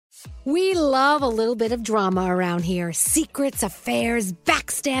We love a little bit of drama around here. Secrets, affairs,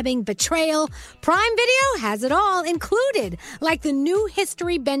 backstabbing, betrayal. Prime Video has it all included, like the new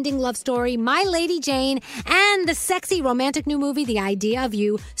history-bending love story, My Lady Jane, and the sexy romantic new movie, The Idea of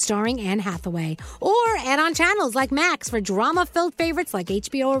You, starring Anne Hathaway. Or add-on channels like Max for drama-filled favorites like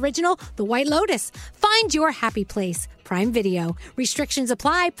HBO original, The White Lotus. Find your happy place. Prime Video. Restrictions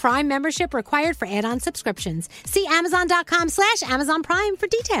apply. Prime membership required for add-on subscriptions. See Amazon.com/Amazon Prime for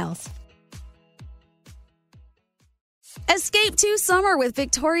details. Escape to summer with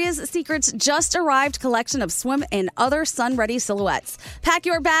Victoria's Secret's just arrived collection of swim and other sun-ready silhouettes. Pack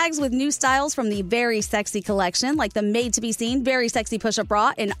your bags with new styles from the Very Sexy collection, like the made-to-be-seen Very Sexy push-up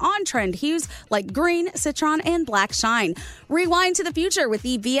bra, and on-trend hues like green, citron, and black shine. Rewind to the future with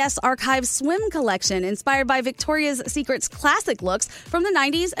the VS Archive swim collection, inspired by Victoria's Secret's classic looks from the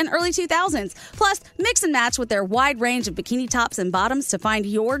 90s and early 2000s. Plus, mix and match with their wide range of bikini tops and bottoms to find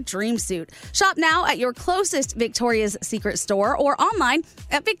your dream suit. Shop now at your closest Victoria's Secret store or online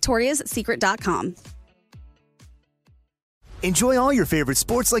at victoriassecret.com. Enjoy all your favorite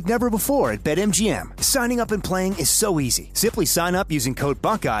sports like never before at BetMGM. Signing up and playing is so easy. Simply sign up using code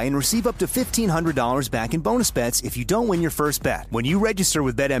Buckeye and receive up to $1,500 back in bonus bets if you don't win your first bet. When you register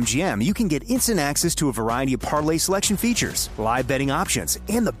with BetMGM, you can get instant access to a variety of parlay selection features, live betting options,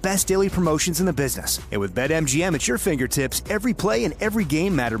 and the best daily promotions in the business. And with BetMGM at your fingertips, every play and every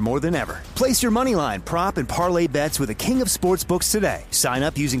game matter more than ever. Place your moneyline, prop, and parlay bets with the king of sportsbooks today. Sign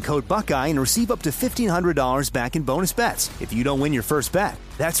up using code Buckeye and receive up to $1,500 back in bonus bets if you don't win your first bet.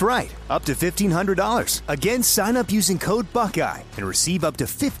 That's right, up to $1,500. Again, sign up using code Buckeye and receive up to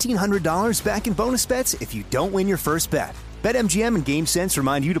 $1,500 back in bonus bets if you don't win your first bet. BetMGM and GameSense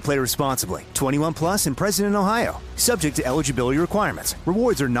remind you to play responsibly. 21 plus and present in Ohio. Subject to eligibility requirements.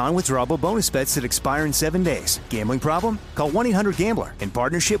 Rewards are non-withdrawable bonus bets that expire in 7 days. Gambling problem? Call 1-800-GAMBLER in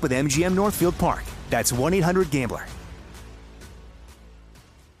partnership with MGM Northfield Park. That's 1-800-GAMBLER.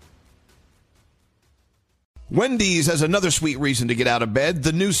 Wendy's has another sweet reason to get out of bed,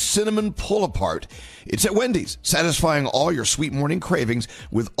 the new Cinnamon Pull-Apart. It's at Wendy's, satisfying all your sweet morning cravings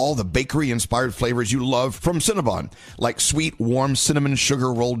with all the bakery-inspired flavors you love from Cinnabon, like sweet, warm cinnamon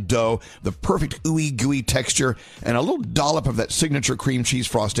sugar rolled dough, the perfect ooey gooey texture, and a little dollop of that signature cream cheese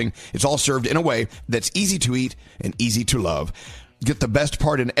frosting. It's all served in a way that's easy to eat and easy to love. Get the best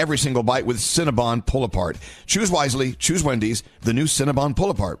part in every single bite with Cinnabon Pull-Apart. Choose wisely, choose Wendy's, the new Cinnabon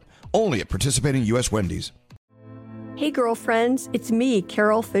Pull-Apart. Only at participating U.S. Wendy's. Hey girlfriends, it's me,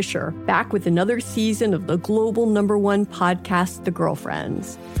 Carol Fisher, back with another season of the global #1 podcast, The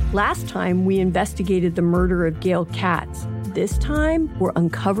Girlfriends. Last time, we investigated the murder of Gail Katz. This time, we're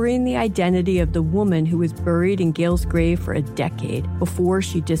uncovering the identity of the woman who was buried in Gail's grave for a decade before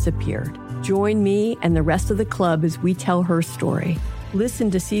she disappeared. Join me and the rest of the club as we tell her story. Listen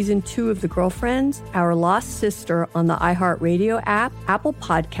to Season 2 of The Girlfriends, Our Lost Sister on the iHeartRadio app, Apple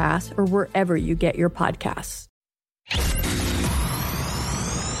Podcasts, or wherever you get your podcasts.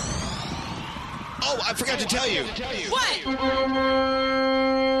 Oh, I forgot to tell you. What?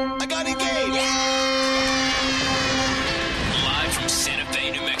 I got engaged. Live from Santa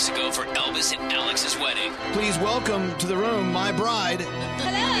Fe, New Mexico for Elvis and Alex's wedding. Please welcome to the room my bride.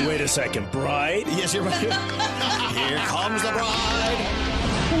 Hello. Wait a second, bride? Yes, you're right. Here comes the bride.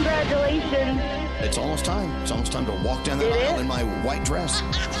 Congratulations. It's almost time. It's almost time to walk down the aisle in my white dress.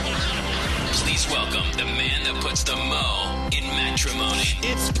 Please welcome the man that puts the mo in matrimony.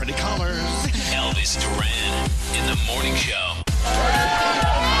 It's Pretty Colors. Elvis Duran in the morning show.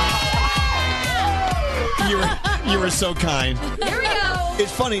 You were so kind. Here we go.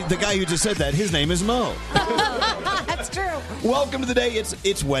 It's funny, the guy who just said that, his name is Mo. That's true. Welcome to the day.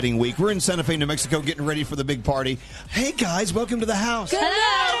 It's wedding week. We're in Santa Fe, New Mexico, getting ready for the big party. Hey, guys, welcome to the house.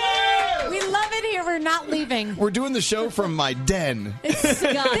 Hello. We love it here. We're not leaving. We're doing the show from my den.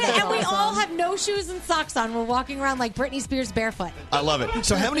 And we all have no shoes and socks on. We're walking around like Britney Spears barefoot. I love it.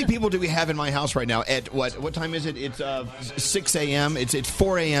 So how many people do we have in my house right now? At what time is it? It's 6 a.m. It's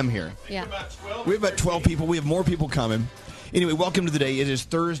 4 a.m. here. Yeah. We have about 12 people. We have more people coming. Anyway, welcome to the day. It is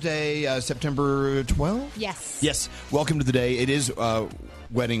Thursday, September 12th? Yes. Yes. Welcome to the day. It is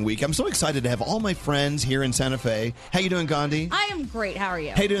wedding week. I'm so excited to have all my friends here in Santa Fe. How you doing, Gandhi? I am great. How are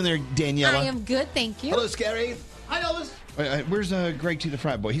you? How you doing there, Daniela? I am good, thank you. Hello, Scary. Hi, Elvis. Where's Greg T. the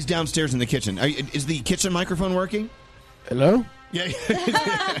frat boy? He's downstairs in the kitchen. Is the kitchen microphone working? Hello? Yeah.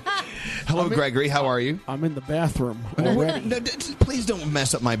 Hello, Gregory. How are you? I'm in the bathroom. No, please don't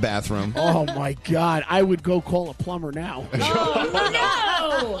mess up my bathroom. Oh, my God. I would go call a plumber now.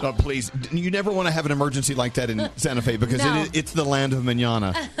 Oh, no! Please. You never want to have an emergency like that in Santa Fe because it's the land of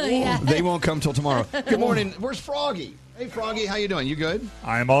manana. Yeah. They won't come till tomorrow. Good morning. Where's Froggy? Hey, Froggy, how you doing? You good?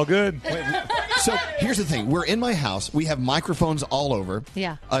 I'm all good. So here's the thing. We're in my house. We have microphones all over.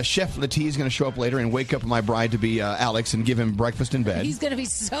 Yeah. Chef Latif is going to show up later and wake up my bride to be Alex and give him breakfast in bed. He's going to be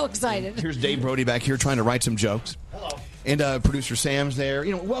so excited. Here's Dave Brody back here trying to write some jokes. Hello. And producer Sam's there.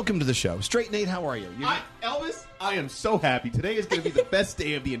 Welcome to the show. Straight Nate, how are you? Elvis, I am so happy. Today is going to be the best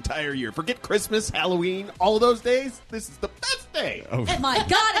day of the entire year. Forget Christmas, Halloween, all of those days. This is the best day. Oh. My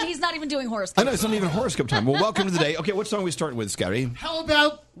God, and he's not even doing horoscope. I know, it's not even horoscope time. Well, welcome to the day. Okay, what song are we starting with, Scotty? How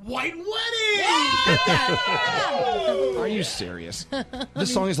about White Wedding? Are you serious?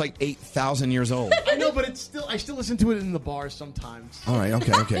 This song is like 8,000 years old. I know, but I still listen to it in the bar sometimes. All right,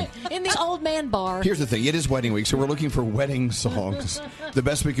 okay. In the old man bar. Here's the thing. It is wedding week, so we're looking for wedding songs. The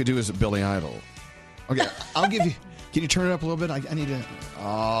best we could do is Billy Idol. Okay, I'll give you... Can you turn it up a little bit? I need to...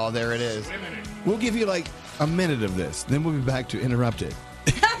 Oh, there it is. Wait a minute. We'll give you like a minute of this. Then we'll be back to interrupt it.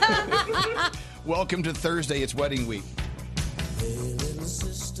 Welcome to Thursday. It's wedding week. Hey, little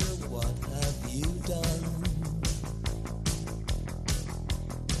sister, what have you done?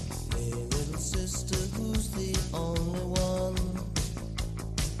 Hey, little sister, who's the only one?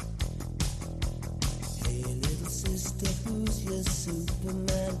 Hey, little sister, who's your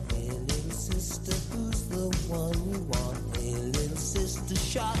Superman? Hey, little sister, who's the one you want? Hey, little sister,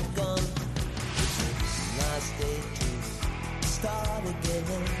 shotgun. It's a nice day to start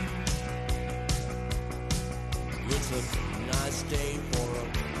again. It's a nice day for a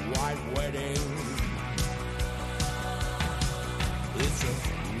white wedding. It's a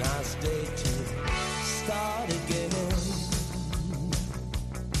nice day to start again.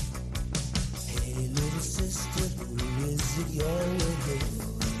 Hey, little sister, who is it you're with?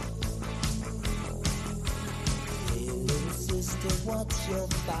 Hey, little sister, what's your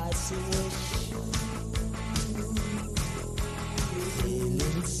spicy wish? Hey,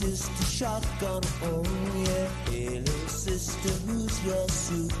 little sister, shotgun, oh yeah. Hey, little sister, who's your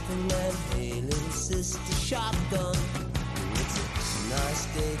Superman? Hey, little sister, shotgun. It's a nice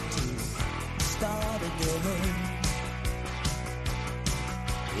day to start again.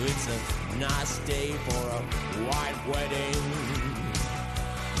 It's a nice day for a white wedding.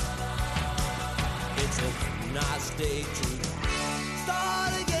 It's a nice day to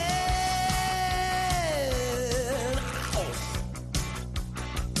start again. Ow.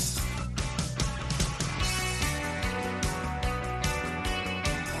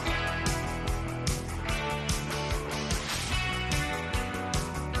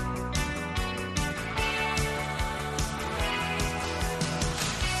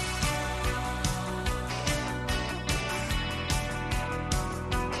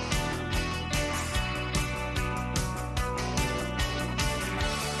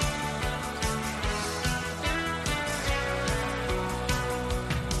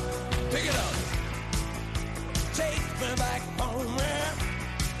 Pick it up. Take me back home, yeah.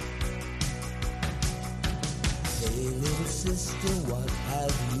 Hey, little sister, what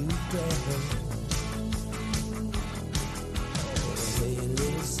have you done? Hey,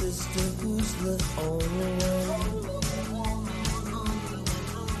 little sister, who's the only one?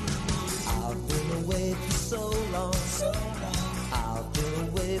 I've been away for so long. I've been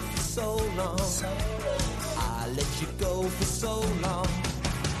away for so long. I let you go for so long.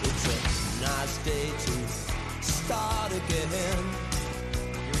 It's a nice day to start again.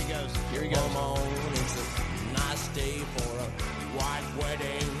 Here he goes. Come on, it's a nice day for a white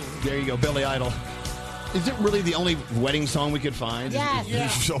wedding. There you go, Billy Idol. Is it really the only wedding song we could find?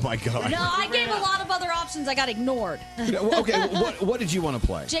 Yes. Oh, my God. No, I gave a lot of other options. I got ignored. Okay, what did you want to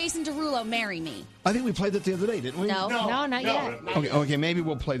play? Jason Derulo, Marry Me. I think we played that the other day, didn't we? No, not yet. Okay, maybe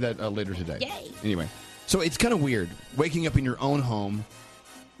we'll play that later today. Yay. Anyway, so it's kind of weird waking up in your own home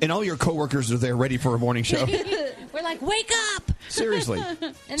and all your coworkers are there ready for a morning show. We're like, wake up! Seriously.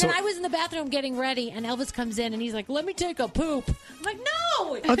 And then So- I was in the bathroom getting ready, and Elvis comes in, and he's like, let me take a poop. I'm like,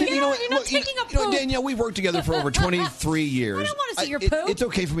 no! I think, you're not taking a poop. Danielle, we've worked together for over 23 years. I don't want to see your poop. It's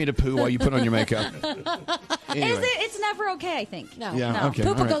okay for me to poo while you put on your makeup. Anyway. Is it? It's never okay, I think. No, Yeah, no. okay,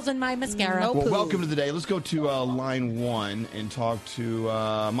 Poop all right. goes in my mascara. Well, welcome to the day. Let's go to line one and talk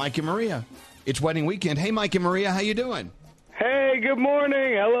to Mike and Maria. It's wedding weekend. Hey, Mike and Maria, how you doing? Hey, good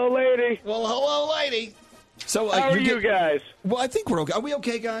morning. Hello, lady. Well, hello, lady. So, how are you guys? Well, I think we're okay. Are we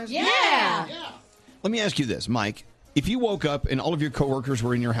okay, guys? Yeah. Let me ask you this, Mike. If you woke up and all of your coworkers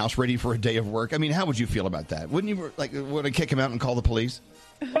were in your house ready for a day of work, I mean, how would you feel about that? Wouldn't you would I kick them out and call the police?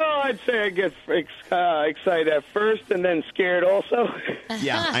 Well, I'd say I get excited at first and then scared also.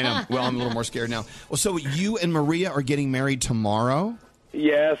 Yeah, I know. Well, I'm a little more scared now. Well, so you and Maria are getting married tomorrow?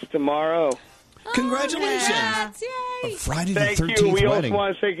 Yes, tomorrow. Congratulations. Yay. Friday the Thank 13th you. We wedding. also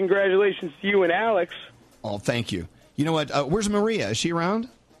want to say congratulations to you and Alex. Oh, thank you. You know what? Where's Maria? Is she around?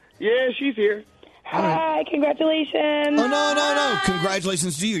 Yeah, she's here. Hi, congratulations. Oh, no.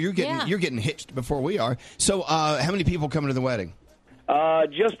 Congratulations to you. You're getting hitched before we are. So how many people coming to the wedding?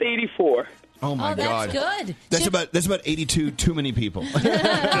 Just 84. Oh, my God. That's good. That's about 82 too many people.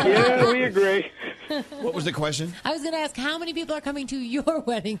 Yeah, we agree. What was the question? I was going to ask, how many people are coming to your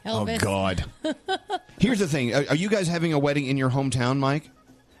wedding, Elvis? Oh, God. Here's the thing. Are you guys having a wedding in your hometown, Mike?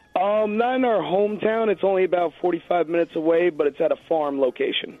 Not in our hometown. It's only about 45 minutes away, but it's at a farm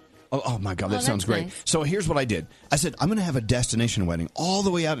location. Oh, my God, that sounds that's great. nice. So here's what I did. I said, I'm going to have a destination wedding all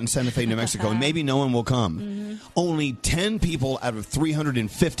the way out in Santa Fe, New Mexico, and maybe no one will come. Mm-hmm. Only 10 people out of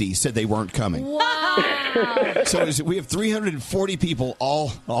 350 said they weren't coming. Wow. So we have 340 people all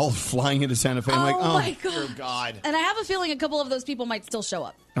flying into Santa Fe. I'm like, oh, my God. dear God. And I have a feeling a couple of those people might still show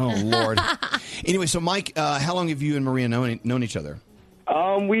up. Oh, Lord. Anyway, so Mike, how long have you and Maria known each other?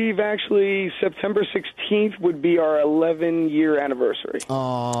 We've actually, September 16th would be our 11-year anniversary.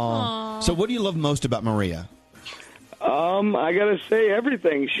 Oh. So what do you love most about Maria? I got to say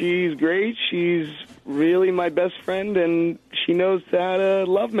everything. She's great. She's really my best friend, and she knows how to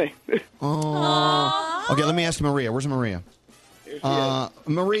love me. Oh. Okay, let me ask Maria. Where's Maria?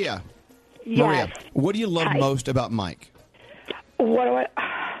 Maria. Yes. Maria, what do you love Hi. most about Mike? What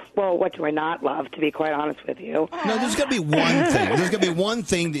do I not love, to be quite honest with you? No, there's got to be one thing. There's got to be one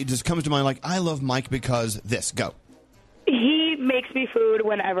thing that just comes to mind, like, I love Mike because this. Go. He makes me food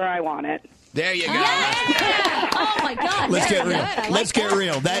whenever I want it. There you go. Oh, my God. Let's get real. Good. Let's get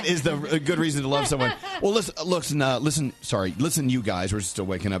real. That is a good reason to love someone. Well, listen, you guys. We're still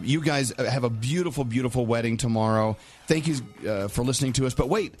waking up. You guys have a beautiful, beautiful wedding tomorrow. Thank you for listening to us. But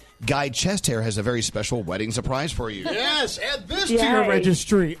wait, Guy Chesthair has a very special wedding surprise for you. Yes, add this to your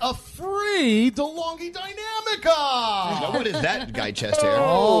registry. A free DeLonghi Dynamica. Now, what is that, Guy Chesthair?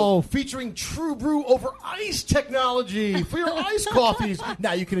 Oh, featuring True Brew over ice technology for your iced coffees.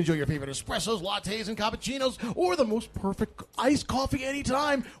 Now you can enjoy your favorite espressos, lattes, and cappuccinos, or the most perfect iced coffee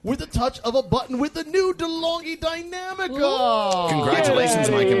anytime with the touch of a button with the new DeLonghi Dynamica. Congratulations,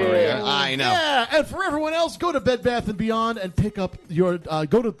 Mike and Maria. I know. Yeah, and for everyone else, go to Bed Bath & Beyond and pick up your,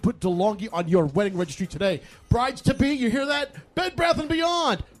 go to put DeLonghi on your wedding registry today. Brides-to-be, you hear that? Bed Bath &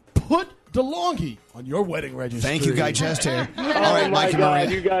 Beyond. Put DeLonghi on your wedding registry. Thank you, Guy Chesthair. All Oh, right, my Mike and God,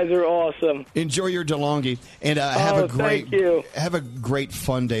 Maria. you guys are awesome. Enjoy your DeLonghi and have a great, thank you. have a great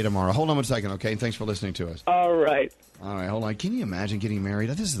fun day tomorrow. Hold on 1 second, okay? Thanks for listening to us. All right. All right, hold on. Can you imagine getting married?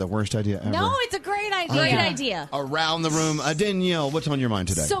 This is the worst idea ever. No, it's a great idea. Great idea. Around the room, Danielle, what's on your mind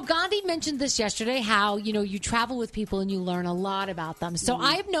today? So Gandhi mentioned this yesterday, how, you travel with people and you learn a lot about them. So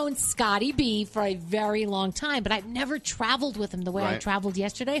I've known Scotty B for a very long time, but I've never traveled with him the way I Right. traveled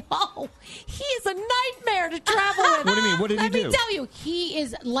yesterday. Oh, he is a nightmare to travel with. What do you mean? What did he Let me do? tell you, he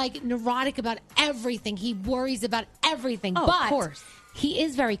is like neurotic about everything. He worries about everything. Oh, but of course. he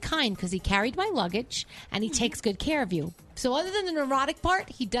is very kind because he carried my luggage and he takes good care of you. So other than the neurotic part,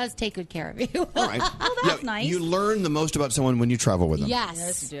 he does take good care of you. All right. Oh, that's nice. You learn the most about someone when you travel with them.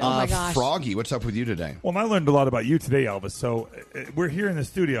 Yes. you do. Oh my gosh. Froggy, what's up with you today? Well, I learned a lot about you today, Elvis. So we're here in the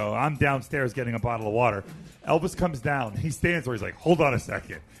studio. I'm downstairs getting a bottle of water. Elvis comes down. He stands there. He's like, hold on a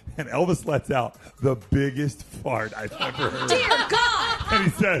second. And Elvis lets out the biggest fart I've ever heard. Dear God. And he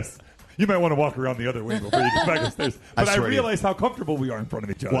says, you might want to walk around the other way before you get back upstairs. But I swear to you. realize how comfortable we are in front of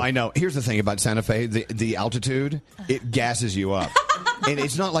each other. Well, I know. Here's the thing about Santa Fe: the altitude, it gasses you up, and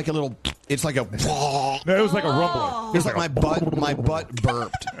it's not like a little. It's like a. No, it was like a rumbling. It's like my butt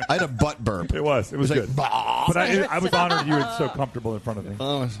burped. I had a butt burp. It was like, good. But I was honored you were so comfortable in front of me.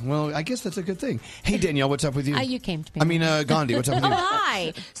 Oh, well, I guess that's a good thing. Hey, Danielle, what's up with you? You came to me. I mean, Gandhi, what's up with Oh, you?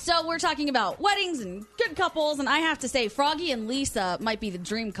 hi. So we're talking about weddings and good couples, and I have to say, Froggy and Lisa might be the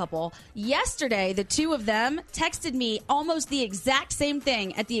dream couple. Yesterday, the two of them texted me almost the exact same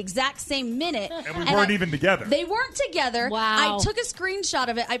thing at the exact same minute. And we weren't even together. They weren't together. Wow. I took a screenshot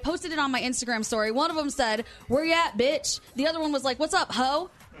of it. I posted it on my Instagram story. One of them said, "Where you at, bitch?" The other one was like, "What's up, ho?"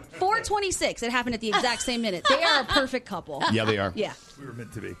 4:26. It happened at the exact same minute. They are a perfect couple. Yeah, they are. Yeah. We were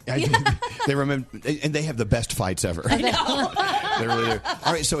meant to be. They remember, and they have the best fights ever. They really do.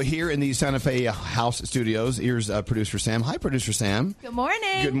 All right, so here in the Santa Fe House Studios, here's producer Sam. Hi, producer Sam. Good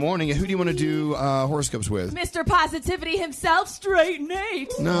morning. Good morning. Who do you want to do horoscopes with? Mr. Positivity himself, Straight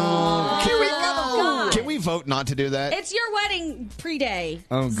Nate. No. Here we go. Can we vote not to do that? It's your wedding pre-day.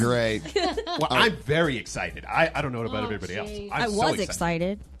 Oh, great. Well, I'm very excited. I don't know about everybody else. I I'm was so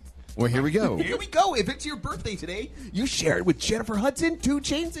excited. Well, here we go. Here we go. If it's your birthday today, you share it with Jennifer Hudson, 2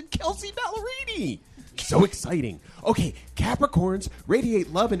 Chainz, and Kelsey Ballerini. So exciting. Okay, Capricorns,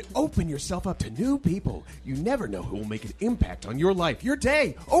 radiate love and open yourself up to new people. You never know who will make an impact on your life, your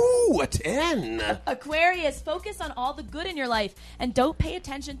day. Oh, a 10. Aquarius, focus on all the good in your life and don't pay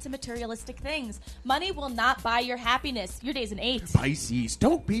attention to materialistic things. Money will not buy your happiness. Your day's an 8. Pisces,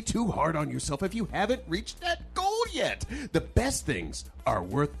 don't be too hard on yourself if you haven't reached that goal yet. The best things are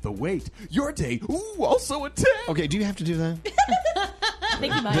worth the wait. Your day, also a 10. Okay, do you have to do that? I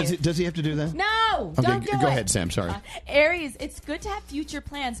think you might. Does he have to do that? No, Okay, don't do go it. ahead, Sam. Sorry. Aries, it's good to have future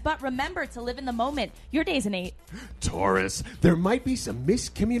plans, but remember to live in the moment. Your day's an 8. Taurus, there might be some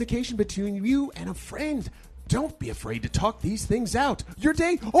miscommunication between you and a friend. Don't be afraid to talk these things out. Your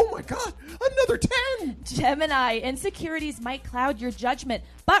day, oh my God, another 10. Gemini, insecurities might cloud your judgment,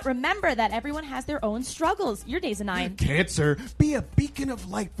 but remember that everyone has their own struggles. Your day's a 9. Cancer, be a beacon of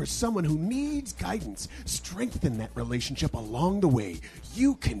light for someone who needs guidance. Strengthen that relationship along the way.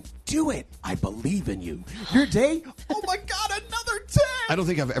 You can do it. I believe in you. Your day, oh my God, another 10. I don't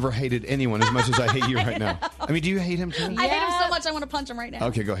think I've ever hated anyone as much as I hate you right now. I mean, do you hate him too? I hate him so much I want to punch him right now.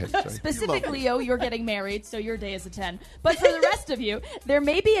 Okay, go ahead. Sorry. Specific Leo, you're getting married, so your day is a 10. But for the rest of you, there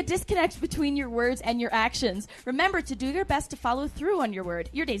may be a disconnect between your words and your actions. Remember to do your best to follow through on your word.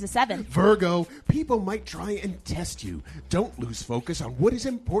 Your day's a 7. Virgo, people might try and test you. Don't lose focus on what is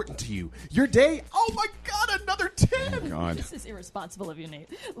important to you. Your day, oh my God, another 10. Oh God. This is irresponsible of you, Nate.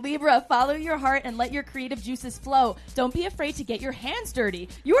 Libra, follow your heart and let your creative juices flow. Don't be afraid to get your hands dirty.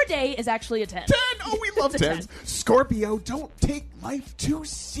 Your day is actually a 10. 10? Oh, we love It's a 10s. Scorpio, don't take life too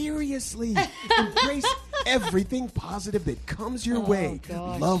seriously. Embrace everything positive that comes your way.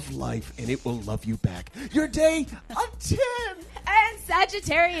 gosh. Love life, and it will love you back. Your day, a 10. And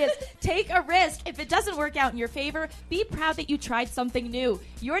Sagittarius, take a risk. If it doesn't work out in your favor, be proud that you tried something new.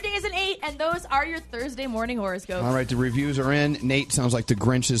 Your day is an 8, and those are your Thursday morning horoscopes. All right, the reviews are in. Nate sounds like the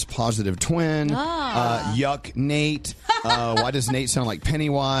Grinch's positive twin. Yuck, Nate. Why does Nate sound like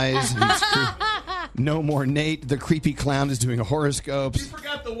Pennywise? No more Nate. The creepy clown is doing horoscopes. You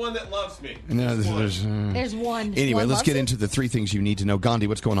forgot the one that loves me. No, There's one. Anyway, One let's loves get it? into the 3 things you need to know. Gandhi,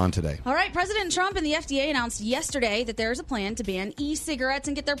 what's going on today? All right, President Trump and the FDA announced yesterday that there is a plan to ban e-cigarettes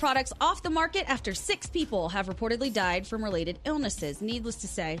and get their products off the market after 6 people have reportedly died from related illnesses. Needless to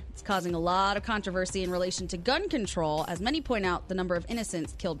say, it's causing a lot of controversy in relation to gun control, as many point out the number of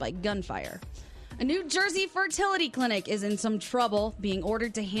innocents killed by gunfire. A New Jersey fertility clinic is in some trouble, being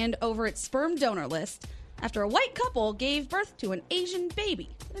ordered to hand over its sperm donor list after a white couple gave birth to an Asian baby.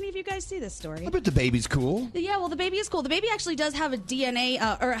 Did any of you guys see this story? I bet the baby's cool. Yeah, well, the baby is cool. The baby actually does have a DNA,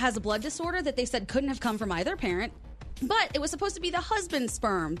 or has a blood disorder that they said couldn't have come from either parent. But it was supposed to be the husband's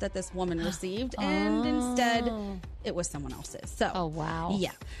sperm that this woman received, and instead it was someone else's. So, oh, wow.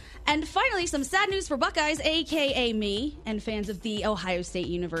 Yeah. And finally, some sad news for Buckeyes, a.k.a. me, and fans of the Ohio State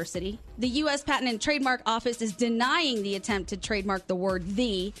University. The U.S. Patent and Trademark Office is denying the attempt to trademark the word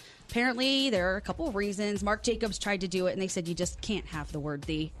 "the." Apparently, there are a couple of reasons. Mark Jacobs tried to do it, and they said you just can't have the word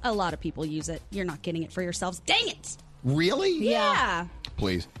 "the." A lot of people use it. You're not getting it for yourselves. Dang it! Really? Yeah.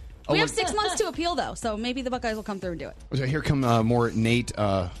 Please. We have look. 6 months to appeal, though, so maybe the Buckeyes will come through and do it. So here come more Nate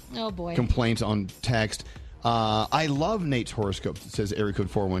oh boy. complaints on text. I love Nate's horoscope, says area code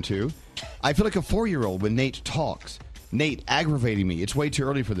 412. I feel like a 4-year-old when Nate talks. Nate aggravating me. It's way too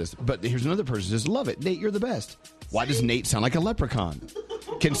early for this. But here's another person who says, love it. Nate, you're the best. Why does Nate sound like a leprechaun?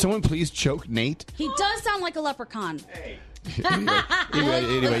 Can someone please choke Nate? He does sound like a leprechaun.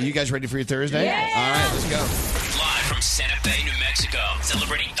 Anyway, you guys ready for your Thursday? Yeah. All right, let's go. Live from Santa Fe, New Mexico,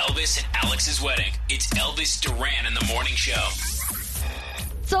 celebrating Elvis and Alex's wedding. It's Elvis Duran in the Morning Show.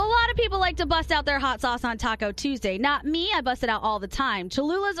 So a lot of people like to bust out their hot sauce on Taco Tuesday. Not me. I bust it out all the time.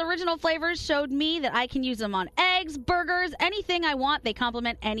 Cholula's original flavors showed me that I can use them on eggs, burgers, anything I want. They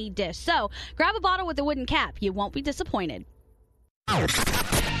complement any dish. So grab a bottle with a wooden cap. You won't be disappointed. Live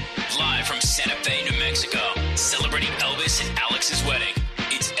from Santa Fe, New Mexico, celebrating Elvis and Alex's wedding.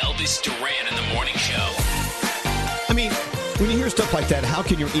 It's Elvis Duran in the Morning Show. I mean, when you hear stuff like that, how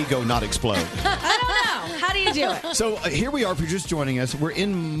can your ego not explode? I don't know. How do you do it? So here we are. If you're just joining us, we're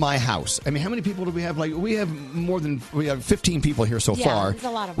in my house. I mean, how many people do we have? We have 15 people here so far. There's a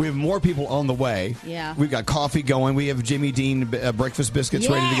lot of we have more people on the way. Yeah. We've got coffee going. We have Jimmy Dean breakfast biscuits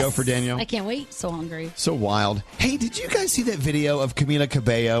ready to go for Danielle. I can't wait. So hungry. So wild. Hey, did you guys see that video of Camila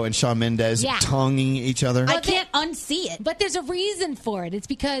Cabello and Shawn Mendes tonguing each other? I can't unsee it. But there's a reason for it. It's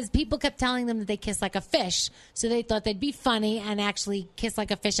because people kept telling them that they kiss like a fish, so they thought they'd be funny and actually kiss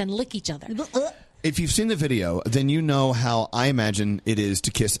like a fish and lick each other. If you've seen the video, then you know how I imagine it is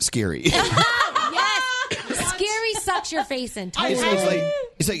to kiss Scary. Yes! Scary sucks your face in. Totally.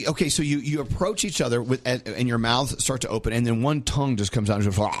 It's like, okay, so you approach each other and your mouths start to open, and then one tongue just comes out and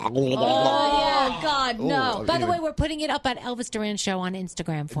just Oh, God, no. Oh, By the anyway. way, we're putting it up at Elvis Duran Show on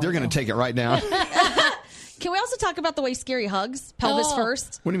Instagram for They're you. going to take it right now. Can we also talk about the way Scary hugs pelvis Oh.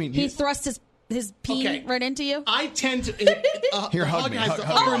 first? What do you mean? He thrusts his pee Okay. right into you? I tend to. Here, hug hug me. has Hug- the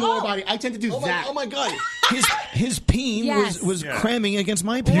hug upper me. and lower body. I tend to do that. Oh my God! His peen Yes. was Yeah. cramming against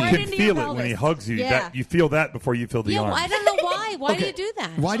my You peen. can feel it when he hugs you. Yeah. That you feel that before you feel the Yeah, arm. well, I don't know why. Why do Okay. you do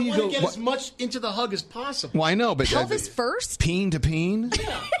that? Why do I you want go? to get wh- as much into the hug as possible. Well, I know, but Pelvis first? peen to peen.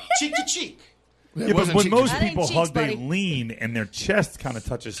 Cheek to cheek. Yeah, It but wasn't when cheek- most That ain't people cheeks, hug, buddy. they lean and their chest kind of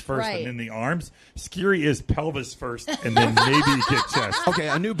touches first, Right. and then the arms. Scary is pelvis first, and then maybe you get chest. Okay,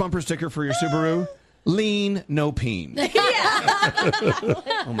 a new bumper sticker for your Subaru. Lean, no peen.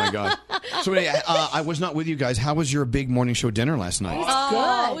 Oh my God! So anyway, I was not with you guys. How was your big morning show dinner last night?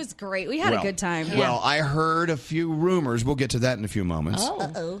 Oh, it was great. We had Well- a good time. Well, I heard a few rumors. We'll get to that in a few moments.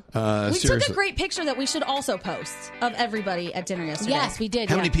 Uh-oh. Uh, We took seriously. a great picture that we should also post of everybody at dinner yesterday. Yes, we did.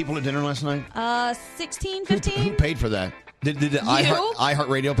 How yeah. many people at dinner last night? 16, Who 15? paid for that? Did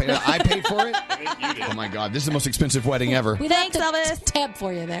iHeartRadio pay? I paid for it? Oh, my God. This is the most expensive wedding ever. We Thanks, left Elvis. a tab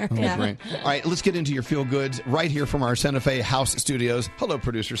for you there. Oh, great. All right, let's get into your feel goods right here from our Santa Fe house studios. Hello,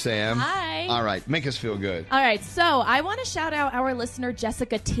 producer Sam. Hi. All right, make us feel good. All right, so I want to shout out our listener,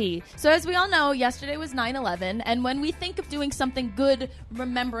 Jessica T. So, as we all know, yesterday was 9/11, and when we think of doing something good,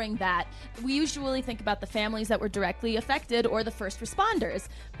 remembering that, we usually think about the families that were directly affected or the first responders.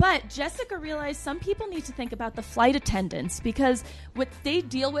 But Jessica realized some people need to think about the flight attendants because what they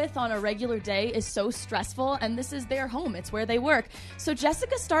deal with on a regular day is so stressful, and this is their home. It's where they work. So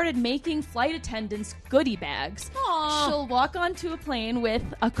Jessica started making flight attendants goodie bags. Aw. She'll walk onto a plane with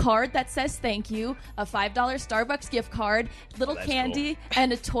a card that says thank you, a $5 Starbucks gift card, little candy,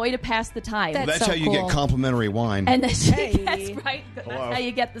 and a toy to pass the time. Well, that's so how you cool. get complimentary wine. And then she gets right. That's how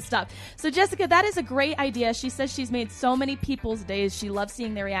you get the stuff. So Jessica, that is a great idea. She says she's made so many people's days. She loves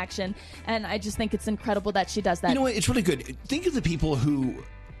seeing their reaction, and I just think it's incredible that she does that. You know what? It's really good. Think of the people who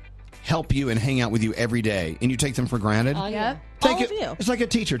help you and hang out with you every day, and you take them for granted. Oh, yeah. Take All it. of you. It's like a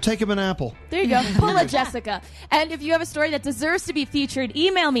teacher. Take them an apple. There you go. Pull it, Jessica. And if you have a story that deserves to be featured,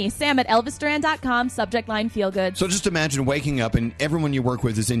 email me, sam@elvisduran.com, subject line feel good. So just imagine waking up and everyone you work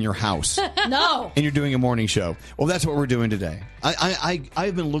with is in your house. No. And you're doing a morning show. Well, that's what we're doing today.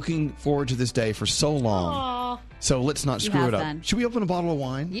 I've been looking forward to this day for so long. Aw. So let's not screw have it up. been. Should we open a bottle of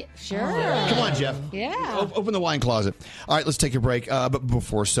wine? Yeah, sure. Come on, Jeff. Yeah. Open the wine closet. All right, let's take a break. But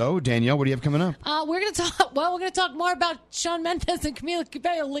before so, Danielle, what do you have coming up? We're going to talk. Well, we're going to talk more about Shawn Mendes and Camila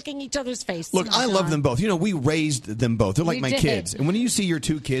Cabello licking each other's face. Look, I love them both. You know, we raised them both. They're like We my did. kids. And when you see your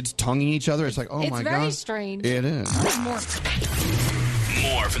two kids tonguing each other, it's like, oh It's my God. very strange. It is.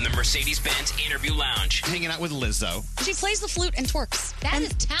 More from the Mercedes-Benz Interview Lounge. Hanging out with Lizzo. She plays the flute and twerks. That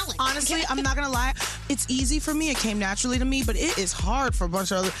is talent. Honestly, I'm not gonna lie. It's easy for me. It came naturally to me, but it is hard for a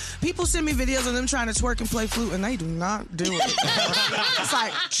bunch of other people. Send me videos of them trying to twerk and play flute, and they do not do it. It's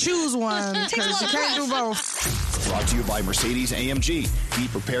like choose one because you can't do both. Brought to you by Mercedes-AMG. Be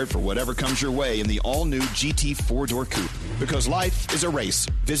prepared for whatever comes your way in the all-new GT 4-door coupe. Because life is a race.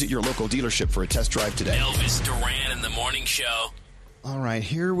 Visit your local dealership for a test drive today. Elvis Duran in the Morning Show. All right,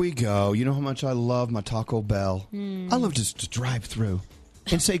 here we go. You know how much I love my Taco Bell. I love just to drive through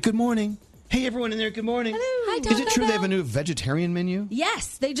and say good morning. Hey, everyone in there, good morning. Hi, Is it true they have a new vegetarian menu?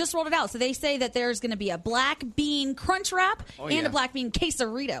 Yes, they just rolled it out. So they say that there's going to be a black bean crunch wrap and yeah. a black bean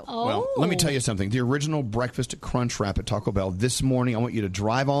quesarito. Well, let me tell you something. The original breakfast crunch wrap at Taco Bell this morning, I want you to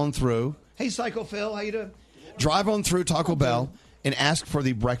drive on through. Hey, Psycho Phil, how you doing? Drive on through Taco Bell and ask for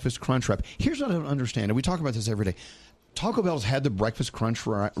the breakfast crunch wrap. Here's what I don't understand, and we talk about this every day. Taco Bell's had the breakfast crunch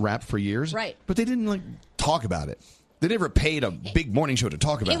wrap for years, Right. But they didn't talk about it. They never paid a big morning show to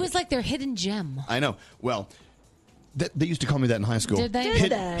talk about it. It was like their hidden gem. I know. Well, they used to call me that in high school. Did they?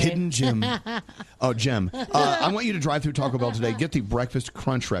 Hidden gem. Oh, gem. I want you to drive through Taco Bell today. Get the breakfast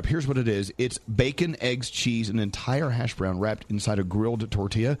crunch wrap. Here's what it is. It's bacon, eggs, cheese, and an entire hash brown wrapped inside a grilled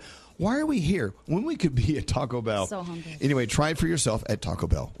tortilla. Why are we here when we could be at Taco Bell? So hungry. Anyway, try it for yourself at Taco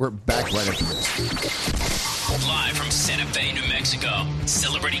Bell. We're back right after this. Live from Santa Fe, New Mexico.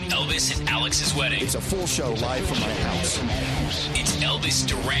 Celebrating Elvis and Alex's wedding. It's a full show live from my house. It's Elvis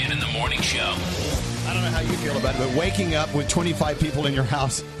Duran in the Morning Show. I don't know how you feel about it, but waking up with 25 people in your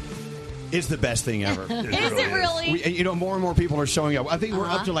house is the best thing ever. Is it really? More and more people are showing up. I think we're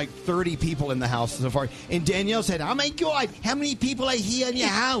up to like 30 people in the house so far. And Danielle said, oh my God, how many people are here in your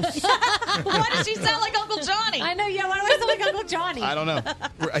house? Why does she sound like Uncle Johnny? I know, yeah. Why do I sound like Uncle Johnny? I don't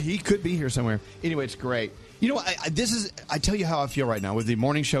know. He could be here somewhere. Anyway, it's great. You know what? I tell you how I feel right now with the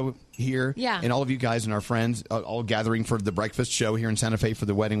morning show here. Yeah. And all of you guys and our friends all gathering for the breakfast show here in Santa Fe for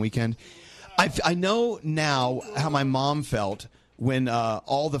the wedding weekend. I know now how my mom felt when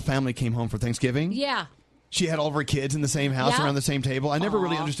all the family came home for Thanksgiving. Yeah. She had all of her kids in the same house Yeah. around the same table. I never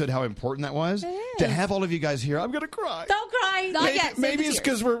really understood how important that was. To have all of you guys here, I'm going to cry. Don't cry. Not yet. Save Maybe the it's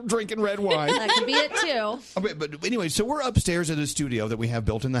tears. because we're drinking red wine. That could be it too. But anyway, so we're upstairs at a studio that we have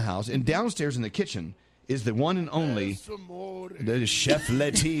built in the house, and downstairs in the kitchen is the one and only Chef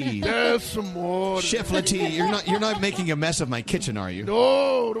Letty. Yes, amore. Chef Letty, you're not making a mess of my kitchen, are you?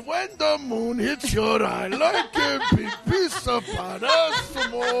 No, when the moon hits your eye like a big piece of panas,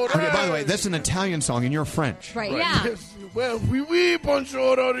 amore. Okay, by the way, that's an Italian song, and you're French. Right, yeah. Yes, well, oui,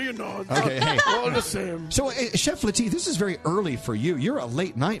 bonjour, you know. Okay, hey. All the same. So, Chef Letty, this is very early for you. You're a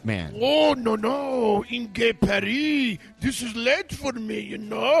late night man. Oh, no. In Gay Paris, this is late for me, you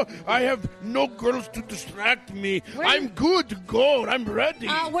know. I have no girls to distract me. I'm good to go. I'm ready.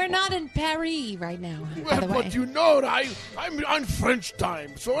 We're not in Paris right now, by Well, the way. but you know, I'm on French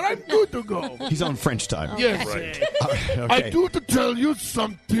time, so I'm good to go. He's on French time. Yes. Okay. I do to tell you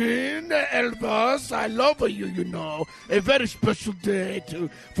something, Elvis. I love you, you know. A very special day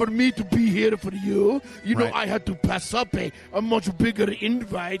for me to be here for you. You know, Right. I had to pass up a much bigger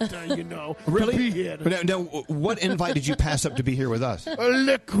invite, you know, Really? to be here. No, what invite did you pass up to be here with us?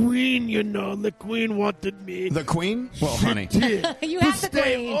 The Queen, you know, the Queen wanted me. The Queen? Well, honey. You to have the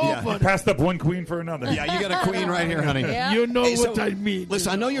stay queen. over. You passed up one queen for another. Yeah, you got a queen right here, honey. Yeah. You know Hey, what so, I mean.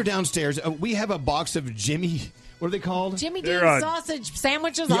 Listen, I know you're downstairs. We have a box of Jimmy. What are they called? Jimmy They're, Dean sausage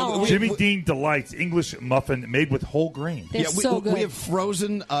sandwiches. yeah, Oh, Jimmy Dean Delights English muffin made with whole grain. they're so good. We have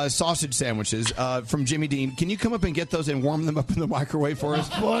frozen sausage sandwiches from Jimmy Dean. Can you come up and get those and warm them up in the microwave for us?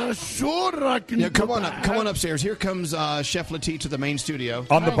 Well, sure, I can. Yeah, come do on up. that. Come on upstairs. Here comes Chef Letty to the main studio.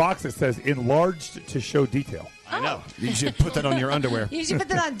 On the box it says enlarged to show detail. I know. You should put that on your underwear. You should put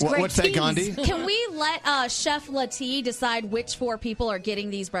that on great What's that, tees. Gandhi? Can we let Chef Letty decide which 4 people are getting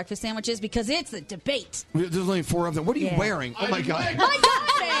these breakfast sandwiches? Because it's a debate. There's only 4 of them. What are you Yeah. wearing? Oh, my God. My God,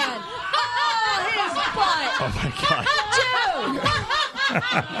 man! Oh, his butt! Oh, my God.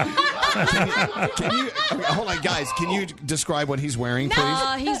 Dude! Can you, hold on, guys. Can you describe what he's wearing,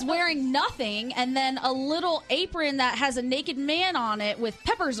 please? He's wearing nothing and then a little apron that has a naked man on it with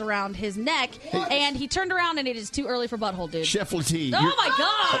peppers around his neck. And he turned around and it is too early for butthole, dude. Chef Letty. Oh, my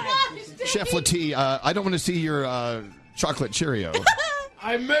God! Chef Letty, I don't want to see your chocolate Cheerio.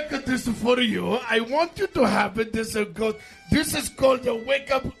 I make this for you. I want you to have it. This is called a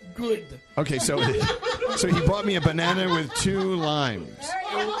wake up good. Okay, so he brought me a banana with 2 limes.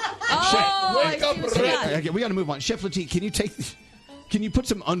 Oh, Wake up, I see what you Red. got. Okay, we got to move on. Chef Letty, can you put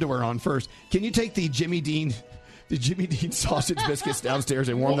some underwear on first? Can you take the Jimmy Dean sausage biscuits downstairs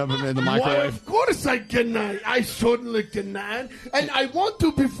and warm them in the Why, microwave? of course I cannot. I certainly cannot. And I want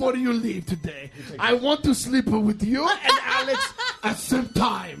to before you leave today. I want to sleep with you and Alex at some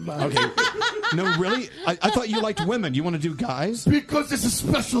time. Okay. No, really? I thought you liked women. You want to do guys? Because it's a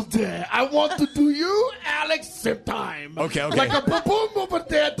special day. I want to do you, Alex, same time. Okay. Like a boom over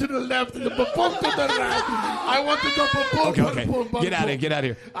there to the left and the boom to the right. I want to go boom, Okay. boom, boom, Get out of here. Get out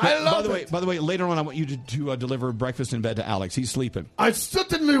of here. I love it. By the way, later on, I want you to deliver breakfast in bed to Alex. He's sleeping. I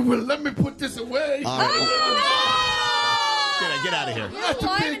certainly will. Let me put this away. All right. Get out of here. That's a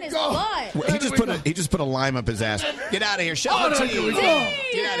Lime big in his go. butt. He just put a lime up his ass. Get out of here. Chef Oh, no, Letty. here we go.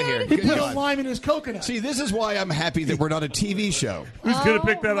 Get out of here. He Good put a God. lime in his coconut. See, this is why I'm happy that we're not a TV show. Who's going to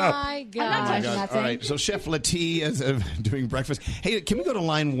pick that up? My God. I'm not touching that All thing. right, so Chef Letty is doing breakfast. Hey, can we go to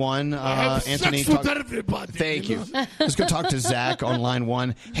line 1, Have Anthony? sex with everybody. Thank you. Let's go talk to Zach on line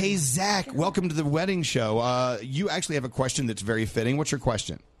 1. Hey, Zach, welcome to the wedding show. You actually have a question that's very fitting. What's your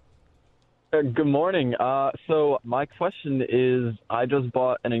question? Good morning. So my question is, I just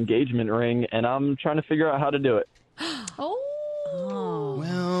bought an engagement ring, and I'm trying to figure out how to do it. Oh.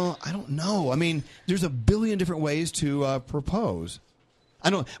 Well, I don't know. I mean, there's a billion different ways to propose. I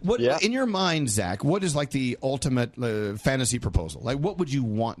don't. What in your mind, Zach? What is like the ultimate fantasy proposal? Like, what would you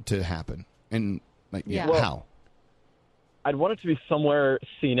want to happen, and like, Well, how? I'd want it to be somewhere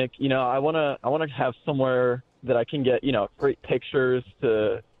scenic. You know, I want to have somewhere that I can get, great pictures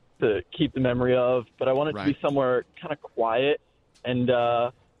to keep the memory of. But I want it to be somewhere kind of quiet and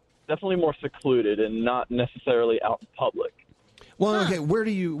definitely more secluded and not necessarily out in public. Well, okay. Where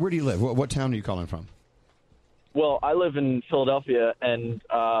do you live? What town are you calling from? Well, I live in Philadelphia, and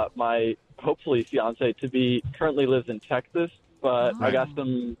my hopefully fiance to be currently lives in Texas, but I got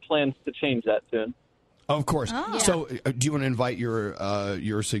some plans to change that soon. Of course. Oh. So, do you want to invite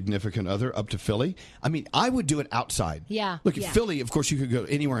your significant other up to Philly? I mean, I would do it outside. Yeah. Look, Yeah. Philly. Of course, you could go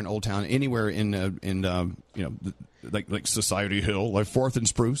anywhere in Old Town, anywhere in like Society Hill, like 4th and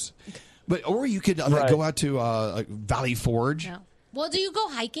Spruce. Or you could go out to like Valley Forge. Yeah. Well, do you go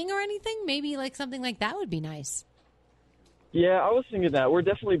hiking or anything? Maybe like something like that would be nice. Yeah, I was thinking that. We're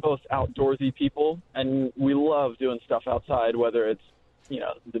definitely both outdoorsy people, and we love doing stuff outside, whether it's,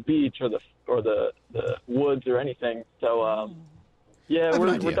 the beach or the woods or anything. So, yeah,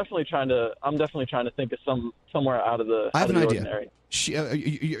 we're definitely trying to. I'm definitely trying to think of somewhere out of the. I have out an of the idea.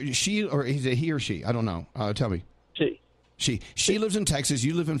 ordinary. She or is it he or she? I don't know. Tell me. She lives in Texas.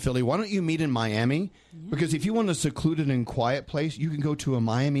 You live in Philly. Why don't you meet in Miami? Because if you want a secluded and quiet place, you can go to a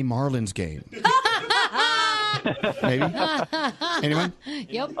Miami Marlins game. Maybe. Anyone?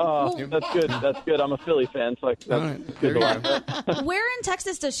 Yep. That's good. That's good. I'm a Philly fan, so that's good to learn. Where in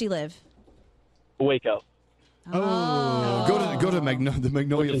Texas does she live? Waco. Oh, go to the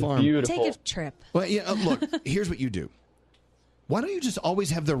Magnolia Farm. Take a trip. Well, yeah. Look, here's what you do. Why don't you just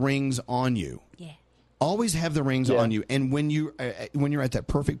always have the rings on you? Yeah. Always have the rings on you, and when you're at that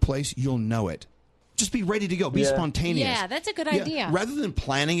perfect place, you'll know it. Just be ready to go. Be spontaneous. Yeah, that's a good idea. Rather than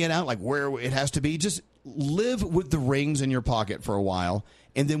planning it out like where it has to be, just live with the rings in your pocket for a while,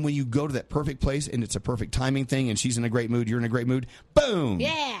 and then when you go to that perfect place and it's a perfect timing thing, and she's in a great mood, you're in a great mood. Boom.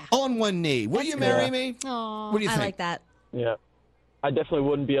 Yeah. On one knee. Will you marry me? Aww, What do you think? I like that. Yeah, I definitely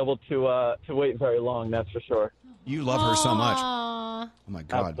wouldn't be able to wait very long. That's for sure. You love her so much. Aww. Oh my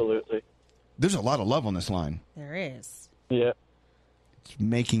God. Absolutely. There's a lot of love on this line. There is. Yeah. It's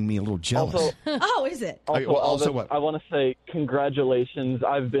making me a little jealous. Also, Oh, is it? Also, Elvis, what? I want to say congratulations.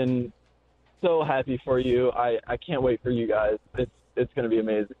 I've been so happy for you. I can't wait for you guys. It's going to be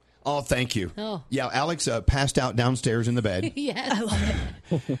amazing. Oh, thank you. Oh. Yeah, Alex passed out downstairs in the bed. Yes. I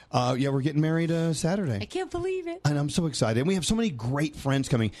love it. Yeah, we're getting married Saturday. I can't believe it. And I'm so excited. And we have so many great friends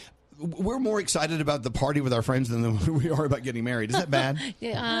coming. We're more excited about the party with our friends than we are about getting married. Is that bad?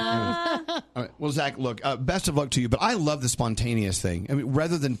 All right. Well, Zach, look, best of luck to you. But I love the spontaneous thing. I mean,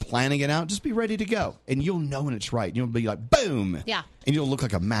 rather than planning it out, just be ready to go. And you'll know when it's right. You'll be like, boom. Yeah. And you'll look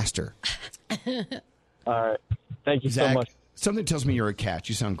like a master. All right. Thank you Zach, so much. Something tells me you're a catch.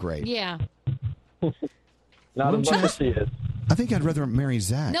 You sound great. Yeah. Not as much as she is. I think I'd rather marry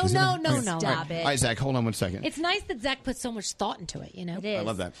Zach. No. Okay. Stop All right. it. All right, Zach, hold on one second. It's nice that Zach put so much thought into it, you know? It is. I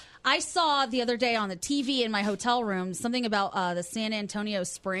love that. I saw the other day on the TV in my hotel room something about the San Antonio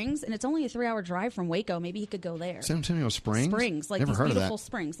Springs, and it's only a 3-hour drive from Waco. Maybe he could go there. San Antonio Springs? Springs, like Never these heard beautiful of that.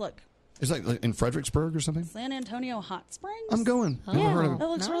 springs. Look, It's like in Fredericksburg or something? San Antonio Hot Springs. I'm going. Never heard of it. That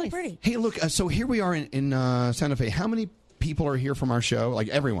looks really pretty. Hey, look, so here we are in Santa Fe. How many people are here from our show? Like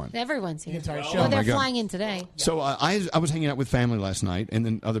everyone. Everyone's here. entire Well, show. they're my God. flying in today. So I was hanging out with family last night, and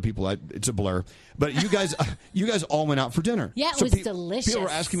then other people. It's a blur. But you guys, all went out for dinner. Yeah, it So was delicious. People were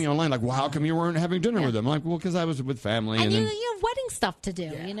asking me online, like, "Well, how come you weren't having dinner with them?" I'm like, well, because I was with family, And then, you have wedding stuff to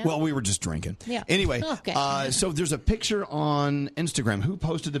do, you know? well, we were just drinking. Yeah. Anyway, Okay. so there's a picture on Instagram. Who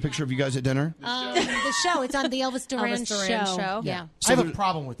posted the picture of you guys at dinner? The show. It's on the Elvis Duran, Elvis Duran show. Yeah. I have a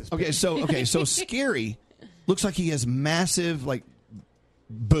problem with this. Okay, so Scary looks like he has massive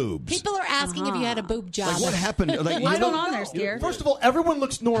boobs. People are asking if you had a boob job. Like, what happened? Like, What's you going know- on there, Scare? First of all, everyone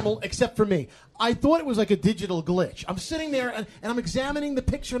looks normal except for me. I thought it was like a digital glitch. I'm sitting there and I'm examining the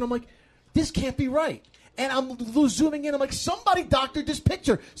picture and I'm like, this can't be right. And I'm zooming in. I'm like, somebody doctored this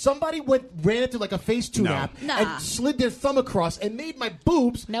picture. Somebody ran it to like a Facetune app Nah. and slid their thumb across and made my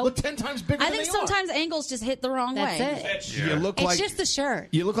boobs look 10 times bigger I than think they sometimes angles just hit the wrong That's way. it. You look It's like just the shirt.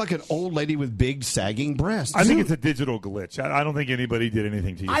 you look like an old lady with big sagging breasts. I think it's a digital glitch. I don't think anybody did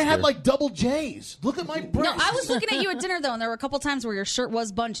anything to you. are. I had Scare. like double J's. Look at my breasts. No, I was looking at you at dinner though, and there were a couple times where your shirt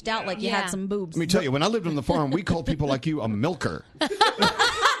was bunched out, like you Yeah. had some boobs. Let me tell you, when I lived on the farm, we called people like you a milker.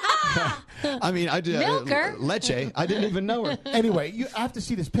 I mean, I did Milker? Leche. I didn't even know her. Anyway, I have to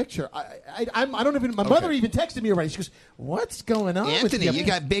see this picture. I don't even. My mother even texted me already. She goes, "What's going on, Anthony, with you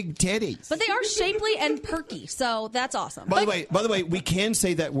got big titties. But they are shapely and perky, so that's awesome. By the way, we can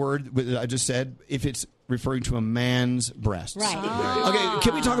say that word that I just said if it's referring to a man's breasts. Right. Okay,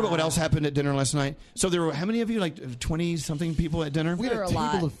 can we talk about what else happened at dinner last night? So there were how many of you? Like 20-something people at dinner? We had There a were a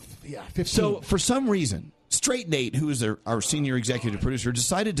lot. table of 15. So for some reason, Straight Nate, who is our senior executive producer,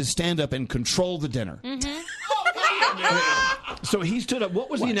 decided to stand up and control the dinner. So he stood up. What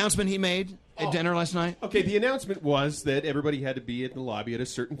was the announcement he made at dinner last night? Okay, the announcement was that everybody had to be in the lobby at a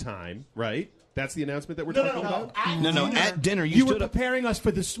certain time, right? That's the announcement that we're No, talking about? At dinner, you were stood up. preparing us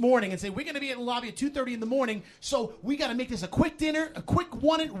for this morning and say we're going to be in the lobby at 2:30 in the morning, so we got to make this a quick dinner, a quick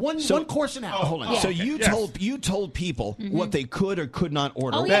one course and out. Hold on. So you told people what they could or could not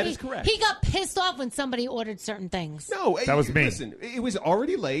order. Oh, That yeah, is correct. He got pissed off when somebody ordered certain things. No, That was me. Listen, it was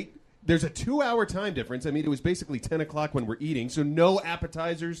already late. There's a 2-hour time difference. I mean, it was basically 10 o'clock when we're eating, so no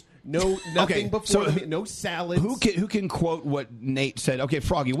appetizers, nothing before the meal, no salads. Who can quote what Nate said? Okay,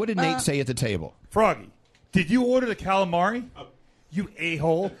 Froggy, what did Nate say at the table? Froggy, did you order the calamari? You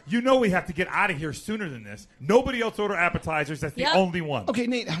a-hole. You know we have to get out of here sooner than this. Nobody else ordered appetizers. That's the only one. Okay,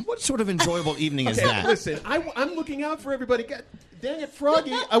 Nate, what sort of enjoyable evening is that? Listen, I'm looking out for everybody. Dang it,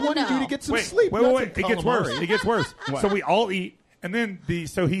 Froggy, I wanted you to get some sleep. Wait. not some It gets worse. calamari. It gets worse. What? So we all eat. And then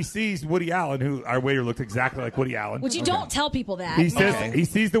so he sees Woody Allen, who our waiter looked exactly like Woody Allen. Which you don't tell people that. He says he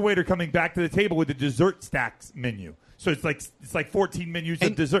sees the waiter coming back to the table with the dessert stacks menu. So it's like 14 menus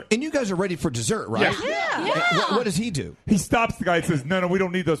of dessert. And you guys are ready for dessert, right? Yeah. What does he do? He stops the guy and says, "No, we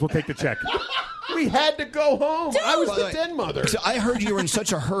don't need those. We'll take the check." We had to go home. I was the den mother. So I heard you were in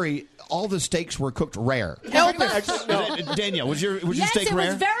such a hurry. All the steaks were cooked rare. Danielle, was your steak it rare?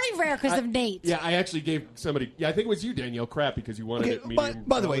 was very rare because of Nate. Yeah, I actually gave somebody. Yeah, I think it was you, Danielle, crap because you wanted it medium.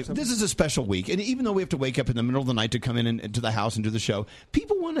 By the way, or something. this is a special week, and even though we have to wake up in the middle of the night to come into the house and do the show,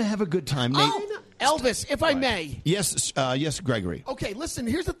 people want to have a good time. Nate, Elvis, if I may. yes, Gregory. Okay, listen,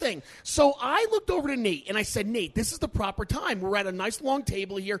 here's the thing. So I looked over to Nate and I said, Nate, this is the proper time. We're at a nice long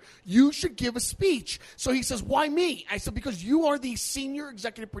table here. You should give a speech. So he says, why me? I said, because you are the senior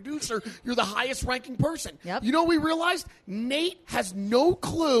executive producer. You're the highest ranking person. Yep. You know what we realized? Nate has no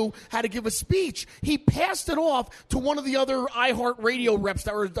clue how to give a speech. He passed it off to one of the other iHeartRadio reps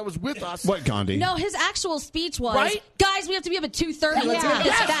that was with us. What, Gandhi? No, his actual speech was, Right? guys, we have to be up at 2:30. Let's Yeah. make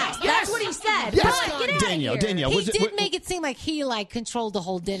this Yes. fast. Yes. That's what he said. Yes. Come on, get out Danielle, of here. Danielle, He was it- did what- make it seem like he controlled the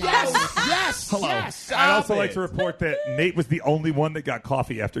whole dinner. Yes. Hello. Yes. I'd also like to report that Nate was the only one that got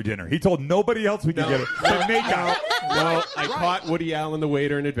coffee after dinner. He told nobody else we could get it, but Nate got it. No, I caught Woody Allen, the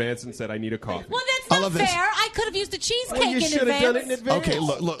waiter, in advance and said, I need a coffee. Well, I that's love not this. fair. I could have used a cheesecake Well, you in should have advance. done it in advance. Okay,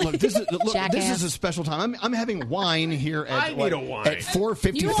 look. This is Jackass. a special time. I'm having wine here at I need a wine. at 4:54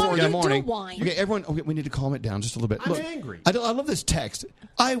 in You the do morning. wine. Okay, everyone. Okay, we need to calm it down just a little bit. I'm Look, angry. I love this text.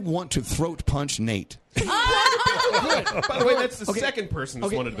 I want to throat punch Nate. By the way, that's the Okay. second person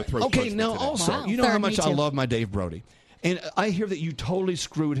that's wanted to throw Okay, punch me now today. also, Wow. you know how Third, much me I too. love my Dave Brody. And I hear that you totally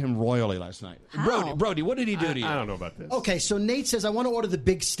screwed him royally last night. Brody, what did he do to you? I don't know about this. Okay, so Nate says, I want to order the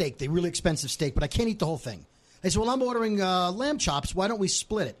big steak, the really expensive steak, but I can't eat the whole thing. I said, well, I'm ordering lamb chops. Why don't we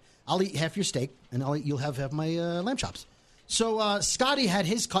split it? I'll eat half your steak, and you'll have my lamb chops. So Scotty had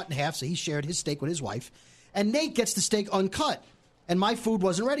his cut in half, so he shared his steak with his wife. And Nate gets the steak uncut, and my food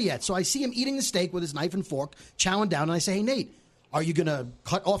wasn't ready yet. So I see him eating the steak with his knife and fork, chowing down, and I say, hey, Nate, are you going to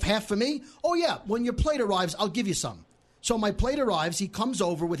cut off half for me? Oh, yeah, when your plate arrives, I'll give you some. So my plate arrives, he comes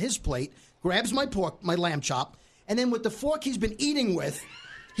over with his plate, grabs my pork, my lamb chop, and then with the fork he's been eating with,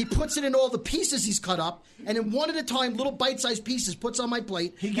 he puts it in all the pieces he's cut up, and then one at a time, little bite-sized pieces, puts on my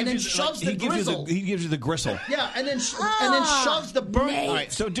plate, and then shoves the grizzle. He gives you the gristle. Yeah, and then shoves the burnt. All right,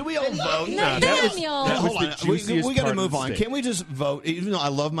 so do we all vote? Nathaniel. Hold the on, juiciest we got to part of move the on. steak. Can we just vote? Even though I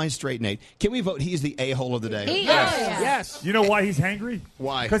love my straight Nate, can we vote? He's the a-hole of the day. He Yes. You know why he's hangry?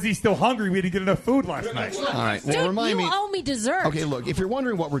 Why? Because he's still hungry. We didn't get enough food last night. All right, well, Dude, remind you me. owe me dessert. Okay, look, if you're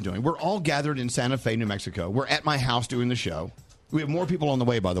wondering what we're doing, we're all gathered in Santa Fe, New Mexico. We're at my house doing the show. We have more people on the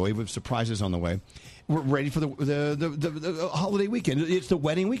way, by the way. We have surprises on the way. We're ready for the holiday weekend. It's the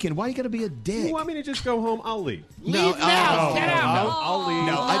wedding weekend. Why you got to be a dick? You want me to just go home? I'll leave. Leave now. Get out. I'll leave.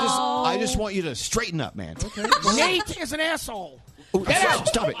 No, I just want you to straighten up, man. Okay. Nate is an asshole. Get out.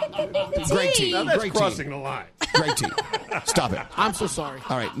 Stop it. Great tea. Now that's Great crossing tea. the line. Great tea. Stop it. I'm so sorry.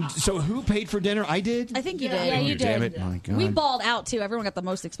 All right. So who paid for dinner? I did. I think you did. Yeah, you did. Damn it. My God. We balled out, too. Everyone got the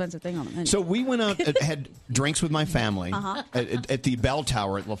most expensive thing on the menu. So we went out and had drinks with my family Uh-huh. at the Bell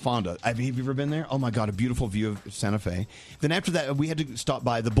Tower at La Fonda. Have you ever been there? Oh, my God, a beautiful view of Santa Fe. Then after that, we had to stop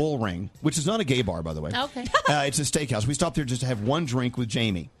by the Bull Ring, which is not a gay bar, by the way. Okay. It's a steakhouse. We stopped there just to have one drink with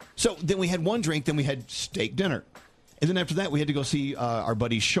Jamie. So then we had one drink, then we had steak dinner. And then after that, we had to go see our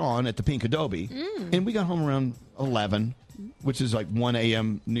buddy Sean at the Pink Adobe. And we got home around 11, which is like 1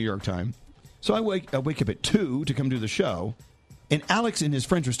 a.m. New York time. So I wake up at 2 to come do the show. And Alex and his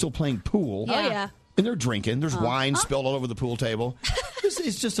friends are still playing pool. Oh, yeah. And they're drinking. There's wine spilled all over the pool table.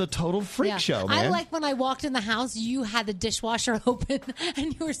 is just a total freak show, man. I like when I walked in the house, you had the dishwasher open,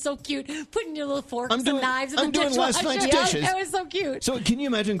 and you were so cute, putting your little forks and knives in the dishwasher. I'm doing last night's dishes. It was so cute. So can you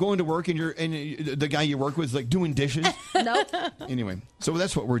imagine going to work and the guy you work with is like doing dishes? Nope. Anyway, so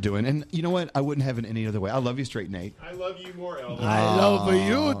that's what we're doing. And you know what? I wouldn't have it any other way. I love you straight, Nate. I love you more, Elvis. I love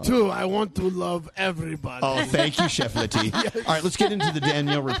you too. I want to love everybody. Oh, thank you, Chef Letty. All right, let's get into the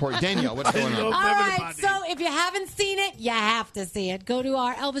Danielle report. Danielle, what's going on? All right, so if you haven't seen it, you have to see it. Go to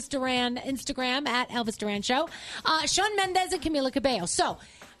our Elvis Duran Instagram at Elvis Duran Show. Shawn Mendes and Camila Cabello. So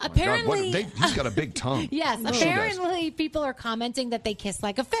apparently, he's got a big tongue. Yes, Oh, she apparently people are commenting that they kiss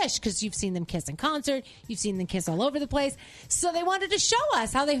like a fish because you've seen them kiss in concert, you've seen them kiss all over the place. So they wanted to show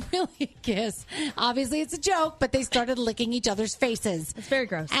us how they really kiss. Obviously, it's a joke, but they started licking each other's faces. It's very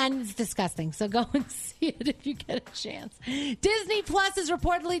gross. And it's disgusting. So go and see it if you get a chance. Disney Plus is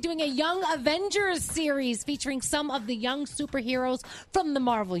reportedly doing a Young Avengers series featuring some of the young superheroes from the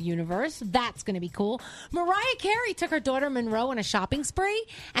Marvel Universe. That's going to be cool. Mariah Carey took her daughter Monroe on a shopping spree.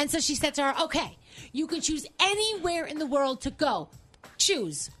 And so she said to her, okay, you can choose anywhere in the world to go.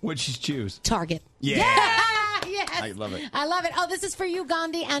 Choose. What'd she choose? Target. Yeah. Yes. I love it. I love it. Oh, this is for you,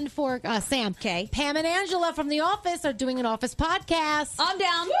 Gandhi, and for Sam. Okay. Pam and Angela from The Office are doing an Office podcast. I'm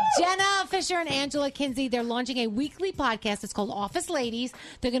down. Woo! Jenna Fisher and Angela Kinsey, they're launching a weekly podcast. It's called Office Ladies.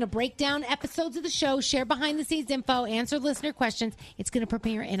 They're going to break down episodes of the show, share behind-the-scenes info, answer listener questions. It's going to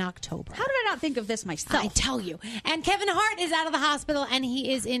premiere in October. How did I not think of this myself? I tell you. And Kevin Hart is out of the hospital, and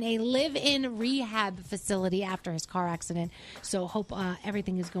he is in a live-in rehab facility after his car accident. So hope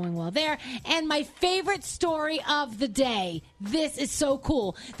everything is going well there. And my favorite story of the day. This is so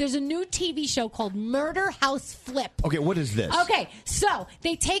cool. There's a new TV show called Murder House Flip. Okay, what is this? Okay, so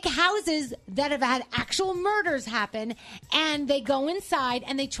they take houses that have had actual murders happen, and they go inside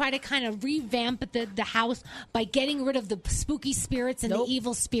and they try to kind of revamp the house by getting rid of the spooky spirits and the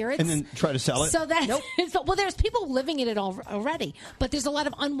evil spirits. And then try to sell it? So that well, there's people living in it already, but there's a lot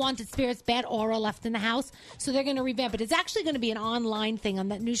of unwanted spirits, bad aura left in the house. So they're going to revamp it. It's actually going to be an online thing on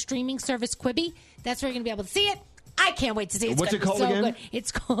that new streaming service Quibi. That's where you're going to be able to see it. I can't wait to see it. What's it called so again? Good.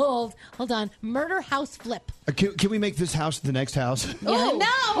 It's called, hold on, Murder House Flip. Can we make this house the next house? Oh,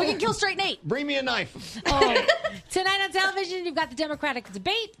 no! We can kill Straight Nate. Bring me a knife. Oh. Tonight on television, you've got the Democratic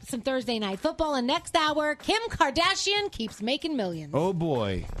debate, some Thursday night football, and next hour, Kim Kardashian keeps making millions. Oh,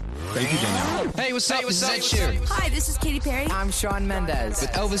 boy. Thank you, Danielle. Hey, what's up? This is Ed Sheeran. Hi, this is Katy Perry. I'm Shawn Mendes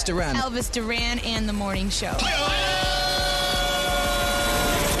with Elvis Duran. Elvis Duran and the Morning Show.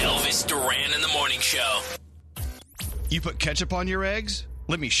 Elvis Duran in the Morning Show. You put ketchup on your eggs?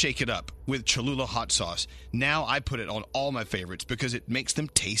 Let me shake it up with Cholula hot sauce. Now I put it on all my favorites because it makes them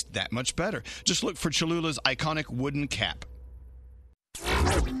taste that much better. Just look for Cholula's iconic wooden cap.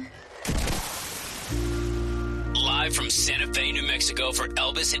 Live from Santa Fe, New Mexico for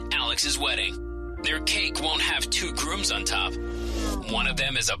Elvis and Alex's wedding. Their cake won't have two grooms on top. One of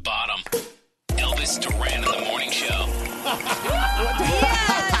them is a bottom. Elvis Duran in the Morning Show.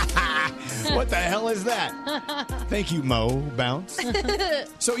 What the hell is that? Thank you, Mo Bounce.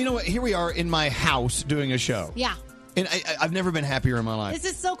 So, you know what? Here we are in my house doing a show. Yeah. And I've never been happier in my life.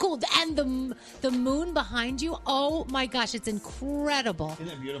 This is so cool. And the moon behind you, oh my gosh, it's incredible. Isn't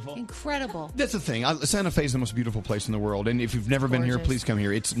that beautiful? Incredible. That's the thing. Santa Fe is the most beautiful place in the world. And if you've never been here, please come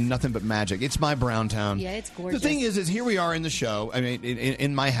here. It's nothing but magic. It's my brown town. Yeah, it's gorgeous. The thing is here we are in the show, I mean,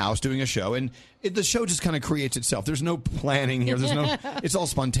 in my house doing a show, and the show just kind of creates itself. There's no planning here. It's all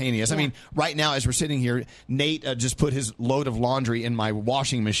spontaneous. Yeah. I mean, right now as we're sitting here, Nate just put his load of laundry in my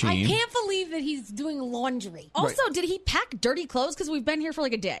washing machine. I can't believe that he's doing laundry. Also, did he pack dirty clothes? Because we've been here for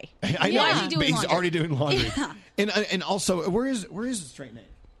like a day. I know. Why is he doing He's laundry? already doing laundry. Yeah. And also, where is the Straight Nate?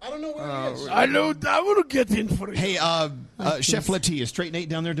 I don't know where he is. I will get in for it. Hey, Chef Letty, is Straight Nate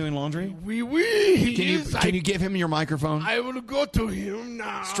down there doing laundry? Oui. Can you give him your microphone? I will go to him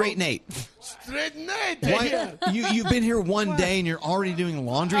now. Straight Nate. Straight Nate. Why? You've been here one day and you're already doing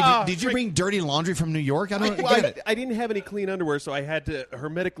laundry? Did you bring dirty laundry from New York? I don't get it. I didn't have any clean underwear, so I had to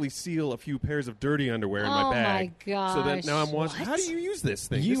hermetically seal a few pairs of dirty underwear in my bag. Oh, my gosh. So then now I'm washing. What? How do you use this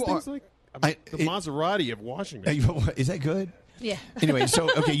thing? You This thing's are- like the Maserati of washing machines. Is that good? Yeah. Anyway, so,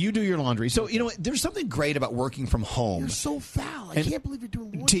 okay, you do your laundry. So, you know what? There's something great about working from home. You're so foul. I And- can't believe you're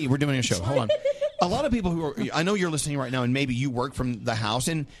doing laundry. T, we're doing a show. Hold on. A lot of people who are, I know you're listening right now, and maybe you work from the house,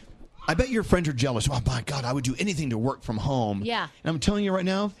 and I bet your friends are jealous. Oh, my God, I would do anything to work from home. Yeah. And I'm telling you right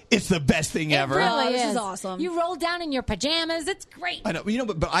now, it's the best thing ever. It really this is. is awesome. You roll down in your pajamas. It's great. I know,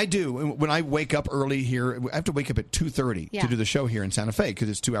 but I do. When I wake up early here, I have to wake up at 2:30 Yeah. to do the show here in Santa Fe because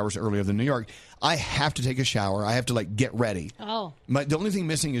it's 2 hours earlier than New York. I have to take a shower. I have to get ready. Oh. The only thing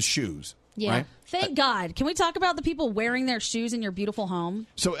missing is shoes. Yeah. Right? Thank God. Can we talk about the people wearing their shoes in your beautiful home?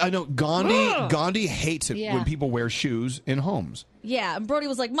 So I know Gandhi hates it Yeah. when people wear shoes in homes. Yeah, and Brody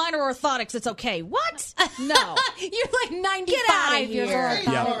was like, mine are orthotics. It's okay. What? No. You're like 95 Get out of years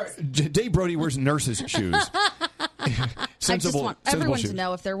here. old. Dave Brody wears nurses' shoes. I just want everyone to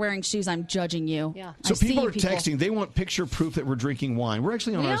know if they're wearing shoes, I'm judging you. Yeah. So people are texting. They want picture proof that we're drinking wine. We're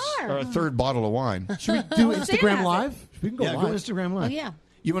actually on our third bottle of wine. Should we do Instagram Live? We can go Yeah, live. go Instagram Live. Oh, yeah.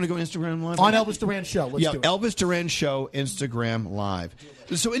 You want to go Instagram Live? On Elvis Duran Show. Let's do it. Elvis Duran Show, Instagram Live.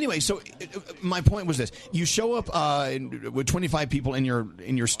 So anyway, my point was this. You show up with 25 people in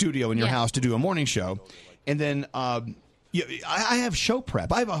your studio, in your house to do a morning show, and then... I have show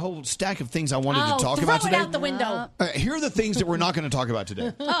prep. I have a whole stack of things I wanted to talk about today. Throw it out the window. All right, here are the things that we're not going to talk about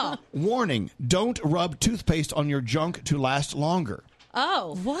today. Warning, don't rub toothpaste on your junk to last longer.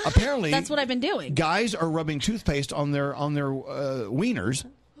 Oh, what? Apparently, That's what I've been doing. Guys are rubbing toothpaste on their wieners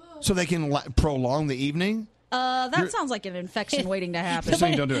so they can prolong the evening. That sounds like an infection waiting to happen. So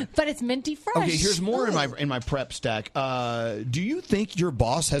you don't do it. But it's minty fresh. Okay, here's more in my prep stack. Do you think your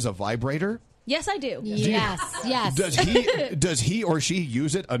boss has a vibrator? Yes, I do. Yes. Does he or she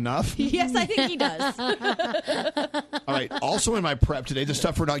use it enough? Yes, I think he does. All right. Also in my prep today, the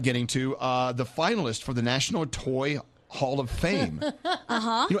stuff we're not getting to, the finalist for the National Toy Hall of Fame.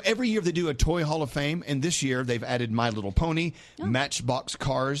 Uh-huh. You know, every year they do a Toy Hall of Fame, and this year they've added My Little Pony, Matchbox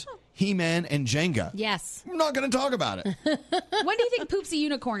Cars, He-Man, and Jenga. Yes. I'm not going to talk about it. When do you think Poopsie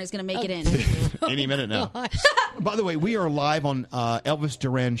Unicorn is going to make it in? Any minute now. By the way, we are live on Elvis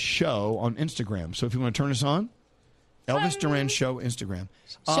Duran Show on Instagram. So if you want to turn us on, Elvis Duran Show Instagram.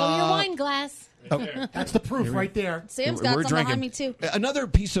 Show your wine glass. That's the proof right there. Sam's got some behind me, too. Another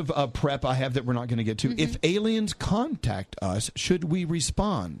piece of prep I have that we're not going to get to. If aliens contact us, should we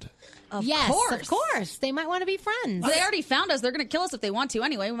respond? Of Of course. They might want to be friends. They already found us. They're going to kill us if they want to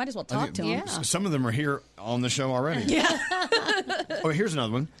anyway. We might as well talk to them. Some of them are here on the show already. Yeah. Oh, here's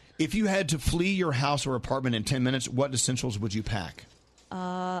another one. If you had to flee your house or apartment in 10 minutes, what essentials would you pack?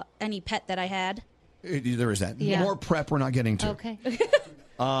 Any pet that I had. There is that. Yeah. More prep we're not getting to. Okay.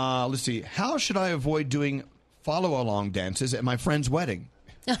 Let's see. How should I avoid doing follow-along dances at my friend's wedding?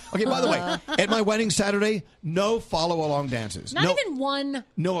 Okay, by the way, at my wedding Saturday, no follow-along dances. Not even one.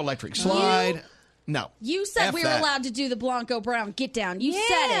 No electric slide. No. You said F we were that. allowed to do the Blanco Brown get down. You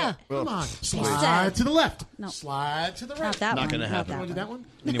said it. Well, Come on. please. Slide to the left. No. Slide to the right. Not that Not one. going to Not happen. that Want to do that one?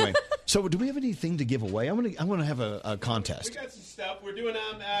 Anyway, so do we have anything to give away? I want to have a contest. We got some stuff. We're doing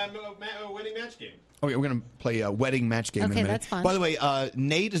a wedding match game. Okay, we're going to play a wedding match game in a Okay, minute. that's fine. By the way,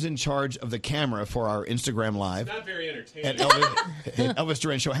 Nate is in charge of the camera for our Instagram Live. Not very entertaining. At Elvis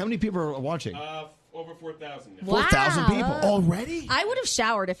Duran Show. How many people are watching? Over 4,000. 4,000 people. Already? I would have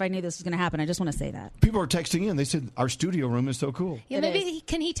showered if I knew this was going to happen. I just want to say that. People are texting in. They said our studio room is so cool. Yeah, maybe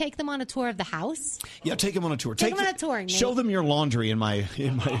can he take them on a tour of the house? Yeah, take them on a tour. Take them on a tour, Nate. Show them your laundry in my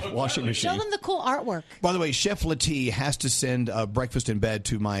washing machine. Show them the cool artwork. By the way, Chef Latie has to send breakfast in bed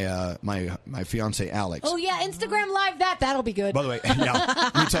to my my fiance Alex. Oh yeah, Instagram Live that'll be good. By the way,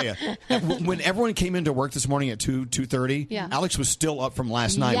 yeah, let me tell you, when everyone came into work this morning at 2:30, Yeah. Alex was still up from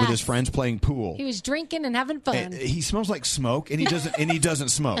last night with his Yes. friends playing pool. He was drinking and having fun. He smells like smoke, and he doesn't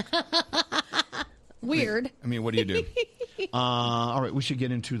smoke. Weird. I mean, what do you do? All right, we should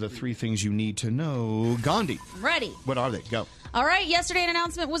get into the 3 things you need to know. Gandhi, Ready. what are they? Go. All right, yesterday an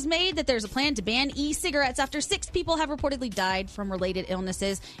announcement was made that there's a plan to ban e-cigarettes after 6 people have reportedly died from related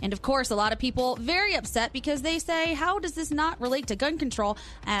illnesses. And of course, a lot of people very upset because they say, how does this not relate to gun control,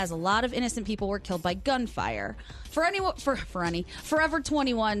 as a lot of innocent people were killed by gunfire? Forever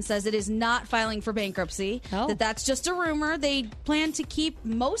 21 says it is not filing for bankruptcy, that's just a rumor. They plan to keep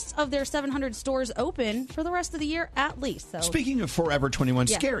most of their 700 stores open for the rest of the year at least. So. Speaking of Forever 21,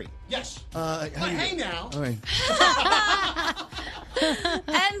 Yeah. scary. Yes. Hey now. All right.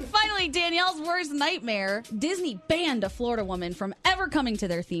 And finally, Danielle's worst nightmare. Disney banned a Florida woman from ever coming to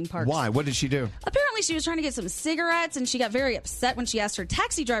their theme parks. Why? What did she do? Apparently, she was trying to get some cigarettes, and she got very upset when she asked her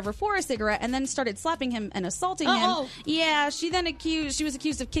taxi driver for a cigarette and then started slapping him and assaulting him. Yeah, she was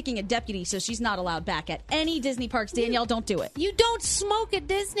accused of kicking a deputy, so she's not allowed back at any Disney parks. Danielle, don't do it. You don't smoke at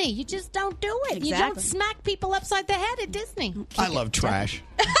Disney. You just don't do it. You don't Exactly. smack people upside the head at Disney. I love trash.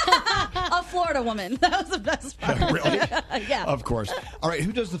 A Florida woman. That was the best part. Really? Yeah. Of course. All right,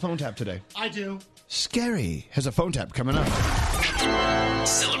 who does the phone tap today? I do. Scary has a phone tap coming up.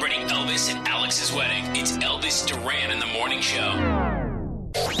 Celebrating Elvis and Alex's wedding. It's Elvis Duran in the Morning Show.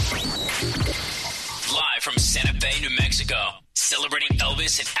 Live from Santa Fe, New Mexico. Celebrating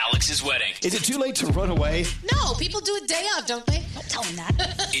Elvis and Alex's wedding. Is it too late to run away? No, people do it day of, don't they? tell him that.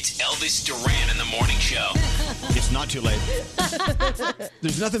 It's Elvis Duran in the morning show. It's not too late.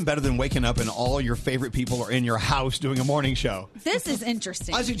 There's nothing better than waking up and all your favorite people are in your house doing a morning show. This is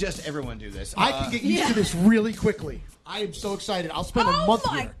interesting. I suggest everyone do this. I can get used to this really quickly. I am so excited. I'll spend a month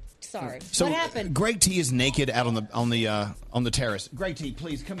here. Sorry. So what happened? Greg T is naked out on the terrace. Greg T,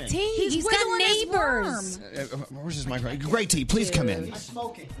 please come in. He's got neighbors. Where's his microphone? Greg T, please come in. I'm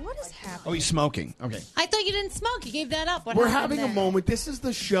smoking. What is happening? Oh, he's smoking. Okay. I thought you didn't smoke. You gave that up. What We're happened having a there? moment. This is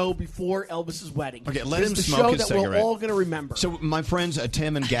the show before Elvis's wedding. Okay, let this him is the smoke show his that cigarette. we're all going to remember. So my friends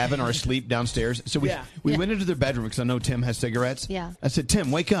Tim and Gavin are asleep downstairs. So we went into their bedroom because I know Tim has cigarettes. Yeah. I said,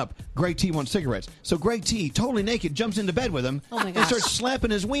 Tim, wake up. Greg T wants cigarettes. So Greg T, totally naked, jumps into bed with him. Oh, my and gosh. starts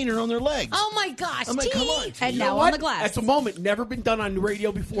slapping his wiener on their legs. Oh, my gosh. I'm like, T. come on. And You know now what? on the glass. That's a moment. Never been done on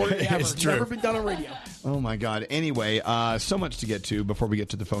radio before ever. It's true. Never been done on radio. Oh, my God. Anyway, so much to get to before we get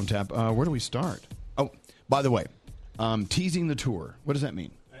to the phone tap. Where do we start? Oh, by the way, teasing the tour. What does that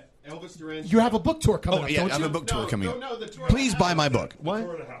mean? Elvis Duran. You have a book tour coming Oh, up, yeah, don't I have you? a book tour coming up. No, the tour. Please buy my book. What?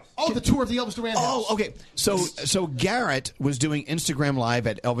 Oh, the tour of the Elvis Duran house. Oh, okay. So Garrett was doing Instagram Live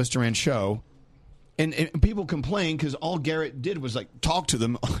at Elvis Duran Show. And people complain because all Garrett did was like talk to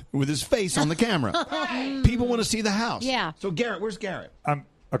them with his face on the camera. People want to see the house. Yeah. So Garrett, where's Garrett?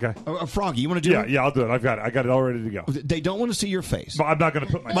 Okay. Froggy, you want to do it? Yeah, I'll do it. I got it all ready to go. They don't want to see your face. But I'm not going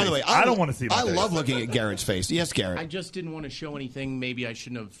to put my By face. the way, I don't want to see my I face. love looking at Garrett's face. Yes, I Garrett. just didn't want to show anything maybe I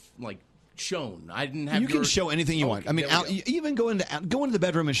shouldn't have, shown. I didn't have You can your- show anything you want. I mean, there we go. even go into the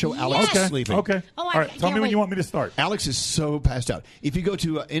bedroom and show Alex Okay. sleeping. Okay. Oh, all right. Tell me when you want me to start. Alex is so passed out. If you go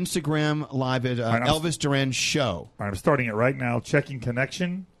to Instagram Live at right, I'm- Elvis Duran Show. All right, I'm starting it right now. Checking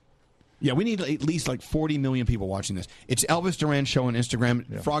connection. Yeah, we need at least 40 million people watching this. It's Elvis Duran Show on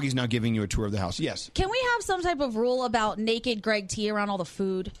Instagram. Froggy's now giving you a tour of the house. Yes. Can we have some type of rule about naked Greg T around all the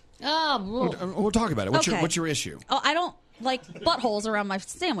food? Oh, We'll talk about it. What's Okay. your issue? Oh, I don't like buttholes around my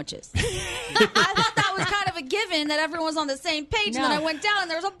sandwiches. I thought that was kind of a given that everyone was on the same page, and then I went down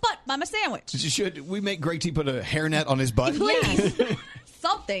and there was a butt by my sandwich. Should we make Greg T put a hairnet on his butt? Please.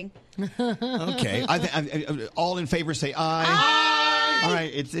 Something. Okay. I all in favor say aye. All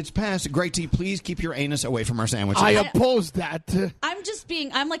right, it's passed. Greg T, please keep your anus away from our sandwiches. I oppose that.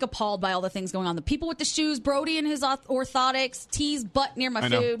 I'm like appalled by all the things going on. The people with the shoes, Brody and his orthotics, T's butt near my I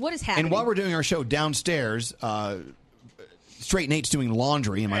know. food. What is happening? And while we're doing our show downstairs, Straight Nate's doing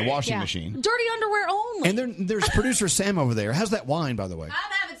laundry in my washing machine. Dirty underwear only. And there's producer Sam over there. How's that wine, by the way?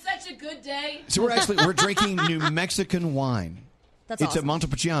 I'm having such a good day. So we're drinking New Mexican wine. That's it's awesome. a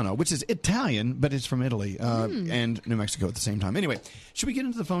Montepulciano, which is Italian, but it's from Italy and New Mexico at the same time. Anyway, should we get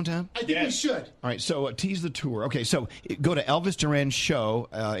into the phone tab? I think we should. All right, so tease the tour. Okay, so go to Elvis Duran Show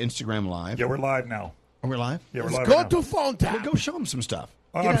Instagram Live. Yeah, we're live now. Oh, we're live? Yeah, we're Let's live go right now. to phone tap. Well, go show them some stuff.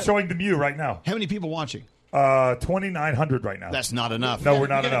 I'm showing them you right now. How many people watching? 2,900 right now. That's not enough. No, we're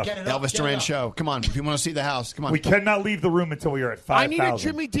not enough. Elvis Duran Show. Come on, if you want to see the house, come on. We cannot leave the room until we are at 5,000. I need a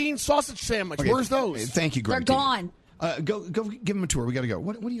Jimmy Dean sausage sandwich. Okay, Where's those? Thank you, Greg. They're gone. Go give him a tour. We got to go.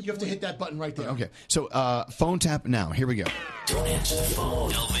 What do you? You have to hit that button right there. Okay, so phone tap now. Here we go. Don't answer the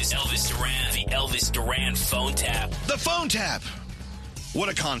phone. Elvis Duran. The Elvis Duran phone tap. The phone tap. What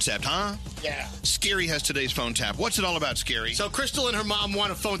a concept, huh? Yeah. Scary has today's phone tap. What's it all about, Scary? So Crystal and her mom want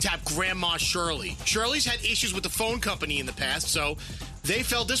to phone tap Grandma Shirley. Shirley's had issues with the phone company in the past, so they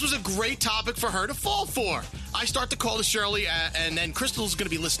felt this was a great topic for her to fall for. I start the call to Shirley, and then Crystal's going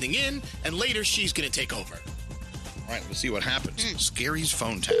to be listening in, and later she's going to take over. All right, we'll see what happens. Scary's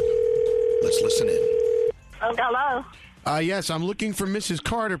phone tap. Let's listen in. Oh, hello. Yes, I'm looking for Mrs.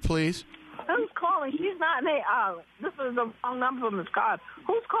 Carter, please. Who's calling? She's not me. This is the wrong number for Miss Carter.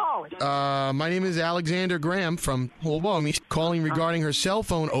 Who's calling? My name is Alexander Graham from Hawaii, calling regarding her cell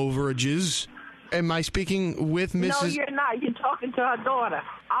phone overages. Am I speaking with Mrs. No, you're not. You're talking to her daughter.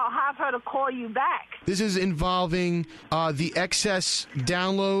 I'll have her to call you back. This is involving the excess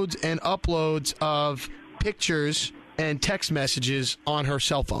downloads and uploads of pictures and text messages on her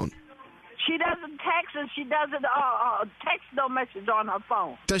cell phone. She doesn't text and she doesn't text no message on her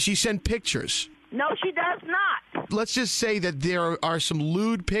phone. Does she send pictures? No, she does not. Let's just say that there are some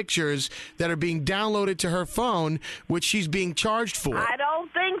lewd pictures that are being downloaded to her phone, which she's being charged for. I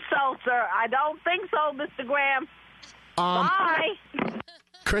don't think so, sir. I don't think so, Mr. Graham. Bye.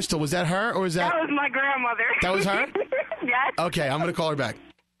 Crystal, was that her or was that? That was my grandmother. That was her? Yes. Okay, I'm going to call her back.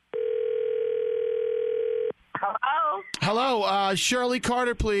 Hello? Hello, Shirley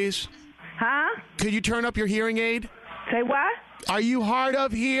Carter, please. Huh? Could you turn up your hearing aid? Say what? Are you hard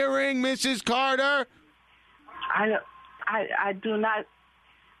of hearing, Mrs. Carter? I do not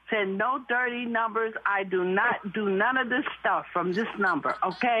send no dirty numbers. I do not do none of this stuff from this number,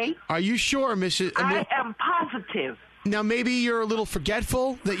 okay? Are you sure, Mrs. I am positive. Now, maybe you're a little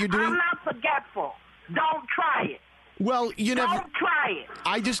forgetful that you're doing. I'm not forgetful. Don't try it. Well, you never. Don't try it.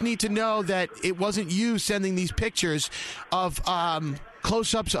 I just need to know that it wasn't you sending these pictures of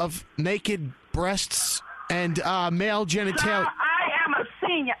close-ups of naked breasts and male genitalia. Sir, I am a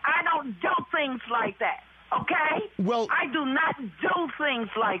senior. I don't do things like that. Okay? Well, I do not do things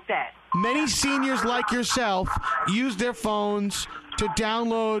like that. Many seniors like yourself use their phones to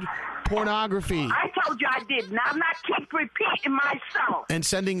download pornography. I told you I did. Now I'm not keep repeating myself. And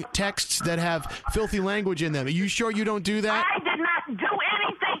sending texts that have filthy language in them. Are you sure you don't do that? I did not do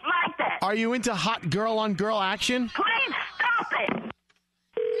anything like that. Are you into hot girl-on-girl action? Please stop it.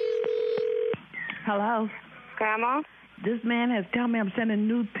 Hello? Grandma? This man has told me I'm sending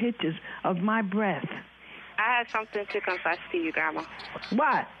nude pictures of my breath. I have something to confess to you, Grandma.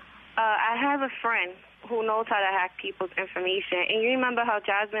 What? I have a friend who knows how to hack people's information. And you remember how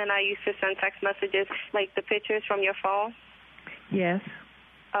Jasmine and I used to send text messages, like the pictures from your phone? Yes.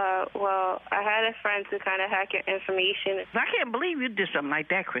 Well, I had a friend to kind of hack your information. I can't believe you did something like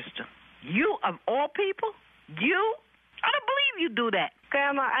that, Krista. You, of all people? You? I don't believe you do that.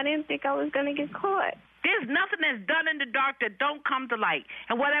 Grandma, I didn't think I was going to get caught. There's nothing that's done in the dark that don't come to light.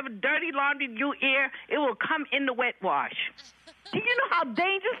 And whatever dirty laundry you air, it will come in the wet wash. Do you know how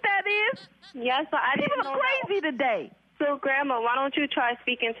dangerous that is? Yes, but I didn't know. People are crazy today. So, Grandma, why don't you try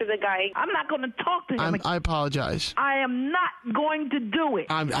speaking to the guy? I'm not going to talk to him. I apologize. I am not going to do it.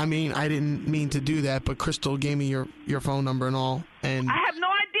 I mean, I didn't mean to do that, but Crystal gave me your phone number and all, and I have no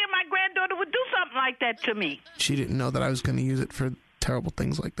idea my granddaughter would do something like that to me. she didn't know that I was going to use it for terrible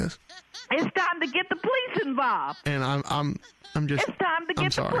things like this. It's time to get the police involved. And I'm just. It's time to I'm get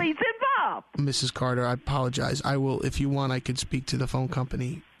the sorry. police involved. Mrs. Carter, I apologize. I will, if you want, I could speak to the phone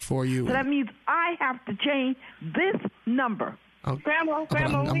company for you. So that means I have to change this number. Oh, Grandma,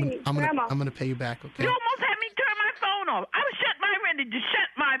 I'm gonna pay you back, okay? You almost had me turn my phone off. I was ready to shut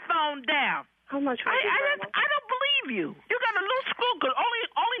my phone down. How much? I don't believe you. You got a loose screw because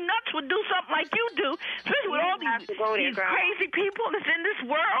only nuts would do something like you do, especially with all these crazy people that's in this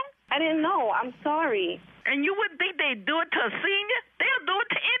world. I didn't know. I'm sorry. And you wouldn't think they'd do it to a senior? They'll do it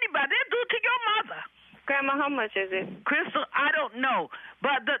to anybody. They'll do it to your mother. Grandma, how much is it? Crystal, I don't know.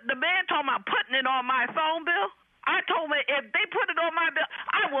 But the man told me I'm putting it on my phone bill. I told him if they put it on my bill,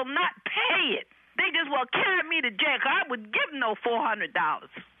 I will not pay it. They just will carry me to jail. I would give them no $400.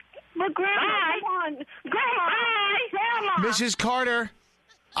 But Grandma, come on. Grandma. Mrs. Carter,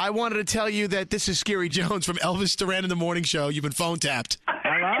 I wanted to tell you that this is Scary Jones from Elvis Duran in the Morning Show. You've been phone tapped.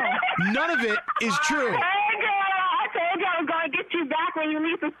 Hello? None of it is true. I told you I was going to get you back when you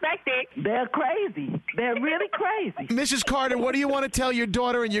least suspect it. They're crazy. They're really crazy. Mrs. Carter, what do you want to tell your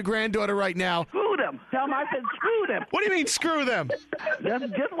daughter and your granddaughter right now? Screw them. Tell them I said screw them. What do you mean screw them? That's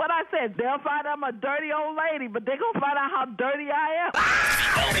just what I said. They'll find I'm a dirty old lady, but they're going to find out how dirty I am.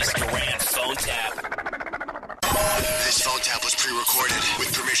 Elvis Duran phone tap. This phone tap was pre-recorded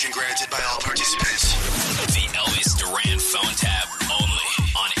with permission granted by all participants. The Elvis Duran phone tap only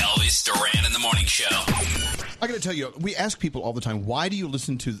on Elvis Duran in the Morning Show. I got to tell you, we ask people all the time, why do you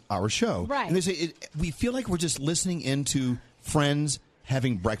listen to our show? Right. And they say, we feel like we're just listening into friends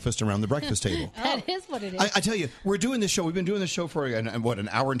having breakfast around the breakfast table. That is what it is. I tell you, we're doing this show. We've been doing this show for, an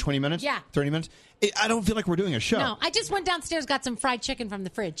hour and 20 minutes? Yeah. 30 minutes? I don't feel like we're doing a show. No, I just went downstairs, got some fried chicken from the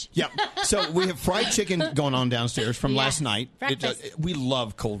fridge. Yeah. So we have fried chicken going on downstairs from last night. Breakfast. We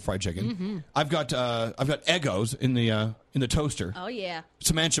love cold fried chicken. Mm-hmm. I've got Eggos in the toaster. Oh, yeah.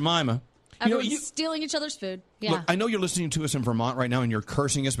 Some Aunt Jemima. Everyone's stealing each other's food. Yeah. Look, I know you're listening to us in Vermont right now, and you're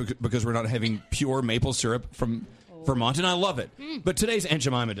cursing us because we're not having pure maple syrup from Vermont, and I love it. But today's Aunt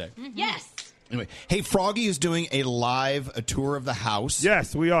Jemima Day. Mm-hmm. Yes. Anyway, hey, Froggy is doing a tour of the house.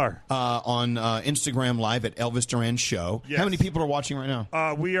 Yes, we are. On Instagram Live at Elvis Duran Show. Yes. How many people are watching right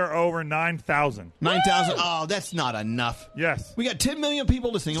now? We are over 9,000. 9,000? Oh, that's not enough. Yes. We got 10 million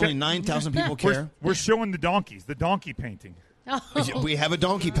people listening. Only 9,000 people care. We're showing the donkeys, the donkey painting. We have a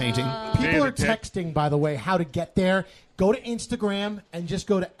donkey painting. People are texting, by the way, how to get there. Go to Instagram and just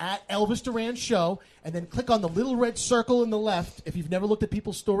go to @Elvis Duran Show, and then click on the little red circle in the left. If you've never looked at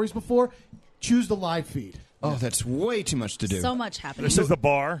people's stories before, choose the live feed. Oh, that's way too much to do. So much happening. This is a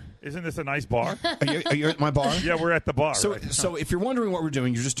bar. Isn't this a nice bar? Are you at my bar? Yeah, we're at the bar. So, right now. so if you're wondering what we're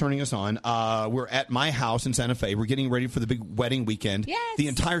doing, you're just turning us on. We're at my house in Santa Fe. We're getting ready for the big wedding weekend. Yes. The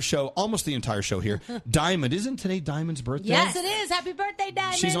entire show, almost the entire show here. Diamond, isn't today Diamond's birthday? Yes, it is. Happy birthday,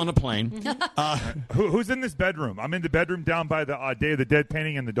 Diamond. She's on a plane. Who's in this bedroom? I'm in the bedroom down by the Day of the Dead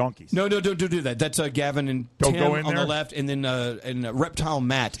painting and the donkeys. No, don't do that. That's Gavin and Don't Tim go in on there? the left, and then Reptile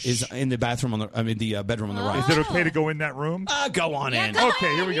Matt is in the bathroom the bedroom on the right. Is it okay to go in that room? Go on in.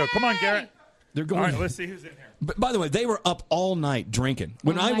 Okay, here we go. Come on, Garrett. They're going. All right, let's see who's in here. But by the way, they were up all night drinking.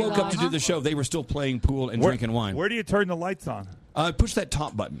 When I woke up to do the show, they were still playing pool and drinking wine. Where do you turn the lights on? Push that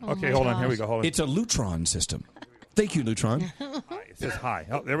top button. Okay, hold on. Here we go. Hold on. It's a Lutron system. Thank you, Lutron. It says hi.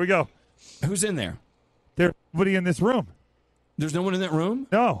 Oh, there we go. Who's in there? There's nobody in this room. There's no one in that room?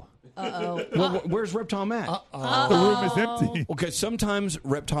 No. Uh-oh. Well, where's Reptile Matt? The room is empty. Okay, sometimes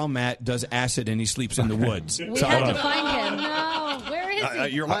Reptile Matt does acid and he sleeps in the woods. We had to find him. No, where is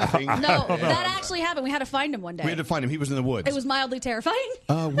he? You're laughing. No, that actually happened. We had to find him one day. We had to find him. He was in the woods. It was mildly terrifying.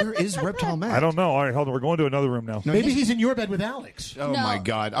 Where is Reptile Matt? I don't know. All right, hold on. We're going to another room now. Maybe he's in your bed with Alex. Oh, my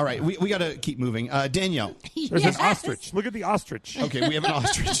God. All right, we got to keep moving. Danielle. There's an ostrich. Look at the ostrich. Okay, we have an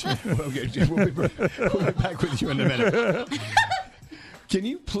ostrich. Okay, we'll be back with you in a minute. Can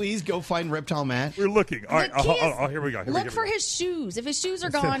you please go find Reptile Matt? We're looking. All right. Here we go. Look for his shoes. If his shoes are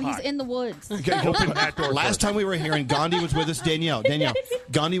gone, he's in the woods. Okay, last time we were here and Gandhi was with us, Danielle,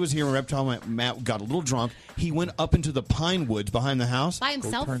 Gandhi was here and Reptile Matt got a little drunk. He went up into the pine woods behind the house. By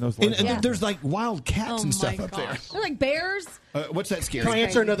himself? And there's like wild cats and stuff up there. They're like bears. What's that scary? Can I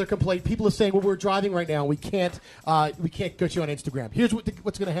answer another complaint? People are saying, well, we're driving right now. We can't get you on Instagram. Here's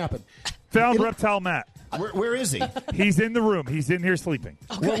what's going to happen. Found Reptile Matt. Where is he? He's in the room. He's in here sleeping.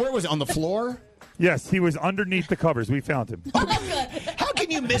 Where was it? On the floor? Yes, he was underneath the covers. We found him. How can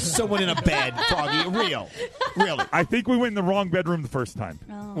you miss someone in a bed, Froggy? Really? I think we went in the wrong bedroom the first time.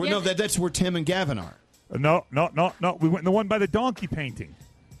 Well, no, that's where Tim and Gavin are. No. We went in the one by the donkey painting.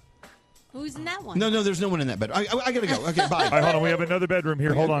 Who's in that one? No, there's no one in that bed. I got to go. Okay, bye. All right, hold on. We have another bedroom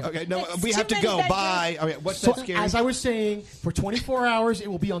here. Hold on. Okay, no, we have to go. Bye. Okay, what's So, that scary? as I was saying, for 24 hours, it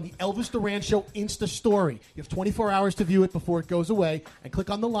will be on the Elvis Duran Show Insta story. You have 24 hours to view it before it goes away. And click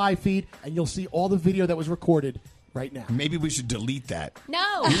on the live feed, and you'll see all the video that was recorded right now. Maybe we should delete that. No.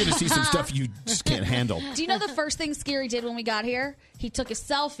 You're going to see some stuff you just can't handle. Do you know the first thing Scary did when we got here? He took a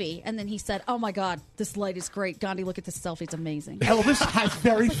selfie, and then he said, "Oh, my God, this light is great. Gandhi, look at this selfie. It's amazing." Elvis has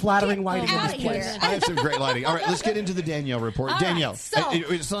very flattering lighting in Out his of place. here. I have some great lighting. All right, let's get into the Danielle report. All Danielle, right, so-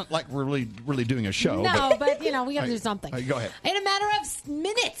 it's not like we're really doing a show. No, but we got to do something. Go ahead. In a matter of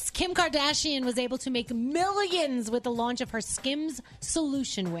minutes, Kim Kardashian was able to make millions with the launch of her Skims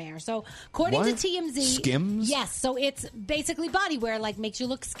solution wear. So, according to TMZ, Skims? Yes. So it's basically body wear, like makes you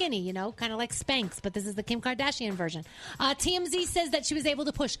look skinny, kind of like Spanx, but this is the Kim Kardashian version. TMZ says that she was able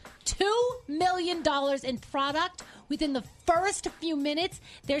to push $2 million in product within the first few minutes.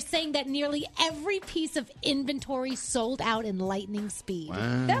 They're saying that nearly every piece of inventory sold out in lightning speed.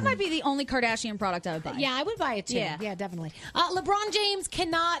 Wow. That might be the only Kardashian product I would buy. Yeah, I would buy it too. Yeah. Definitely. LeBron James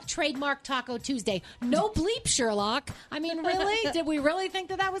cannot trademark Taco Tuesday. No bleep, Sherlock. I mean, really? Did we really think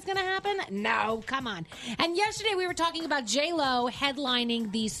that was going to happen? No, come on. And yesterday we were talking about J-Lo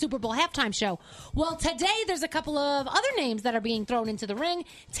headlining the Super Bowl halftime show. Well, today there's a couple of other names that are being thrown into the ring.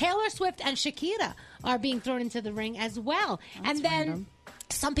 Taylor Swift and Shakira are being thrown into the ring as well. And then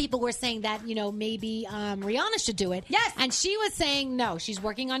some people were saying that, maybe Rihanna should do it. Yes. And she was saying no. She's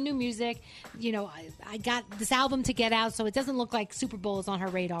working on new music. I got this album to get out, so it doesn't look like Super Bowl is on her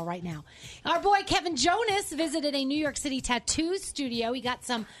radar right now. Our boy Kevin Jonas visited a New York City tattoo studio. He got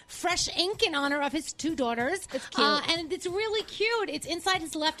some fresh ink in honor of his two daughters. It's cute. And it's really cute. It's inside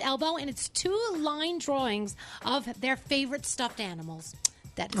his left elbow, and it's 2 line drawings of their favorite stuffed animals.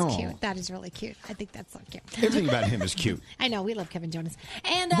 That is cute. That is really cute. I think that's so cute. Everything about him is cute. I know. We love Kevin Jonas.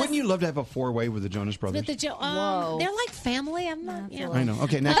 And Wouldn't you love to have a 4-way with the Jonas Brothers? with the they're like family. I'm not. Yeah. I know.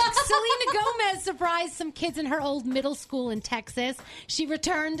 Okay, next. Selena Gomez surprised some kids in her old middle school in Texas. She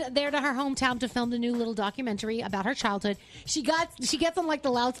returned there to her hometown to film the new little documentary about her childhood. She gets on like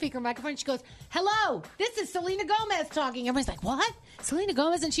the loudspeaker microphone. She goes, "Hello, this is Selena Gomez talking." Everybody's like, "What? Selena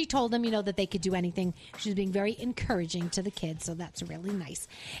Gomez?" And she told them, that they could do anything. She was being very encouraging to the kids, so that's really nice.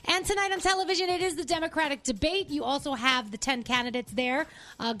 And tonight on television, it is the Democratic debate. You also have the 10 candidates there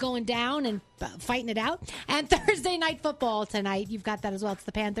going down and fighting it out. And Thursday night football tonight, you've got that as well. It's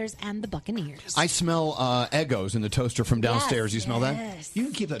the Panthers and the Buccaneers. I smell Eggos in the toaster from downstairs. Yes, You smell that? You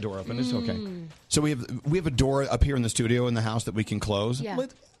can keep that door open. It's okay. So we have a door up here in the studio in the house that we can close. Yeah.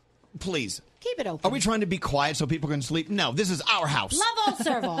 Please. Keep it open. Are we trying to be quiet so people can sleep? No, this is our house. Love all,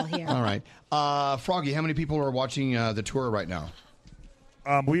 serve all here. All right. Froggy, how many people are watching the tour right now?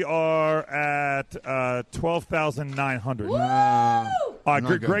 We are at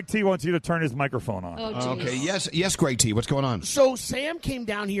 12,900. Greg T wants you to turn his microphone on. Okay. Yes, Greg T. What's going on? So Sam came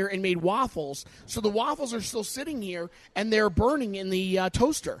down here and made waffles. So the waffles are still sitting here, and they're burning in the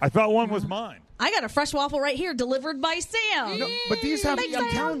toaster. I thought one was mine. I got a fresh waffle right here delivered by Sam. No, but these have, Thanks, I'm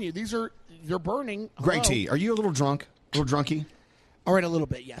Sam. telling you, they're burning. Greg Hello? T. Are you a little drunk? A little drunky? All right, a little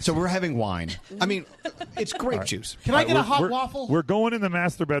bit, yes. So we're having wine. I mean, it's grape juice. Can I get a hot we're- waffle? We're going in the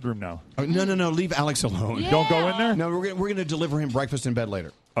master bedroom now. Oh, no. Leave Alex alone. Don't go in there? No, we're going to deliver him breakfast in bed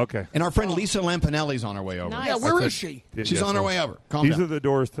later. Okay. And our friend Lisa Lampanelli's on her way over. Nice. Yeah, where is she? She's on her way over. Calm These down. are the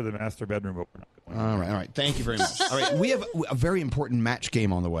doors to the master bedroom, but we're not going. All right. Thank you very much. All right, we have a very important match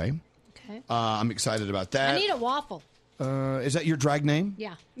game on the way. Okay. I'm excited about that. I need a waffle. Is that your drag name?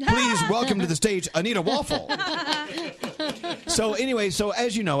 Yeah. Please welcome to the stage, Anita Waffle. So anyway,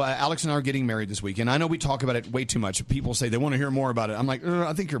 as you know, Alex and I are getting married this week, and I know we talk about it way too much. People say they want to hear more about it. I'm like,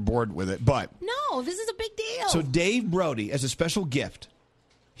 I think you're bored with it. But No, this is a big deal. so Dave Brody, as a special gift,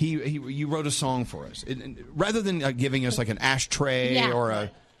 you wrote a song for us. Rather than giving us like an ashtray Yeah.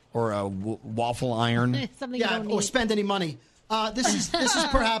 or a waffle iron. Something you don't or need. spend any money. This is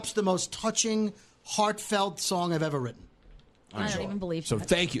perhaps the most touching, heartfelt song I've ever written. I don't even believe So that.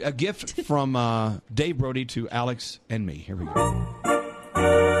 thank you. A gift from Dave Brody to Alex and me. Here we go.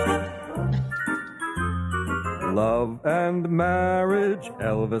 Love and marriage,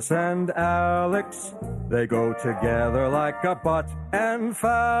 Elvis and Alex, they go together like a butt and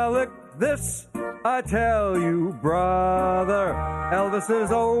phallic. This I tell you, brother, Elvis is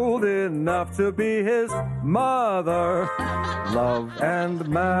old enough to be his mother. Love and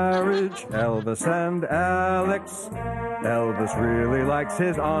marriage, Elvis and Alex, Elvis really likes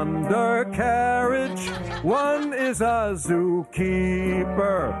his undercarriage. One is a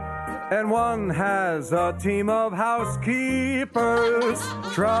zookeeper, and one has a team of housekeepers.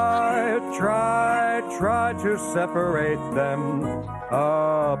 Try to separate them,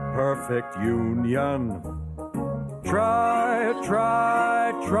 a perfect union. Try,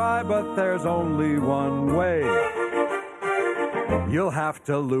 but there's only one way. You'll have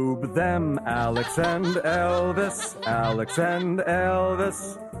to lube them, Alex and Elvis, Alex and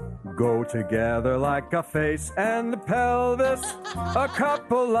Elvis. Go together like a face and pelvis, a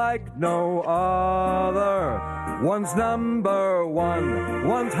couple like no other. One's number one,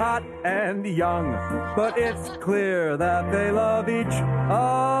 one's hot and young, but it's clear that they love each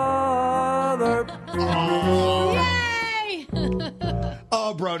other. Yay!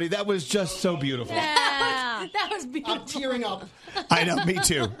 Oh, Brody, that was just so beautiful. That was beautiful. I'm tearing up. I know, me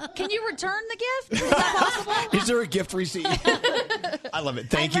too. Can you return the gift? Is that possible? Is there a gift receipt? I love it.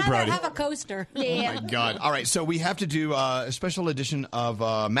 Thank you, I'd rather Brody. have a coaster. Oh, my God. All right, so we have to do a special edition of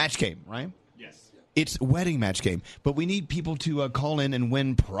Match Game, right? Yes. It's wedding match game, but we need people to call in and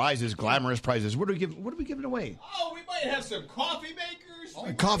win prizes, glamorous prizes. What are we giving away? Oh, we might have some coffee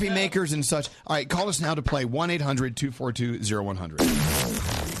makers. Coffee makers and such. All right, call us now to play 1-800-242-0100.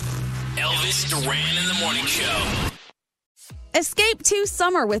 Elvis Duran in the Morning Show. Escape to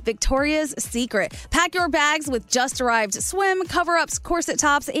summer with Victoria's Secret. Pack your bags with just arrived swim, cover-ups, corset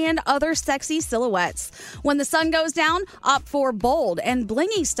tops, and other sexy silhouettes. When the sun goes down, opt for bold and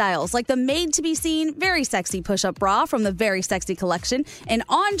blingy styles like the made-to-be-seen, very sexy push-up bra from the Very Sexy collection and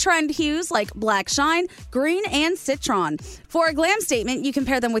on-trend hues like black shine, green, and citron. For a glam statement, you can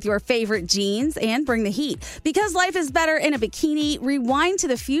pair them with your favorite jeans and bring the heat. Because life is better in a bikini, rewind to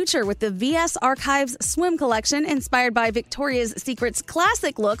the future with the VS Archives swim collection inspired by Victoria's Secret's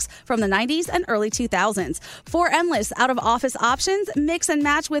classic looks from the 90s and early 2000s. For endless out-of-office options, mix and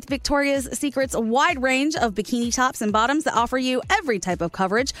match with Victoria's Secret's wide range of bikini tops and bottoms that offer you every type of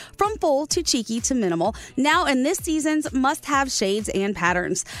coverage, from full to cheeky to minimal, now in this season's must-have shades and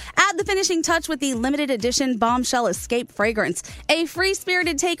patterns. Add the finishing touch with the limited edition Bombshell Escape fragrance, a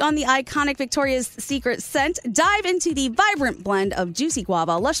free-spirited take on the iconic Victoria's Secret scent. Dive into the vibrant blend of juicy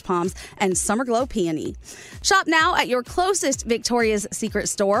guava, lush palms, and summer glow peony. Shop now at your closest Victoria's Secret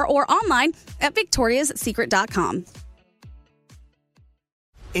store or online at victoriassecret.com.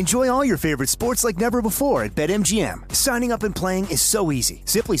 Enjoy all your favorite sports like never before at BetMGM. Signing up and playing is so easy.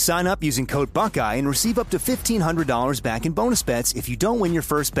 Simply sign up using code Buckeye and receive up to $1,500 back in bonus bets if you don't win your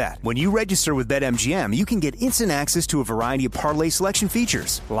first bet. When you register with BetMGM, you can get instant access to a variety of parlay selection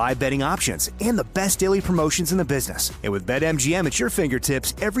features, live betting options, and the best daily promotions in the business. And with BetMGM at your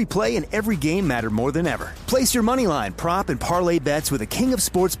fingertips, every play and every game matter more than ever. Place your moneyline, prop, and parlay bets with the king of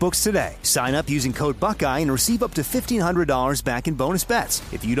sportsbooks today. Sign up using code Buckeye and receive up to $1,500 back in bonus bets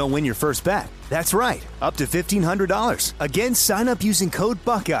if you don't win your first bet. That's right, up to $1,500. Again, sign up using code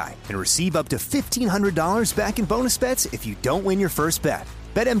Buckeye and receive up to $1,500 back in bonus bets if you don't win your first bet.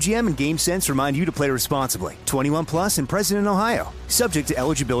 BetMGM and GameSense remind you to play responsibly. 21 plus and present in Ohio. Subject to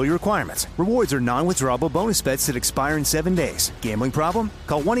eligibility requirements. Rewards are non-withdrawable bonus bets that expire in 7 days. Gambling problem?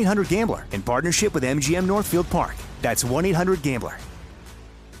 Call 1-800-GAMBLER in partnership with MGM Northfield Park. That's 1-800-GAMBLER.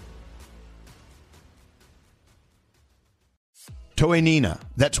 Toenina.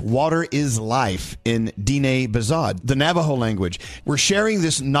 That's water is life in Diné Bazad, the Navajo language. We're sharing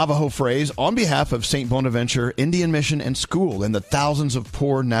this Navajo phrase on behalf of St. Bonaventure Indian Mission and School and the thousands of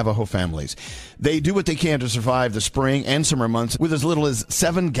poor Navajo families. They do what they can to survive the spring and summer months with as little as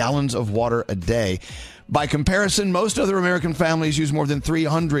 7 gallons of water a day. By comparison, most other American families use more than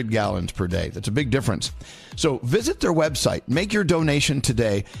 300 gallons per day. That's a big difference. So visit their website. Make your donation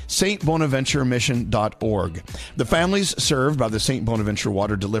today, stbonaventuremission.org. The families served by the St. Bonaventure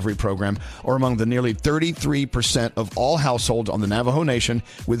Water Delivery Program are among the nearly 33% of all households on the Navajo Nation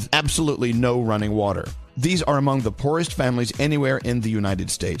with absolutely no running water. These are among the poorest families anywhere in the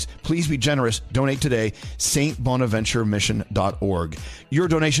United States. Please be generous. Donate today, stbonaventuremission.org. Your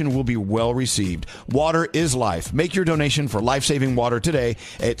donation will be well received. Water is life. Make your donation for life-saving water today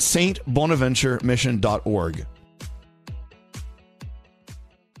at stbonaventuremission.org.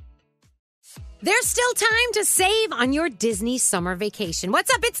 There's still time to save on your Disney summer vacation.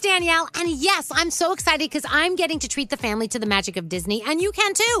 What's up? It's Danielle. And yes, I'm so excited because I'm getting to treat the family to the magic of Disney, and you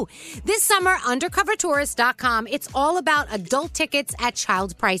can too. This summer, undercovertourist.com, it's all about adult tickets at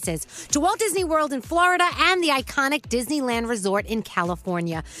child prices to Walt Disney World in Florida and the iconic Disneyland Resort in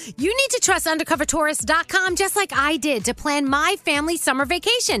California. You need to trust undercovertourist.com just like I did to plan my family summer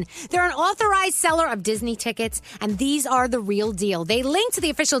vacation. They're an authorized seller of Disney tickets, and these are the real deal. They link to the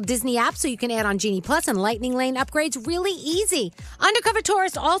official Disney app so you can add on Genie Plus and Lightning Lane upgrades really easy. Undercover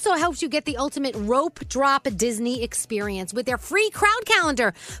Tourist also helps you get the ultimate rope drop Disney experience with their free crowd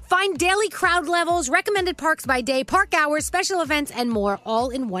calendar. Find daily crowd levels, recommended parks by day, park hours, special events, and more all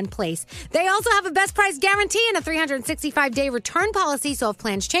in one place. They also have a best price guarantee and a 365-day return policy, so if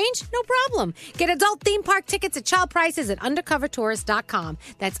plans change, no problem. Get adult theme park tickets at child prices at undercovertourist.com.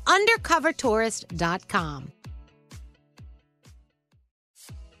 That's undercovertourist.com.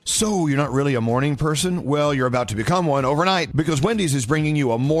 So, you're not really a morning person? Well, you're about to become one overnight because Wendy's is bringing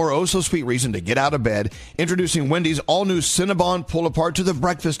you a more oh-so-sweet reason to get out of bed. Introducing Wendy's all-new Cinnabon Pull-Apart to the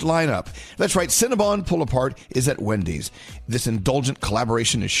breakfast lineup. That's right, Cinnabon Pull-Apart is at Wendy's. This indulgent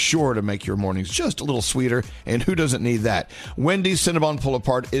collaboration is sure to make your mornings just a little sweeter, and who doesn't need that? Wendy's Cinnabon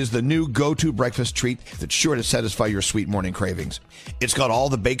Pull-Apart is the new go-to breakfast treat that's sure to satisfy your sweet morning cravings. It's got all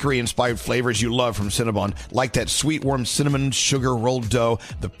the bakery-inspired flavors you love from Cinnabon, like that sweet, warm cinnamon sugar rolled dough,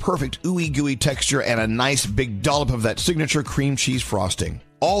 the perfect ooey gooey texture, and a nice big dollop of that signature cream cheese frosting.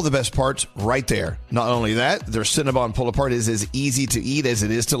 All the best parts right there. Not only that, their Cinnabon Pull-Apart is as easy to eat as it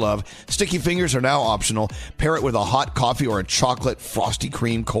is to love. Sticky fingers are now optional. Pair it with a hot coffee or a chocolate frosty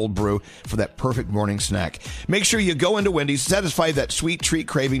cream cold brew for that perfect morning snack. Make sure you go into Wendy's, satisfy that sweet treat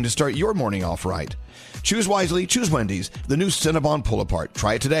craving to start your morning off right. Choose wisely, choose Wendy's, the new Cinnabon Pull-Apart.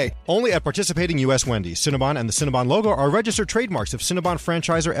 Try it today. Only at participating U.S. Wendy's. Cinnabon and the Cinnabon logo are registered trademarks of Cinnabon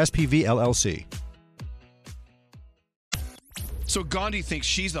Franchisor SPV LLC. So Gandhi thinks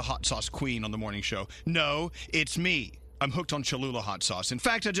she's the hot sauce queen on the morning show. No, it's me. I'm hooked on Cholula hot sauce. In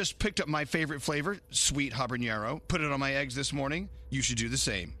fact, I just picked up my favorite flavor, sweet habanero. Put it on my eggs this morning. You should do the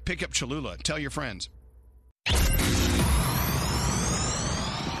same. Pick up Cholula. Tell your friends.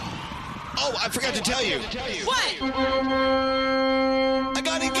 Oh, I forgot to tell you. What? I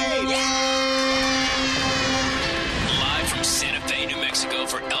got engaged. Live from Santa Fe, New Mexico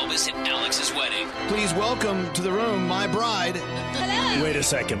for Elvis and Alex's wedding. Please welcome to the room my bride. Hello. Wait a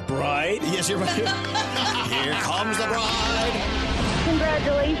second, bride? Yes, you're right. Here comes the bride.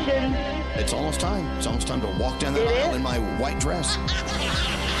 Congratulations. It's almost time. It's almost time to walk down the aisle in my white dress.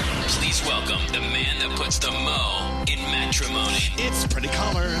 Please welcome the man that puts the mo in matrimony. It's Pretty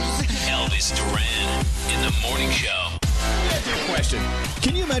Colors. Elvis Duran in the morning show. Question.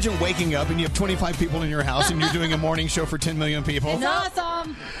 Can you imagine waking up and you have 25 people in your house and you're doing a morning show for 10 million people? It's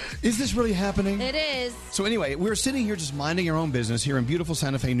awesome. Is this really happening? It is. So anyway, we're sitting here just minding our own business here in beautiful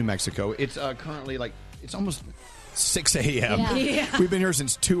Santa Fe, New Mexico. It's currently it's almost 6 a.m. Yeah. We've been here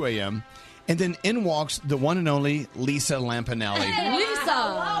since 2 a.m. And then in walks the one and only Lisa Lampanelli. Hey, Lisa.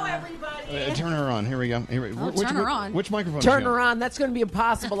 Hello, everybody. Turn her on. Here we go. Turn her on. Which microphone? Turn her on. That's going to be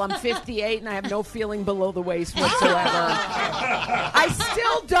impossible. I'm 58 and I have no feeling below the waist whatsoever. I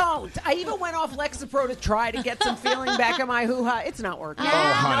still don't. I even went off Lexapro to try to get some feeling back in my hoo-ha. It's not working. Oh,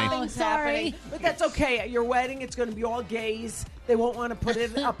 honey. Nothing's happening. But that's okay. At your wedding, it's going to be all gays. They won't want to put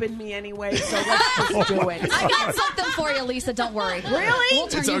it up in me anyway, so let's just do it. I got something for you, Lisa. Don't worry. Really? We'll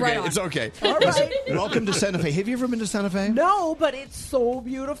turn It's you okay. right on. It's okay. All right. Welcome to Santa Fe. Have you ever been to Santa Fe? No, but it's so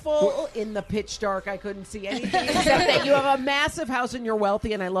beautiful. In the pitch dark, I couldn't see anything except that you have a massive house and you're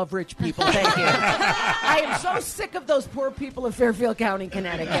wealthy, and I love rich people. Thank you. I am so sick of those poor people of Fairfield County,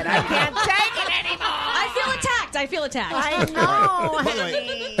 Connecticut. I can't take it anymore. I feel attacked. I know, By the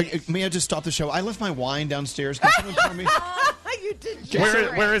way, may I just stop the show? I left my wine downstairs. Can someone pour me? You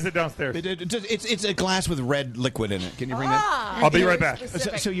Where is it downstairs? It's a glass with red liquid in it. Can you bring that? I'll be right back.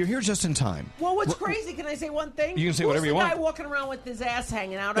 So you're here just in time. Well, what's crazy? Can I say one thing? You can say Who's whatever you want. The guy walking around with his ass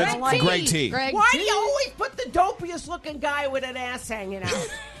hanging out. That's I don't like Greg T. Why do you always put the dopiest looking guy with an ass hanging out?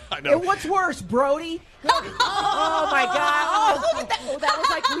 I know. And what's worse, Brody? Oh my God! Oh, look at that! Oh, that was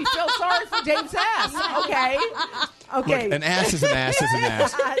like we feel sorry for Dave's ass. Okay. Look, an ass is an ass is an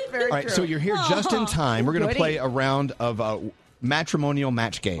ass. Very All right, true. so you're here just in time. We're going to Goody. play a round of matrimonial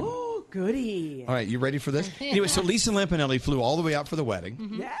match game. Oh, goody. All right, you ready for this? Anyway, so Lisa Lampanelli flew all the way out for the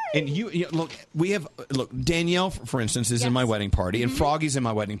wedding. Yay. And you look, we have Danielle, for instance, is in my wedding party, and Froggy's in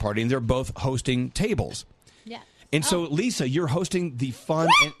my wedding party, and they're both hosting tables. Yeah. And so, Lisa, you're hosting the fun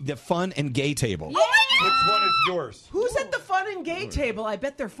and gay table. Oh my Which one is yours? Who's at the fun and gay table? I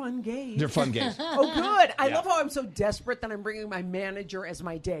bet they're fun gays. They're fun gays. Oh, good. I Yeah. love how I'm so desperate that I'm bringing my manager as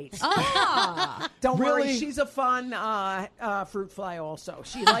my date. Ah. Don't worry, Really? she's a fun fruit fly also.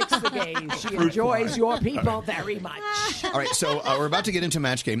 She likes the gays. She enjoys your people very much. All right, so we're about to get into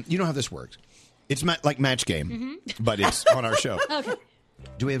match game. You know how this works. It's like match game, but it's on our show. Okay.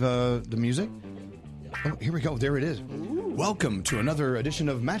 Do we have the music? Oh, here we go. There it is. Welcome to another edition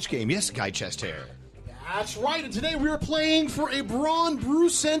of Match Game. Yes, Guy Chest Hair. That's right, and today we are playing for a Braun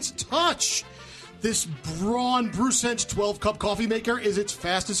BrewSense Touch. This Braun BrewSense 12-cup coffee maker is its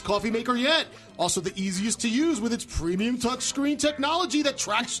fastest coffee maker yet. Also the easiest to use with its premium touchscreen technology that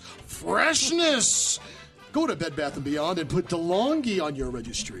tracks freshness. Go to Bed Bath & Beyond and put DeLonghi on your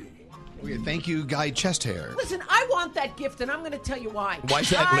registry. Okay, thank you, Guy Chest Hair. Listen, I want that gift, and I'm going to tell you why. Why's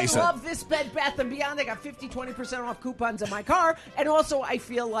that, Lisa? I love this Bed Bath & Beyond. I got 20% off coupons in my car. And also, I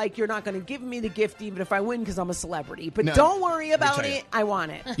feel like you're not going to give me the gift even if I win because I'm a celebrity. But No, don't worry about tell you. it. I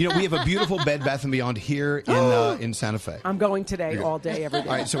want it. You know, we have a beautiful Bed Bath & Beyond here in Santa Fe. I'm going today, all day, every day.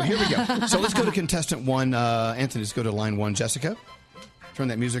 All right, so here we go. So let's go to contestant one. Anthony, let's go to line one. Jessica, turn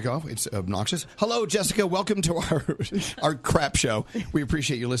that music off. It's obnoxious. Hello, Jessica. Welcome to our crap show. We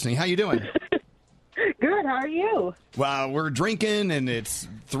appreciate you listening. How you doing? Good. How are you? Well, we're drinking, and it's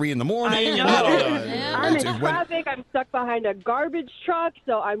 3 a.m. I know. I'm in traffic. I'm stuck behind a garbage truck,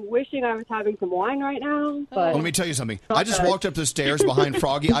 so I'm wishing I was having some wine right now. But Well, let me tell you something. I just walked up the stairs behind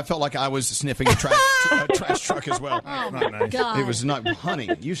Froggy. I felt like I was sniffing a trash truck as well. Oh, my God. It was not, honey,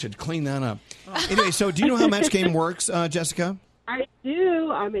 you should clean that up. Anyway, so do you know how Match Game works, Jessica? I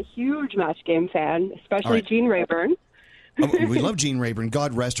do. I'm a huge Match Game fan, especially All right. Gene Rayburn. Oh, we love Gene Rayburn.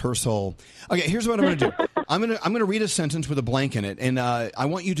 God rest her soul. Okay, here's what I'm going to do. I'm going to read a sentence with a blank in it, and I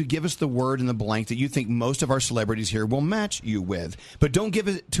want you to give us the word in the blank that you think most of our celebrities here will match you with. But don't give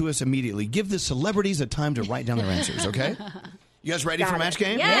it to us immediately. Give the celebrities a time to write down their answers, okay? You guys ready for Match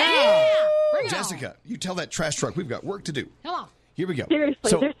Game? Yeah. Bring it on. Jessica, you tell that trash truck we've got work to do. Come on. Here we go. Seriously,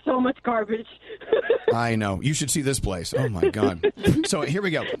 So- there's so much garbage. I know. You should see this place. Oh, my God. So here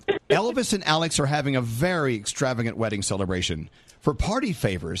we go. Elvis and Alex are having a very extravagant wedding celebration. For party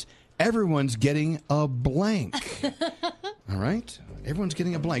favors, everyone's getting a blank. All right? Everyone's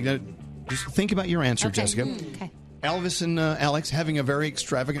getting a blank. Now, just think about your answer, Jessica. Okay. Elvis and Alex having a very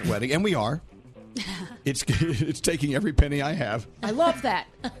extravagant wedding, and we are. It's taking every penny I have. I love that.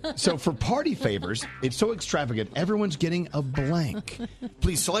 So for party favors, it's so extravagant, everyone's getting a blank.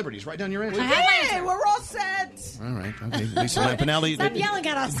 Please, celebrities, write down your answer. Hey, we're all set. All right. Okay. Lisa Lampanelli. Stop yelling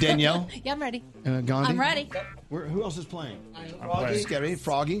at us. Danielle. Yeah, I'm ready. Gandhi. I'm ready. Who else is playing? playing. Scary.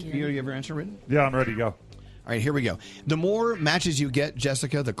 Froggy. You have your answer written? Yeah, I'm ready to go. All right, here we go. The more matches you get,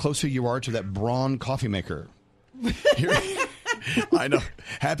 Jessica, the closer you are to that Braun coffee maker. I know.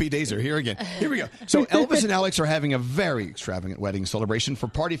 Happy days are here again. Here we go. So Elvis and Alex are having a very extravagant wedding celebration. For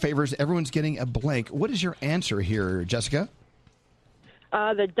party favors, everyone's getting a blank. What is your answer here, Jessica?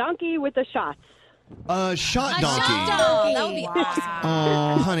 The donkey with the shots. Shot A donkey. shot donkey. That would be awesome.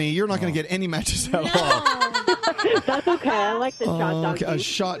 Oh, honey, you're not going to get any matches at all. That's okay. I like the shot donkey. Okay, a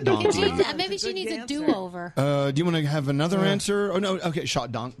shot Could donkey. you- maybe she needs a do-over. Do you want to have another answer? Oh, no. Okay,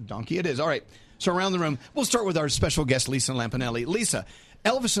 shot donkey it is. All right. So around the room, we'll start with our special guest, Lisa Lampanelli. Lisa,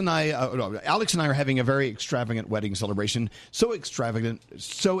 Alex and I are having a very extravagant wedding celebration. So extravagant.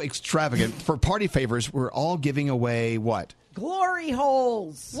 For party favors, we're all giving away what? Glory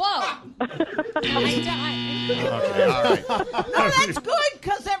holes. Whoa. Okay, all right. No, that's good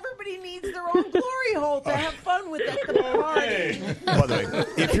because everybody needs their own glory hole to have fun with at the party. By the way,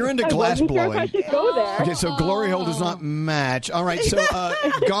 if you're into glass wasn't sure if I blowing. should go there. Okay, so glory hole does not match. All right, so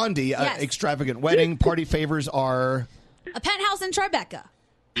Gandhi, Yes. extravagant wedding. Party favors are. A penthouse in Tribeca.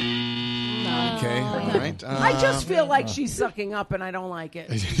 No. Okay, all right. I just feel like she's sucking up, and I don't like it.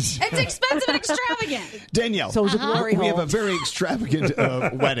 It's expensive and extravagant. Danielle, So is a glory we have hole. a very extravagant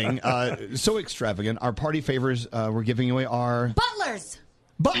wedding. So extravagant. Our party favors we're giving away are Butlers.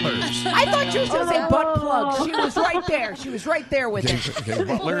 butlers. I thought you were going to say butt plugs. She was right there. She was right there with it. Okay,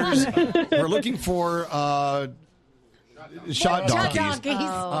 butlers. We're looking for shot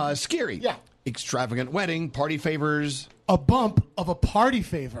donkeys. Scary. Yeah. Extravagant wedding. Party favors. A bump of a party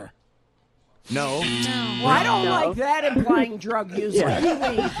favor. No. Well, I don't like that implying drug use. Get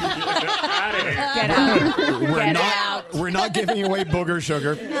out. We're not giving away booger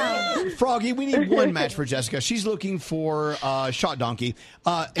sugar. Froggy, we need one match for Jessica. She's looking for shot donkey.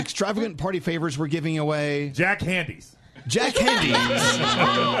 Extravagant party favors we're giving away. Jack Handies. Jack Handies.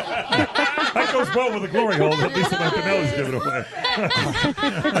 That goes well with the glory hole that Lisa Lampanelli's giving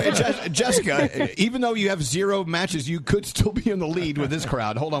away. Jessica, even though you have 0 matches, you could still be in the lead with this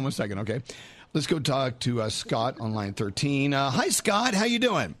crowd. Hold on one second, okay? Let's go talk to Scott on line 13. Hi, Scott. How you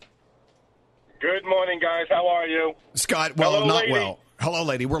doing? Good morning, guys. How are you? Scott, well, Hello, not lady. well. Hello,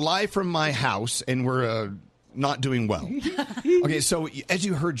 lady. We're live from my house, and we're not doing well. Okay, so as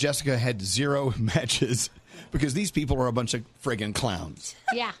you heard, Jessica had 0 matches because these people are a bunch of friggin' clowns.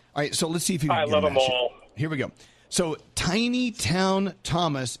 Yeah. All right, so let's see if you can I get love a them match. all. Here we go. So Tiny Town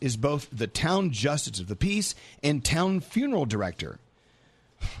Thomas is both the town justice of the peace and town funeral director.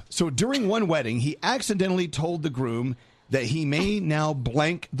 So during one wedding, he accidentally told the groom that he may now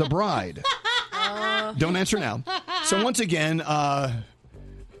blank the bride. Don't answer now. So once again,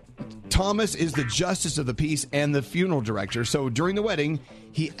 Thomas is the justice of the peace and the funeral director. So during the wedding,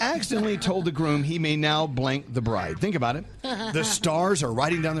 he accidentally told the groom he may now blank the bride. Think about it. The stars are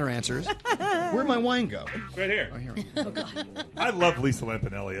writing down their answers. Where'd my wine go? Right here. Oh, here. I love Lisa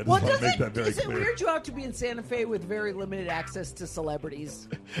Lampanelli. I just Well, want to make that very is it clear. weird you have to be in Santa Fe with very limited access to celebrities?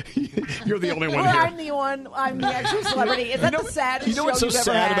 You're the only one Well, here. I'm the one. I'm the actual celebrity. Is that the saddest You know what's show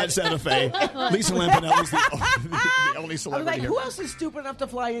so you've ever sad had? about Santa Fe? Lisa Lampanelli's the only I was celebrity like, here. who else is stupid enough to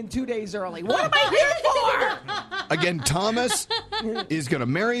fly in 2 days early? What am I here for? Again, Thomas is going to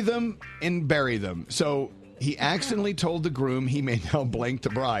marry them and bury them. So he accidentally told the groom he may now blank the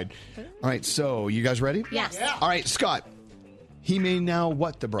bride. All right, so you guys ready? Yes. All right, Scott. He may now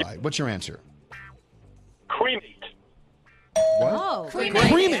what the bride? What's your answer? Cremate. What? Oh,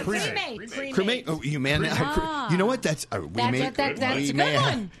 Cremate. Cremate. Oh, you man. You know what? That's That's a good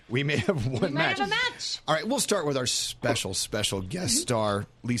one. We may have one We might match. have a match. All right, we'll start with our special guest star,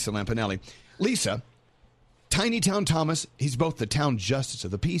 Lisa Lampanelli. Lisa, Tiny Town Thomas, he's both the town justice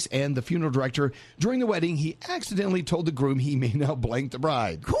of the peace and the funeral director. During the wedding, he accidentally told the groom he may now blank the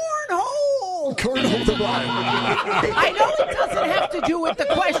bride. Cornhole. Cornhole the bride. I know it doesn't have to do with the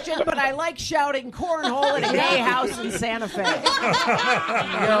question, but I like shouting cornhole at a gay house in Santa Fe.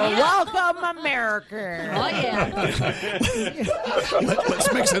 You're welcome, America. Oh, yeah.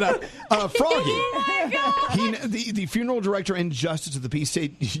 Let's mix it up. Froggy. Oh, my God. The funeral director and justice of the peace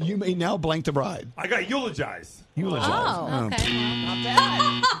say you may now blank the bride. I got eulogize. Eulogize. Oh,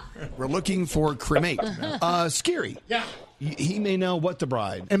 okay. We're looking for cremate. Scary. Yeah. He may now what the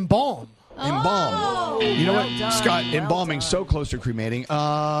bride? Embalm. Embalm. You know what, Well done, Scott? well Embalming's so close to cremating.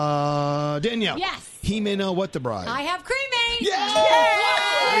 Danielle. Yes. He may know what the bride. I have cremate. We have a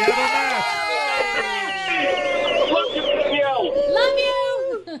match. Love you, Danielle. Love you.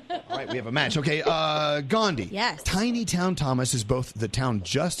 All right, we have a match. Okay, Gandhi. Yes. Tiny Town Thomas is both the town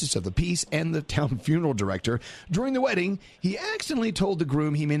justice of the peace and the town funeral director. During the wedding, he accidentally told the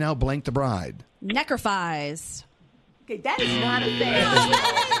groom he may now blank the bride. Necrophize. Okay, that is not a thing.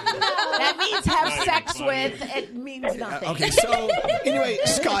 That means have sex with. It means nothing. Okay, so anyway,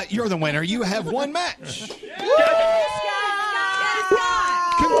 Scott, you're the winner. You have one match.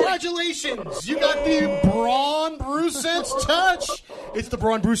 Congratulations! You got the Braun Brew Sense Touch. It's the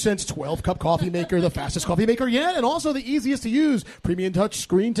Braun Brew Sense 12-cup coffee maker, the fastest coffee maker yet, and also the easiest to use. Premium touch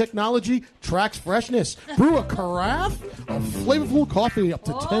screen technology tracks freshness. Brew a carafe of flavorful coffee up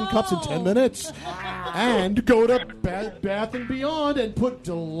to 10 cups in 10 minutes. And go to Bath & Beyond and put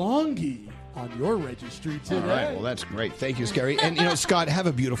DeLonghi on your registry today. All right, well, that's great. Thank you, Scary. And, Scott, have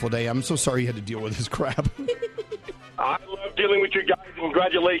a beautiful day. I'm so sorry you had to deal with this crap. I love dealing with you guys.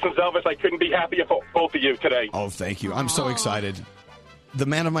 Congratulations, Elvis. I couldn't be happier for both of you today. Oh, thank you. I'm so excited. The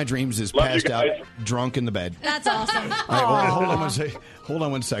man of my dreams is Love you passed out, guys. drunk in the bed. That's awesome. All right, well, hold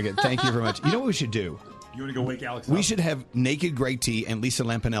on one second. Thank you very much. You know what we should do? You want to go wake Alex We up? should have naked Greg T and Lisa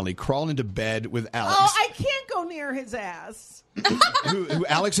Lampanelli crawl into bed with Alex. Oh, I can't go near his ass. who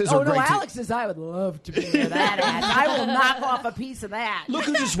Alex is Oh, or no, Greg T? Alex's. I would love to be near that ass. I will knock off a piece of that. Look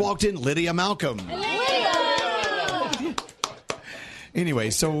who just walked in, Lydia Malcolm. Anyway,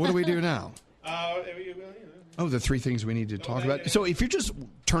 so what do we do now? Oh, the three things we need to talk about. So if you're just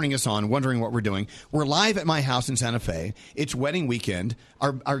turning us on, wondering what we're doing, we're live at my house in Santa Fe. It's wedding weekend.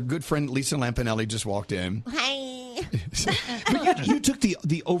 Our good friend Lisa Lampanelli just walked in. Hi. But you took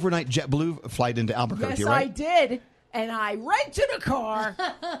the overnight JetBlue flight into Albuquerque, Yes, right? I did. And I rented a car,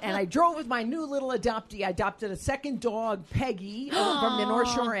 and I drove with my new little adoptee. I adopted a second dog, Peggy, from the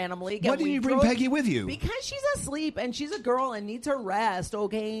North Shore Animal League. Why and didn't we you bring drove- Peggy with you? Because she's asleep, and she's a girl and needs her rest,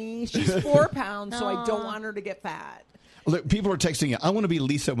 okay? She's 4 pounds, so I don't want her to get fat. Look, people are texting you. I want to be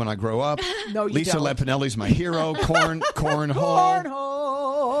Lisa when I grow up. No, you Lisa don't. Lampanelli's my hero. Cornhole. Cornhole.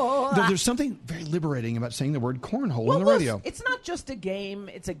 There's something very liberating about saying the word cornhole Well, on the look, radio. it's not just a game;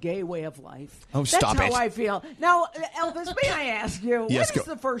 it's a gay way of life. Oh, stop That's it. how I feel. Now, Elvis, may I ask you? Yes, when is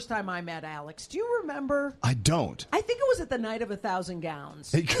go. the first time I met Alex? Do you remember? I don't. I think it was at the Night of 1,000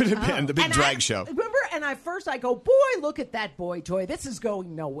 Gowns. It could have been the big And drag show. Remember? And I go, boy, look at that boy toy. This is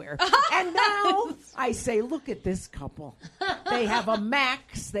going nowhere. And now I say, look at this couple. They have a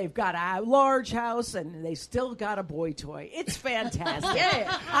Max. They've got a large house, and they still got a boy toy. It's fantastic.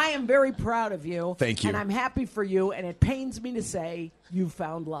 I am very proud of you. Thank you. And I'm happy for you. And it pains me to say you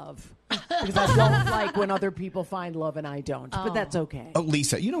found love. Because I don't like when other people find love and I don't. But that's okay. Oh,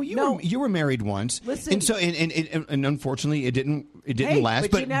 Lisa, you were married once, Listen. and so and unfortunately it didn't Hey,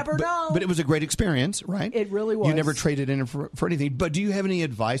 last. but you never know. But it was a great experience, right? It really was. You never traded in for anything. But do you have any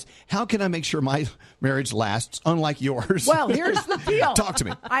advice? How can I make sure my marriage lasts, unlike yours? Well, here's the deal. Talk to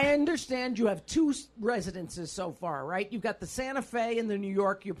me. I understand you have two residences so far, right? You've got the Santa Fe and the New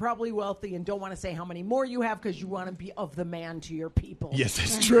York. You're probably wealthy and don't want to say how many more you have because you want to be of the man to your people. Yes,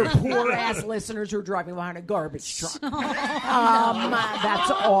 that's Your true. poor ass listeners who are driving behind a garbage truck.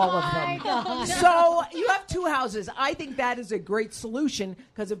 That's all of them. So you have two houses. I think that is a great solution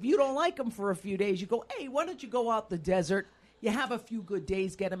because if you don't like them for a few days, you go, hey, why don't you go out the desert? You have a few good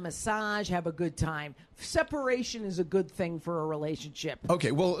days, get a massage, have a good time. Separation is a good thing for a relationship.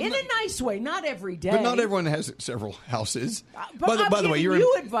 Okay, well, in a nice way, not every day. But not everyone has several houses. But I'm by the way, giving you're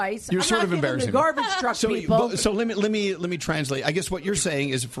you advice. You're I'm sort not of giving embarrassing. the garbage truck people. So let me translate. I guess what you're saying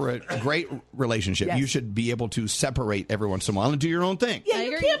is for a great relationship, Yes. you should be able to separate every once in a while and do your own thing. Yeah,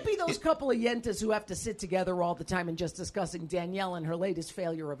 you can't be those couple of yentas who have to sit together all the time and just discussing Danielle and her latest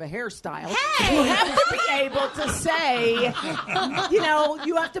failure of a hairstyle. Hey! You have to be able to say,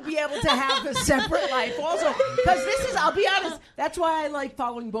 you have to be able to have a separate life also. Because this is, I'll be honest, that's why I like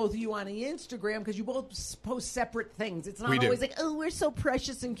following both of you on Instagram because you both post separate things. It's not We do. always like, oh, we're so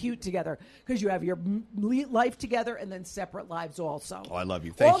precious and cute together. Because you have your life together and then separate lives also. Oh, I love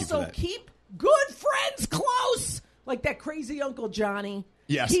you. Thank you for Also, that. keep good friends close. Like that crazy Uncle Johnny.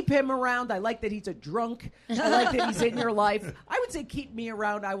 Yes. Keep him around. I like that he's a drunk. I like that he's in your life. I would say keep me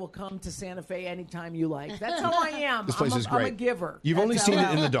around. I will come to Santa Fe anytime you like. That's how I am. This place I'm is a great. giver. You've That's only how seen I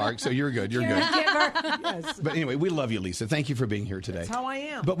it in am. the dark, so you're good. You're good. Yes. But anyway, we love you, Lisa. Thank you for being here today. That's how I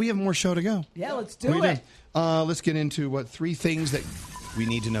am. But we have more show to go. Yeah, let's We do it. Let's get into three things that we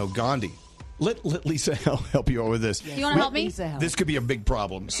need to know. Gandhi. Let Lisa help you out with this. You wanna help me? This could be a big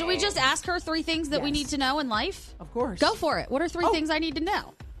problem. Should we just ask her three things that we need to know in life? Of course. Go for it. What are three things I need to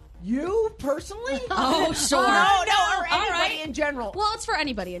know? You personally? Oh, sure. No, or All anybody right. in general. Well, it's for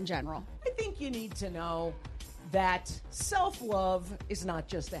anybody in general. I think you need to know that self-love is not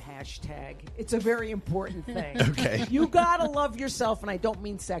just a hashtag. It's a very important thing. Okay. You gotta love yourself, and I don't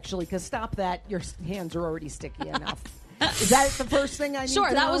mean sexually, because stop that. Your hands are already sticky enough. Is that the first thing I need Sure,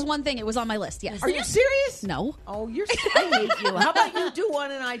 to that know? was one thing. It was on my list, yes. Are you serious? No. Oh, I hate you. How about you do one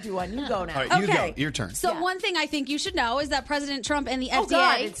and I do one? You go now. All right, you go. Your turn. So one thing I think you should know is that President Trump and the FDA... Oh,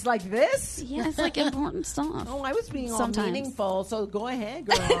 God, it's like this? Yeah, it's like important stuff. Oh, I was being all Sometimes. meaningful, so go ahead,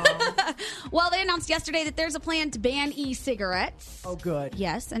 girl. Well, they announced yesterday that there's a plan to ban e-cigarettes. Oh, good.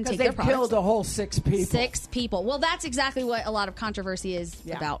 Yes, and Because take their they've products. killed a whole 6 people. 6 people. Well, that's exactly what a lot of controversy is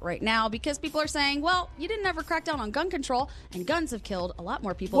about right now because people are saying, well, you didn't ever crack down on gun control, and guns have killed a lot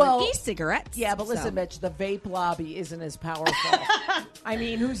more people than e-cigarettes. Yeah, but listen, So- Mitch, the vape lobby isn't as powerful. I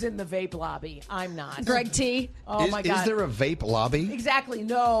mean, who's in the vape lobby? I'm not. Greg T. Oh, my God. Is there a vape lobby? Exactly,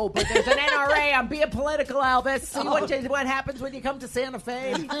 no, but there's an NRA. I'm being political, Elvis. See what happens when you come to Santa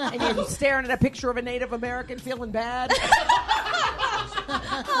Fe and you're staring at a picture of a Native American feeling bad.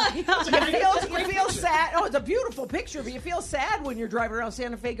 You feel sad. Oh, it's a beautiful picture, but you feel sad when you're driving around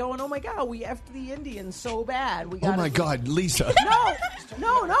Santa Fe going, oh, my God, we effed the Indians so bad. We Oh gotta my God, Lisa.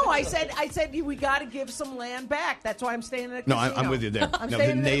 No. I said we got to give some land back. That's why I'm staying in a No, casino. I'm with you there. I'm No, staying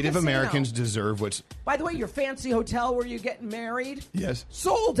the in a Native casino. Americans deserve what's. By the way, your fancy hotel where you're getting married Yes.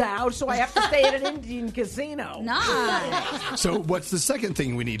 sold out, so I have to stay at an Indian casino. Nice. So, what's the second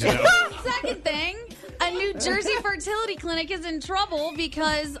thing we need to know? Second thing, a A New Jersey fertility clinic is in trouble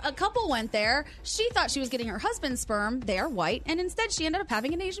because a couple went there. She thought she was getting her husband's sperm. They are white, and instead she ended up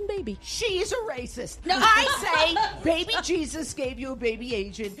having an Asian baby. She's a racist. No, I say baby Jesus gave you a baby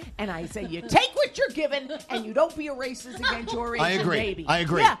Asian, and I say you take what you're given, and you don't be a racist against your Asian baby. I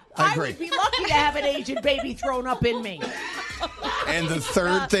agree. Yeah, I agree. would be lucky to have an Asian baby thrown up in me. And the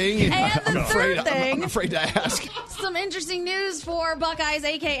third thing, I'm afraid to ask. Some interesting news for Buckeyes,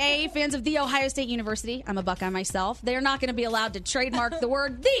 a.k.a. fans of The Ohio State University. I'm a Buckeye myself. They're not going to be allowed to trademark the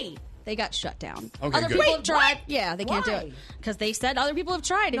word "the." They got shut down. Okay, other good. people Wait, have tried. what? Yeah, they can't do Why? it. Because they said other people have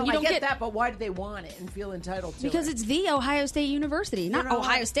tried, and No, you don't I get that, but why do they want it and feel entitled to Because it? it's The Ohio State University, not You know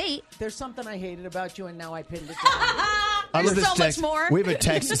Ohio what? State. There's something I hated about you, and now I pinned it down. I love There's this so text. much more. We have a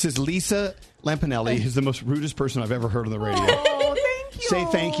text that says Lisa Lampanelli is the most rudest person I've ever heard on the radio. Oh, thank you. Say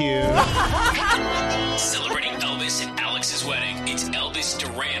thank you. Celebrating Elvis and Alex's wedding. It's Elvis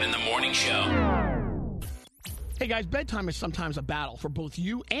Duran in the Morning Show. Hey guys, bedtime is sometimes a battle for both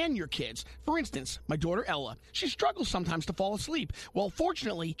you and your kids. For instance, my daughter Ella, she struggles sometimes to fall asleep. Well,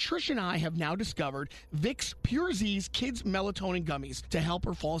 fortunately, Trish and I have now discovered Vicks Pure Z's Kids Melatonin Gummies to help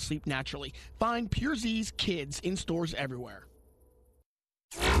her fall asleep naturally. Find Pure Z's Kids in stores everywhere.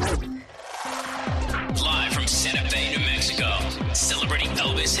 Live from Santa Fe, New Mexico. Celebrating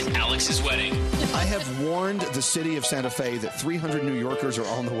Elvis and Alex's wedding. I have warned the city of Santa Fe that 300 New Yorkers are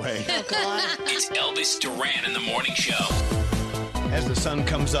on the way. It's Elvis Duran in the Morning Show. As the sun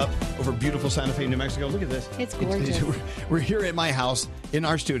comes up over beautiful Santa Fe, New Mexico, look at this. It's gorgeous. We're here at my house in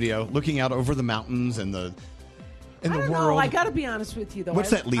our studio, looking out over the mountains and the I don't world. know. I got to be honest with you, though.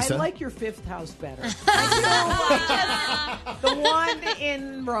 What's that, Lisa? I like your fifth house better. The one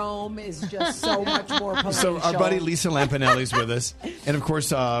in Rome is just so much more palatial. So our buddy Lisa Lampanelli's with us, and of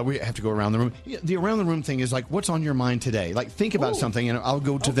course we have to go around the room. The around the room thing is like, what's on your mind today? Like, think about something, and I'll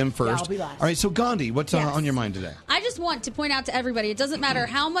go to them first. I'll be last. All right, so Gandhi, what's on your mind today? I just want to point out to everybody, it doesn't matter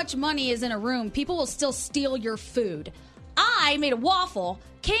how much money is in a room, people will still steal your food. I made a waffle,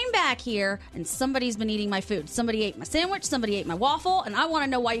 came back here, and somebody's been eating my food. Somebody ate my sandwich, somebody ate my waffle, and I want to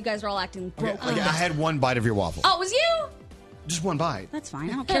know why you guys are all acting broke. Okay, I had one bite of your waffle. Oh, it was you? Just one bite. That's fine.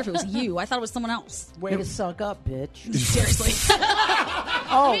 I don't care if it was you. I thought it was someone else. Way to suck up, bitch. Seriously.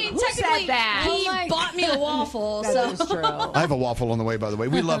 Oh, I mean, who technically, said that? he bought me a waffle. That so is true. I have a waffle on the way, by the way.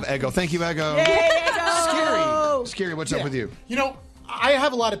 We love Eggo. Thank you, Eggo. Yay, Eggo! Scary, what's up with you? You know, I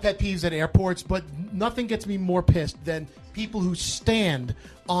have a lot of pet peeves at airports, but nothing gets me more pissed than people who stand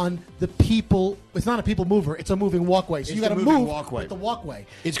on the people. It's not a people mover; it's a moving walkway. So It's you got to a moving move walkway. with the walkway.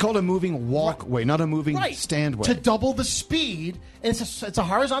 It's called a moving walkway, not a moving standway. To double the speed, and it's a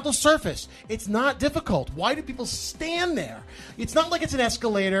horizontal surface. It's not difficult. Why do people stand there? It's not like it's an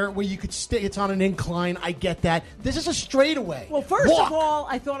escalator where you could stay. It's on an incline. I get that. This is a straightaway. Well, first Walk. of all,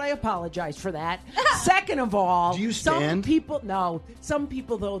 I thought I apologized for that. Second of all, Do you some stand?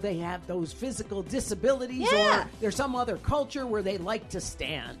 people though they have those physical disabilities, Yeah. or there's some other culture where they like to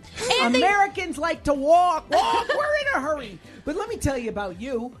stand. And Americans like to walk. We're in a hurry. But let me tell you about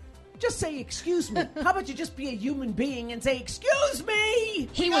you. Just say excuse me. How about you just be a human being and say excuse me?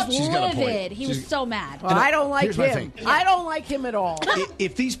 he was She's got a point. livid. He was so mad. Well, I don't like here's my him. thing. I don't like him at all.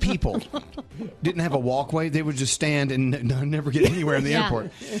 If these people didn't have a walkway, they would just stand and never get anywhere in the Yeah.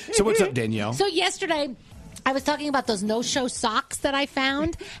 airport. So what's up, Danielle? So yesterday, I was talking about those no-show socks that I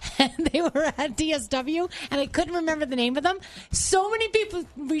found, and they were at DSW, and I couldn't remember the name of them. So many people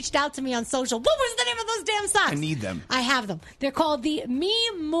reached out to me on social. What was the name of those damn socks? I need them. I have them. They're called the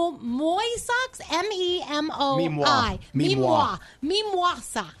Moi socks, M-E-M-O-I. Memoir. Memoir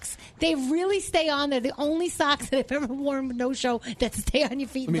socks. They really stay on. They're the only socks that I've ever worn with no-show that stay on your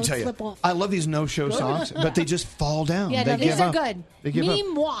feet Let me and tell don't you, slip off. I love these no-show socks, but they just fall down. Yeah, they no, these give are up. good. They give up.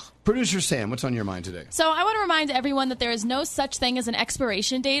 Memoir. Producer Sam, what's on your mind today? So I want to remind everyone that there is no such thing as an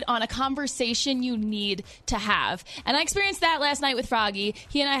expiration date on a conversation you need to have. And I experienced that last night with Froggy.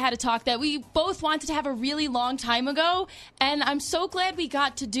 He and I had a talk that we both wanted to have a really long time ago, and I'm so glad we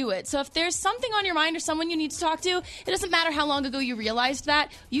got to do it. So if there's something on your mind or someone you need to talk to, it doesn't matter how long ago you realized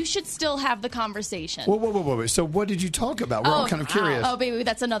that, you should still have the conversation. Whoa. So what did you talk about? We're all kind of curious. Oh, baby,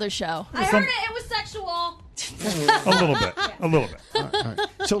 that's another show. I heard it was sexual. A little bit. All right.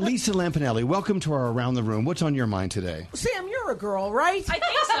 So Lisa Lampanelli, welcome to our Around the Room. What's on your mind today? Sam, you're a girl, right? I think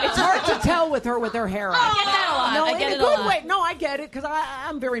so. It's hard to tell with her hair out. I get that a lot. No, I get in it a a good lot. way. No, I get it because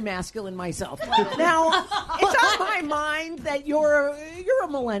I'm very masculine myself. Now, it's on my mind that you're a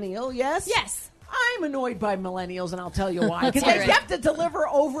millennial, yes? Yes. I'm I'm annoyed by millennials, and I'll tell you why. Because Let's they hear it. have to deliver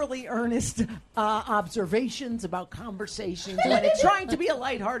overly earnest observations about conversations when it's trying to be a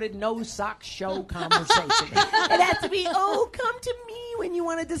lighthearted, no-sock show conversation. It has to be, come to me when you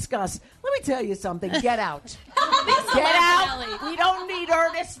want to discuss. Let me tell you something. Get out. Get out. We don't need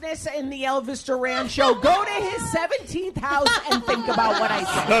earnestness in the Elvis Duran show. Go to his 17th house and think about what I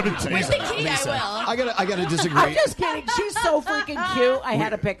said. With the key, I will. I gotta disagree. I'm just kidding. She's so freaking cute. I had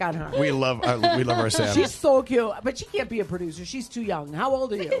to pick on her. We love our Sam. She's so cute, but she can't be a producer. She's too young. How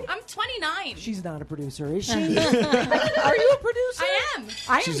old are you? I'm 29. She's not a producer, is she? Are you a producer? I am.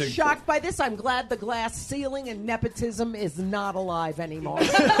 I am shocked by this. I'm glad the glass ceiling and nepotism is not alive anymore.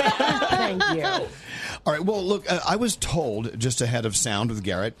 Thank you. All right. Well, look, I was told just ahead of Sound with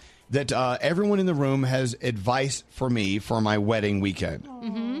Garrett that everyone in the room has advice for me for my wedding weekend.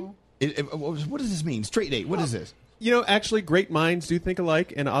 What does this mean? Straight date. What is this? You know, actually, great minds do think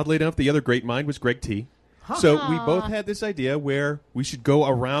alike, and oddly enough, the other great mind was Greg T. So we both had this idea where we should go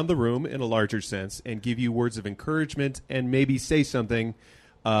around the room in a larger sense and give you words of encouragement and maybe say something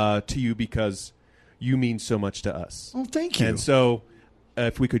to you because you mean so much to us. Oh, thank you. And so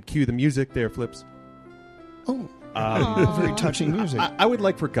if we could cue the music there, Flips. Very touching music. I would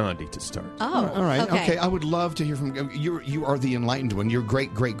like for Gandhi to start. All right. Okay. I would love to hear from you. You are the enlightened one. Your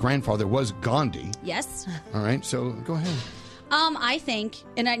great-great-grandfather was Gandhi. Yes. All right. So go ahead. I think,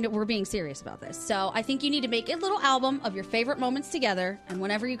 and I know we're being serious about this, so I think you need to make a little album of your favorite moments together, and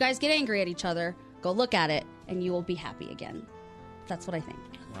whenever you guys get angry at each other, go look at it, and you will be happy again. That's what I think.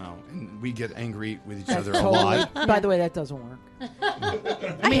 Wow. And we get angry with each That's other totally, a lot. By the way, that doesn't work.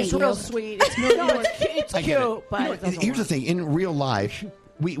 I mean, it's hate real you. sweet. It's I get cute, it. but You know, it doesn't here's the work. thing. In real life,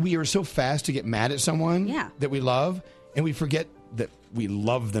 we are so fast to get mad at someone that we love, and we forget that we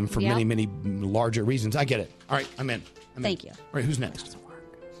love them for Yep. many, many larger reasons. I get it. All right. I'm in. Thank you. All right. Who's next?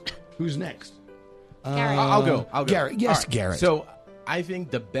 Who's next? I'll go. Garrett. Yes, All right. Garrett. So I think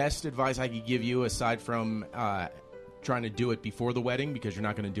the best advice I could give you, aside from trying to do it before the wedding, because you're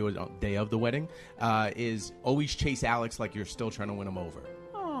not going to do it on the day of the wedding, is always chase Alex like you're still trying to win him over.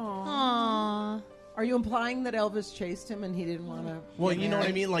 Aww. Are you implying that Elvis chased him and he didn't want to? Well, you know what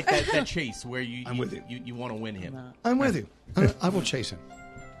I mean? Like that chase where I'm with you. You want to win him. I'm with you. I will chase him.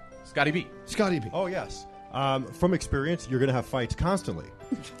 Scotty B. Scotty B. Oh, yes. From experience, you're going to have fights constantly.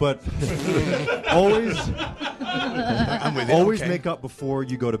 But always, I'm with you. always Okay. make up before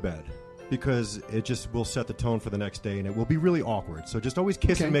you go to bed. Because it just will set the tone for the next day, and it will be really awkward. So just always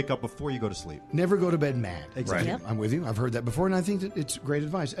kiss and make up before you go to sleep. Never go to bed mad. Exactly. Right. I'm with you. I've heard that before, and I think that it's great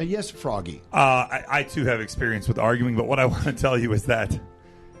advice. Yes, Froggy. I too have experience with arguing, but what I want to tell you is that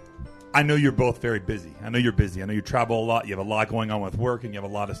I know you're both very busy. I know you're busy. I know you travel a lot. You have a lot going on with work, and you have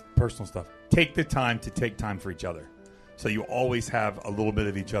a lot of personal stuff. Take the time to take time for each other. So you always have a little bit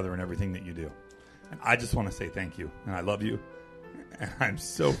of each other in everything that you do. And I just want to say thank you, and I love you. And I'm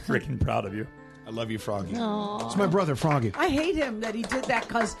so freaking proud of you. I love you, Froggy. Aw. It's my brother, Froggy. I hate him that he did that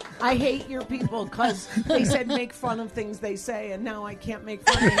because I hate your people because they said make fun of things they say, and now I can't make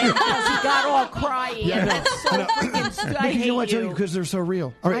fun of him because he got all cryy. Yeah, I and know. that's so I know. freaking stupid. I hate You know what? you. Because they're so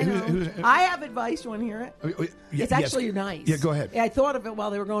real. All right. I know. Who's, I have advice. You want to hear it? yeah, It's yes. actually nice. Yeah, go ahead. Yeah, I thought of it while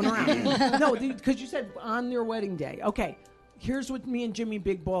they were going around. No, because you said on your wedding day. Okay, here's what me and Jimmy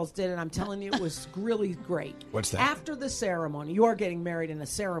Big Balls did, and I'm telling you, it was really great. What's that? After the ceremony, you are getting married in a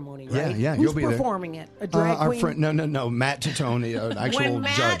ceremony, right? Yeah, Who's you'll be there. performing it? A drag Our queen? friend, no, Matt Titone, an actual when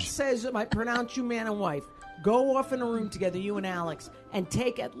Matt judge. says, I pronounce you man and wife, go off in a room together, you and Alex, and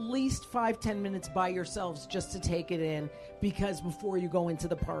take at least 5-10 minutes by yourselves just to take it in, because before you go into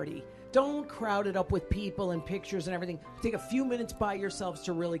the party. Don't crowd it up with people and pictures and everything. Take a few minutes by yourselves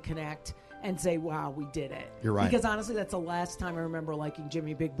to really connect and say, wow, we did it. You're right. Because honestly, that's the last time I remember liking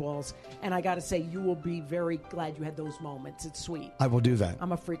Jimmy Big Balls. And I got to say, you will be very glad you had those moments. It's sweet. I will do that.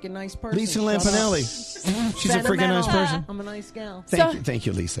 I'm a freaking nice person. Lisa Shut up. Lampanelli. She's a freaking nice person. I'm a nice gal. Thank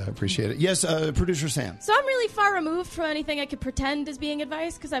you, Lisa. I appreciate it. Yes, producer Sam. So I'm really far removed from anything I could pretend is being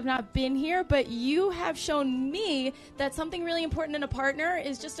advice because I've not been here, but you have shown me that something really important in a partner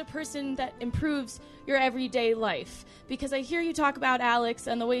is just a person that improves your everyday life. Because I hear you talk about Alex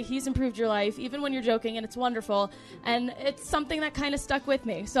and the way he's improved your life, even when you're joking, and it's wonderful. And it's something that kind of stuck with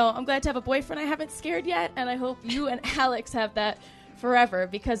me. So I'm glad to have a boyfriend I haven't scared yet, and I hope you and Alex have that forever,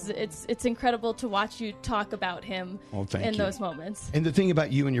 because it's incredible to watch you talk about him in those moments. And the thing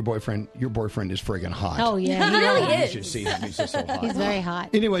about you and your boyfriend is friggin' hot. Oh, yeah, he really You is. should see him. He's just so hot. He's very hot.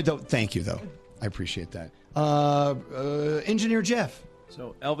 Anyway, though, thank you, though. I appreciate that. Engineer Jeff.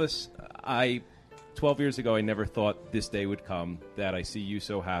 So, Elvis, 12 years ago, I never thought this day would come, that I see you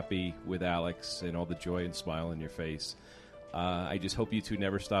so happy with Alex and all the joy and smile on your face. I just hope you two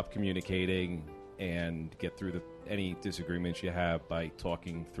never stop communicating and get through any disagreements you have by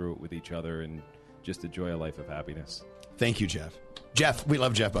talking through it with each other and just enjoy a life of happiness. Thank you, Jeff. Jeff, we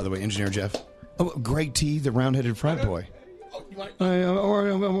love Jeff, by the way, Engineer Jeff. Oh, Greg T, the round-headed frat boy. Or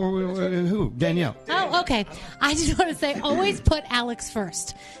who? Danielle. Oh, okay. I just want to say, always put Alex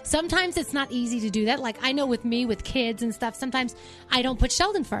first. Sometimes it's not easy to do that. Like, I know with me, with kids and stuff, sometimes I don't put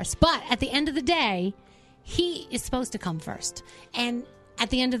Sheldon first. But at the end of the day, he is supposed to come first. And at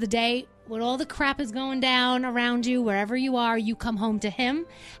the end of the day, when all the crap is going down around you, wherever you are, you come home to him,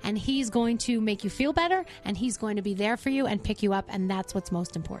 and he's going to make you feel better, and he's going to be there for you and pick you up, and that's what's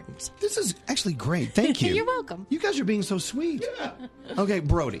most important. This is actually great. Thank you. You're welcome. You guys are being so sweet. Yeah. Okay,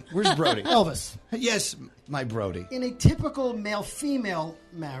 Brody. Where's Brody? Elvis. Yes, my Brody. In a typical male-female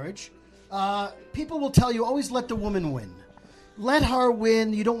marriage, people will tell you, always let the woman win. Let her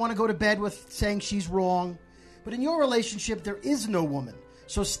win. You don't want to go to bed with saying she's wrong. But in your relationship, there is no woman.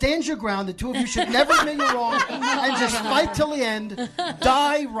 So stand your ground. The two of you should never admit you're wrong and just fight till the end.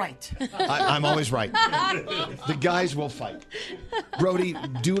 Die right. I'm always right. The guys will fight. Brody,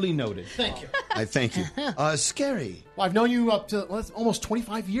 duly noted. Thank you. I thank you. Scary. Well, I've known you up to almost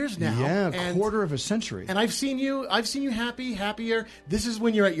 25 years now. Yeah, and, quarter of a century. And I've seen you happier. This is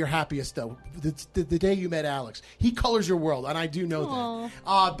when you're at your happiest, though. The day you met Alex. He colors your world, and I do know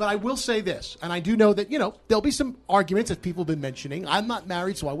that. But I will say this, and I do know that, there'll be some arguments that people have been mentioning. I'm not married,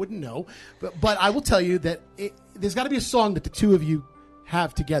 so I wouldn't know. But I will tell you that there's got to be a song that the two of you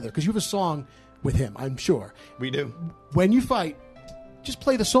have together, because you have a song with him, I'm sure. We do. When you fight, just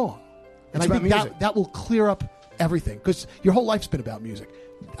play the song. And It's I about think music. that will clear up everything, because your whole life's been about music.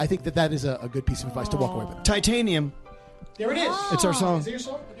 I think that is a good piece of advice to walk away with. Titanium. There it is. It's our song. Is it your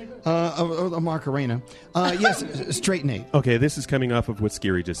song? A Macarena. Yes, straight Nate. Okay, this is coming off of what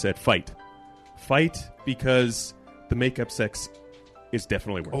Scary just said. Fight. Fight, because the makeup sex is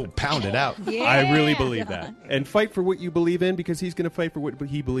definitely worth it. Pound it out. I really believe that. And fight for what you believe in, because he's going to fight for what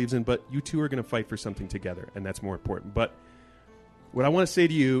he believes in, but you two are going to fight for something together, and that's more important. But what I want to say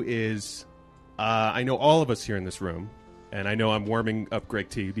to you is, I know all of us here in this room, and I know I'm warming up Greg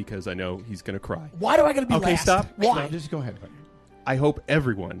T because I know he's going to cry. Why do I got to be Okay, last? stop. Why? Just go ahead. I hope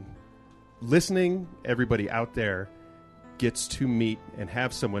everyone listening, everybody out there, gets to meet and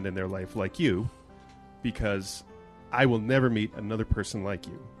have someone in their life like you, because I will never meet another person like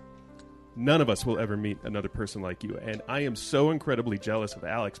you. None of us will ever meet another person like you. And I am so incredibly jealous of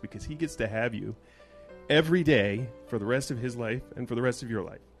Alex, because he gets to have you every day for the rest of his life and for the rest of your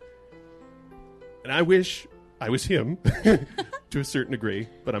life. And I wish I was him to a certain degree,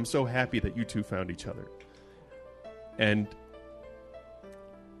 but I'm so happy that you two found each other. And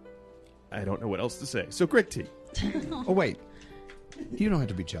I don't know what else to say. So, Greg T. Oh, wait. You don't have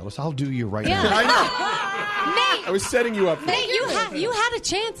to be jealous. I'll do you right Yeah. now. I know. Nate! I was setting you up for Nate, you had a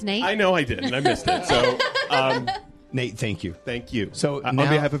chance, Nate. I know I did, and I missed it. So, Nate, thank you. Thank you. So on now-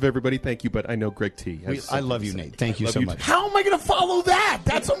 behive of everybody, thank you, but I know Greg T. has I something love to you, say. Nate. Thank you Love so you much. too. How am I going to follow that?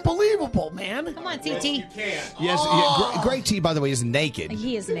 That's unbelievable, man. Come on, TT. Yes, yeah, Greg T, by the way, is naked.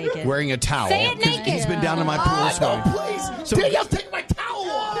 He is naked. Wearing a towel. Say it 'Cause naked. He's been down to my pool swimming. Please. So- Danielle, take my towel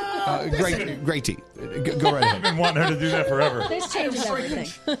off. Great T. Go right I've ahead. been wanting her to do that forever. This changes everything.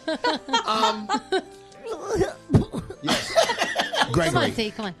 Gregory. Come on,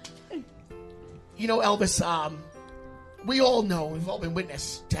 T. Come on. Elvis, we all know, we've all been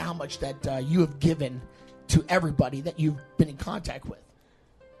witness to how much that you have given to everybody that you've been in contact with,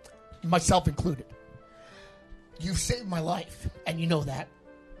 myself included. You've saved my life, and you know that.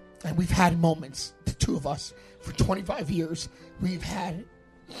 And we've had moments, the two of us, for 25 years. We've had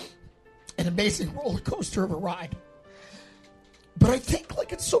an amazing roller coaster of a ride. But I think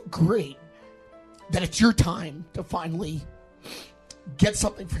it's so great that it's your time to finally get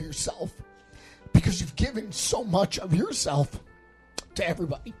something for yourself, because you've given so much of yourself to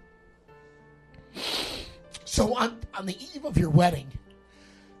everybody. So on the eve of your wedding,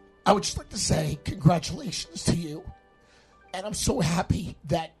 I would just like to say congratulations to you. And I'm so happy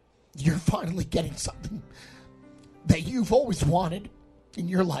that you're finally getting something that you've always wanted in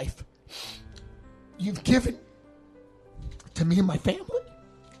your life. You've given to me and my family.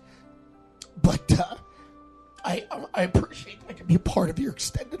 But I appreciate I can be a part of your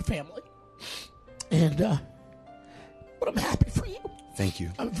extended family. And but I'm happy for you. Thank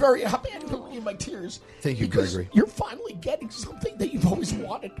you. I'm very happy. I don't need my tears. Thank you, because Gregory. You're finally getting something that you've always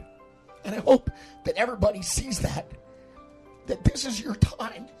wanted. And I hope that everybody sees that this is your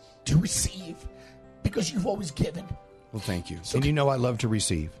time to receive, because you've always given. Well, thank you. And you know I love to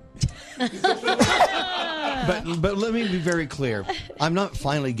receive. But let me be very clear. I'm not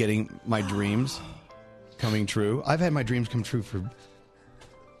finally getting my dreams coming true. I've had my dreams come true for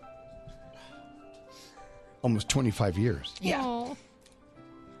almost 25 years. Yeah.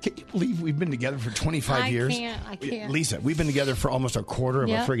 Can you believe we've been together for 25 years? I can't. Lisa, we've been together for almost a quarter of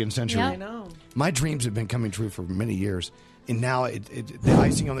Yep. a friggin' century. Yep. I know. My dreams have been coming true for many years. And now the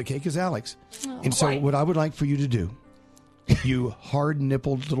icing on the cake is Alex. And so what I would like for you to do, you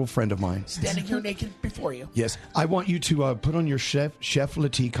hard-nippled little friend of mine. Standing here naked before you. Yes, I want you to put on your Chef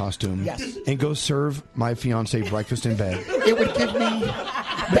Latte costume Yes. and go serve my fiance breakfast in bed. It would give me.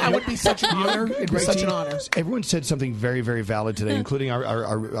 That would be such an honor. It'd be Great such team. an honor. Everyone said something very, very valid today, including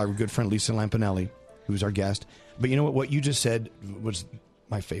our good friend Lisa Lampanelli, who's our guest. But you know what? What you just said was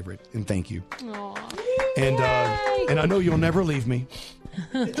my favorite, and thank you. And I know you'll never leave me.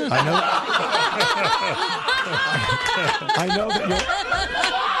 I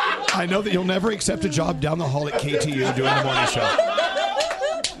know that you'll never accept a job down the hall at KTU doing the morning show.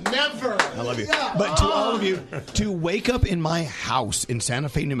 Never. I love you. But to all of you, to wake up in my house in Santa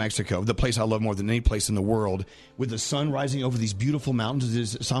Fe, New Mexico, the place I love more than any place in the world, with the sun rising over these beautiful mountains,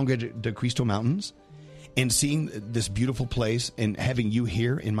 these Sangre de Cristo Mountains, and seeing this beautiful place and having you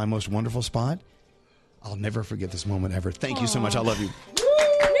here in my most wonderful spot, I'll never forget this moment ever. Thank you so much. I love you.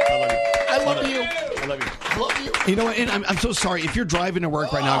 I love you. I love you. I love you. You know what? And I'm so sorry. If you're driving to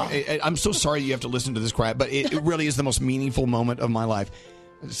work right now, I'm so sorry you have to listen to this crap, but it really is the most meaningful moment of my life.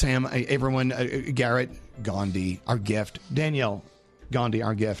 Sam, everyone, Garrett, Gandhi, our gift. Danielle, Gandhi,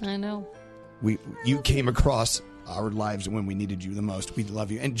 our gift. I know. You came across our lives when we needed you the most. We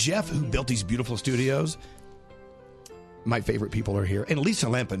love you. And Jeff, who built these beautiful studios, my favorite people are here. And Lisa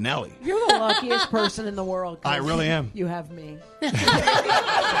Lampanelli. You're the luckiest person in the world. 'cause I really am. You have me.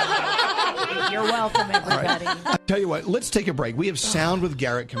 You're welcome, everybody. I tell you what, let's take a break. We have sound with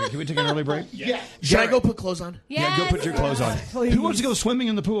Garrett coming. Can we take an early break? Yeah. Should I go put clothes on? Yeah, go put your clothes on. Please. Who wants to go swimming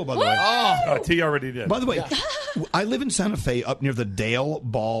in the pool, by the way? T already did. By the way, I live in Santa Fe up near the Dale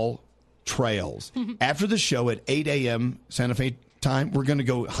Ball Trails. After the show at 8 a.m. Santa Fe time, we're going to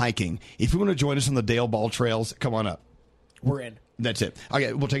go hiking. If you want to join us on the Dale Ball Trails, come on up. We're in. That's it.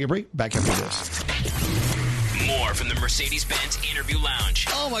 Okay, we'll take a break. Back after this. More from the Mercedes-Benz Interview Lounge.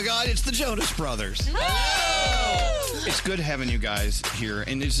 Oh my God, it's the Jonas Brothers. It's good having you guys here,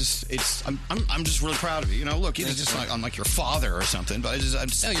 and I'm just really proud of you. You know, look, it's just like I'm like your father or something, but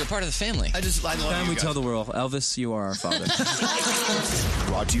no, you're part of the family. I love And you we guys. tell the world, Elvis, you are our father.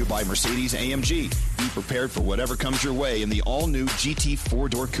 Brought to you by Mercedes-AMG. Be prepared for whatever comes your way in the all-new GT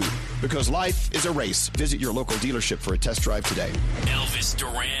 4-door coupe. Because life is a race. Visit your local dealership for a test drive today. Elvis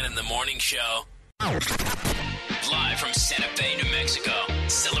Duran in the Morning Show. Live from Santa Fe, New Mexico.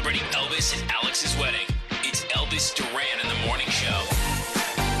 Celebrating Elvis and Alex's wedding. It's Elvis Duran in the Morning Show.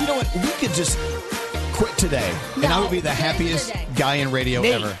 You know what? We could just quit today, and I would be the happiest guy in radio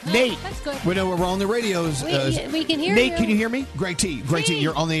ever. Nate. That's good. We know we're on the radios. We can hear Nate, you. can you hear me? Greg T,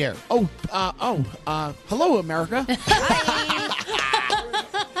 you're on the air. Hello, America.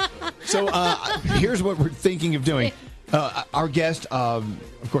 So here's what we're thinking of doing. Our guest, of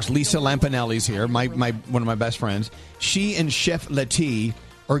course, Lisa Lampanelli's here, my one of my best friends. She and Chef Latte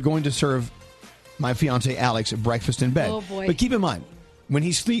are going to serve my fiance Alex breakfast in bed. Oh, boy. But keep in mind, when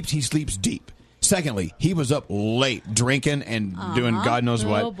he sleeps deep. Secondly, he was up late drinking and doing God knows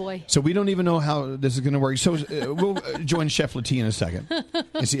what. Oh, boy. So we don't even know how this is going to work. So we'll join Chef Latte in a second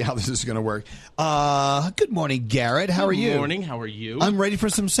and see how this is going to work. Good morning, Garrett. How are you? Good morning. How are you? I'm ready for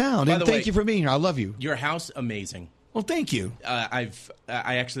some sound. By And the thank way, you for being here. I love you. Your house, amazing. Well, thank you. I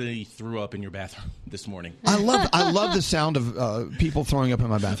actually threw up in your bathroom this morning. I love the sound of people throwing up in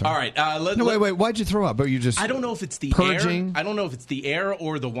my bathroom. All right. Wait. Why'd you throw up? Are you just? I don't know if it's the purging? air. I don't know if it's the air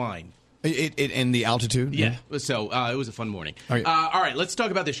or the wine. It and the altitude. Yeah. So it was a fun morning. All right. All right. Let's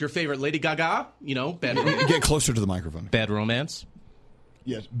talk about this. Your favorite, Lady Gaga. You know, Bad Romance. Get closer to the microphone. Bad Romance.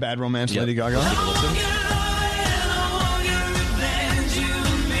 Yes. Bad Romance. Yep. Lady Gaga. Take a listen.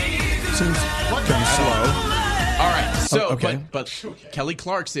 Seems kind of slow. All right, so okay. but Kelly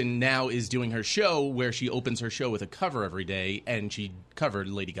Clarkson now is doing her show where she opens her show with a cover every day, and she covered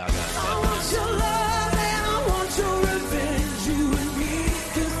Lady Gaga. I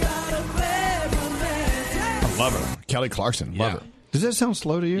love her. Kelly Clarkson. Love her. Does that sound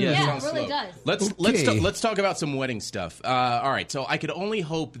slow to you? Yeah, Yeah, it it sounds really slow. does. Let's talk about some wedding stuff. All right, so I could only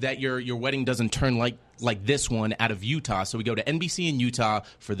hope that your wedding doesn't turn like this one out of Utah. So we go to NBC in Utah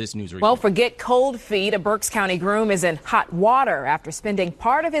for this news report. Well, forget cold feet. A Berks County groom is in hot water after spending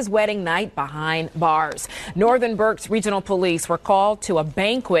part of his wedding night behind bars. Northern Berks Regional Police were called to a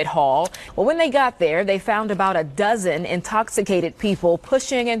banquet hall. Well, when they got there, they found about a dozen intoxicated people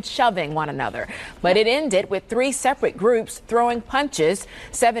pushing and shoving one another. But it ended with 3 separate groups throwing punches.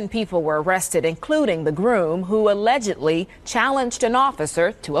 7 people were arrested, including the groom, who allegedly challenged an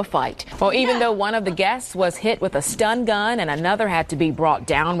officer to a fight. Well, even though one of the guests guest was hit with a stun gun and another had to be brought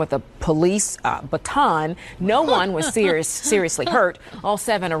down with a police baton. No one was seriously hurt. All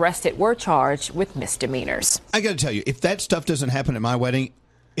 7 arrested were charged with misdemeanors. I got to tell you, if that stuff doesn't happen at my wedding,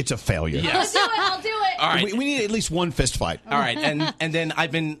 it's a failure. Yes. I'll do it. All right. We need at least one fist fight. All right, and then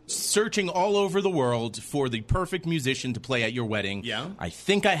I've been searching all over the world for the perfect musician to play at your wedding. Yeah? I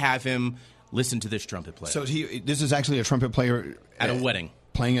think I have him. Listen to this trumpet player. So this is actually a trumpet player at a wedding.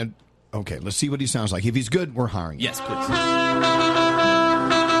 Playing a... Okay, let's see what he sounds like. If he's good, we're hiring him. Yes, please.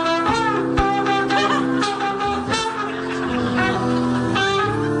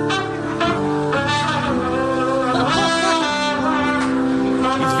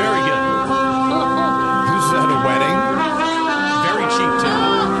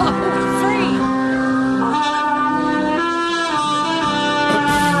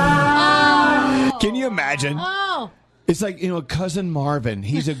 Can you imagine? Oh. It's like, Cousin Marvin.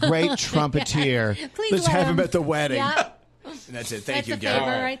 He's a great trumpeter. Please Let's let have him him. at the wedding. Yeah. And that's it. Thank That's you, a Gary.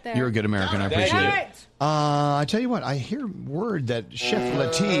 favor right there. You're a good American. I appreciate All it. right. I tell you what, I hear word that Chef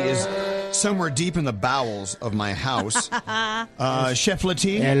Latie is somewhere deep in the bowels of my house. Chef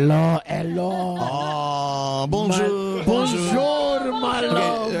Latie? Hello. Oh, bonjour. Bonjour, my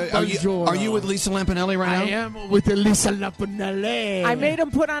love. Are you with Lisa Lampanelli right now? I am with Lisa Lampanelli. I made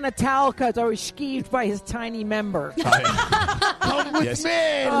him put on a towel because I was skeeved by his tiny member. Come with Yes. me,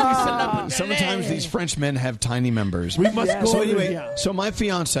 Lisa Lampanelli. Sometimes these French men have tiny members. We must go So over anyway, here. so my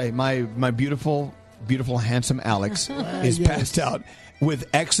fiance, my beautiful, handsome Alex, is yes. passed out with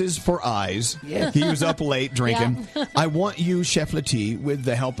X's for eyes. Yes. He was up late drinking. I want you, Chef Latie, with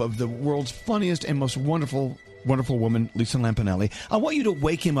the help of the world's funniest and most wonderful woman, Lisa Lampanelli, I want you to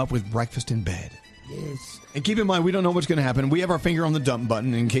wake him up with breakfast in bed. Yes. And keep in mind, we don't know what's going to happen. We have our finger on the dump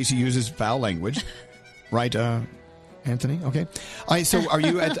button in case he uses foul language. Right, Anthony? Okay. All right, so are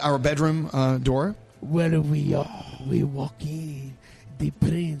you at our bedroom door? Where we are, we walk in. The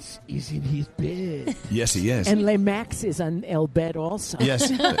prince is in his bed. Yes, he is. And Le Max is on El bed also. Yes,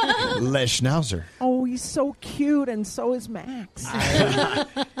 Le Schnauzer. Oh, he's so cute, and so is Max.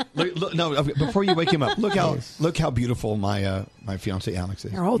 Look, no, before you wake him up, look how beautiful my fiance Alex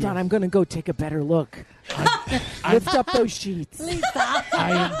is. Here, hold on. I'm going to go take a better look. Lift up those sheets.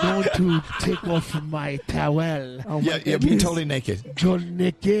 I am going to take off my towel. Oh, my Yeah, be totally naked. Go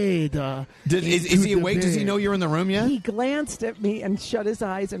naked. Is he awake? Does he know you're in the room yet? He glanced at me and shut his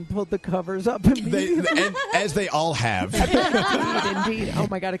eyes and pulled the covers up And immediately. as they all have. Indeed. Oh,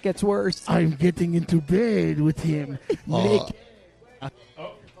 my God, it gets worse. I'm getting into bed with him. Naked.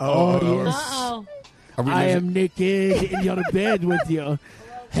 Oh, yes. Uh-oh. I am naked in your bed with you.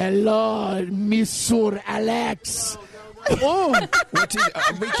 Hello, Monsieur Alex. Oh,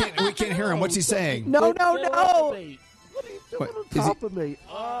 we can't hear him. What's he saying? No. What, Top of me.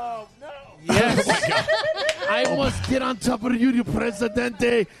 Oh, no. Yes. I must get on top of you,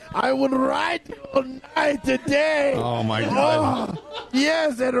 Presidente. I will ride you all night today. Oh, my God. Oh,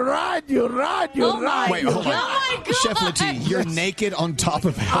 yes, and ride you. Wait, hold on. Chef Latie, you're naked on top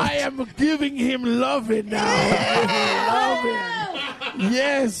of him. I am giving him loving now. Loving.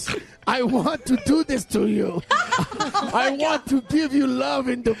 Yes, I want to do this to you. I want to give you love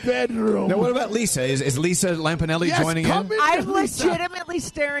in the bedroom. Now, what about Lisa? Is Lisa Lampanelli Yes, joining come in? I'm legitimately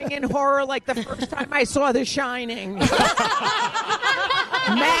staring in horror like the first time I saw The Shining. Max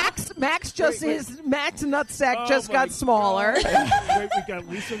nutsack just got smaller. Wait, we got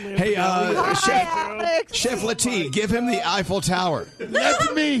Lisa Lampanelli. Hey, Alex. Chef Latie, give him the Eiffel Tower.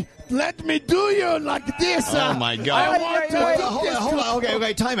 Let me do you like this. Oh, my God. I want to do Hold this on. to-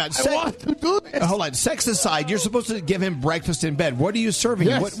 Okay, time out. I want to do this. Hold on. Sex aside, you're supposed to give him breakfast in bed. What are you serving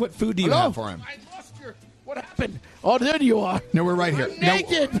him? Yes. What food do you Hello? have for him? I lost your... What happened? Oh, there you are. No, we're right here. I'm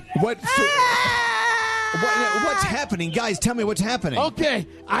naked. What? What's happening, guys? Tell me what's happening. Okay,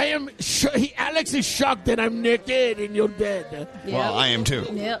 I am. Alex is shocked that I'm naked in your bed. Well, I am too.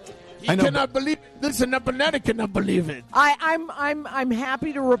 Yep. He I know, cannot believe. Listen, Lampanelli cannot believe it. I'm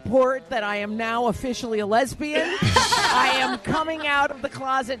happy to report that I am now officially a lesbian. I am coming out of the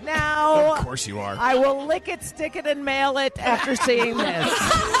closet now. Of course you are. I will lick it, stick it, and mail it after seeing this.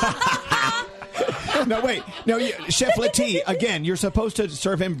 No, wait. No, Chef Latie, again, you're supposed to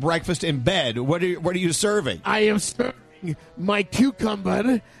serve him breakfast in bed. What are you serving? I am serving my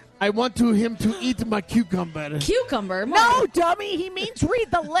cucumber. I want him to eat my cucumber. Cucumber? No, dummy. He means read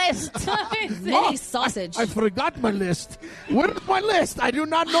the list. Mini sausage. I forgot my list. Where's my list? I do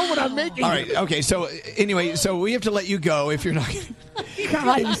not know what I'm making. All right. Okay. So anyway, so we have to let you go if you're not.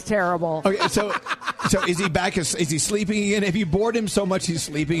 God, he's terrible. Okay. So is he back? Is he sleeping again? Have you bored him so much he's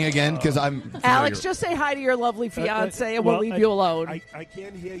sleeping again? Because I'm. Alex, just say hi to your lovely fiance, and we'll leave you alone. I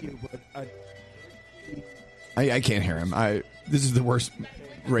can't hear you, but I can't hear him. This is the worst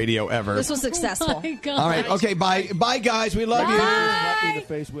radio ever. This was successful. Oh my God. All right. Okay. Bye, guys. We love you. Slap me in the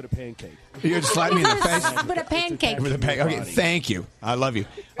face with a pancake. You're going to slap me in the face With a pancake. with a pancake. Okay. Thank you. I love you.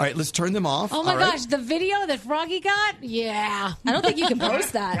 All right. Let's turn them off. Oh my All right? gosh, the video that Froggy got? Yeah. I don't think you can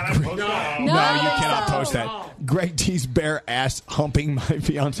post that. No, you cannot post that. Greg T's bare ass humping my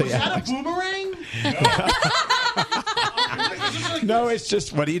fiance Alex. Boomerang? No, it's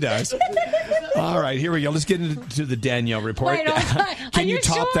just what he does. All right, here we go. Let's get into the Danielle report. Wait, Can you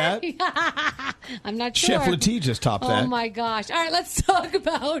top that? I'm not sure. Chef Latif just topped that. Oh my gosh. All right, let's talk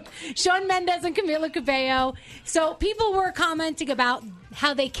about Shawn Mendes and Camila Cabello. So people were commenting about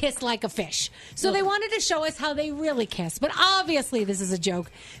how they kiss like a fish. So they wanted to show us how they really kiss. But obviously this is a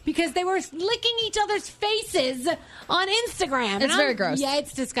joke because they were licking each other's faces on Instagram. It's very gross. Yeah,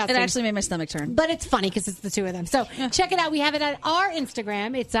 it's disgusting. It actually made my stomach turn. But it's funny because it's the two of them. So check it out. We have it at our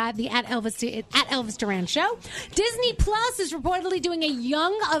Instagram. It's at Elvis Duran Show. Disney Plus is reportedly doing a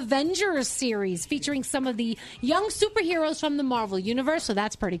Young Avengers series featuring some of the young superheroes from the Marvel Universe. So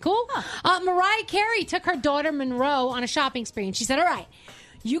that's pretty cool. Mariah Carey took her daughter Monroe on a shopping spree, and she said, all right,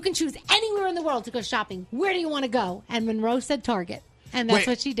 you can choose anywhere in the world to go shopping. Where do you want to go? And Monroe said Target. And that's Wait,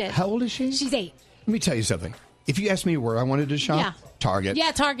 what she did. How old is she? She's 8. Let me tell you something. If you asked me where I wanted to shop, Yeah. Target. Yeah,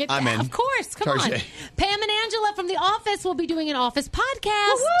 Target. I'm in. Of course. Come Target. on. Pam and Angela from The Office will be doing an Office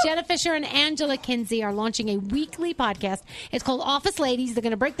podcast. Jenna Fisher and Angela Kinsey are launching a weekly podcast. It's called Office Ladies. They're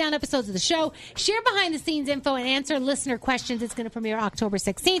going to break down episodes of the show, share behind-the-scenes info, and answer listener questions. It's going to premiere October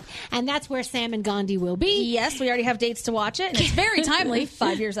 16th, and that's where Sam and Gandhi will be. Yes, we already have dates to watch it, and it's very timely,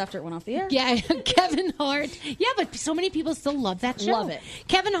 5 years after it went off the air. Yeah, Kevin Hart. Yeah, but so many people still love that show. Love it.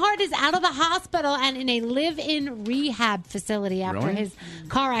 Kevin Hart is out of the hospital and in a live-in rehab facility after Really? his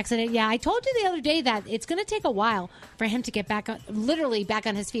car accident. Yeah, I told you the other day that it's going to take a while for him to get back on, literally back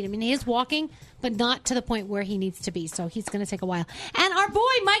on his feet. I mean, he is walking, but not to the point where he needs to be. So he's going to take a while. And our boy,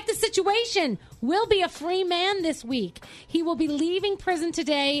 Mike the Situation, will be a free man this week. He will be leaving prison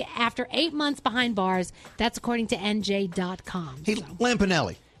today after 8 months behind bars. That's according to NJ.com. Hey,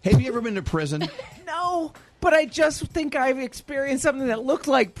 Lampanelli, have you ever been to prison? No, but I just think I've experienced something that looked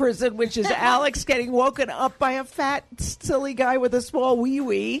like prison, which is Alex getting woken up by a fat, silly guy with a small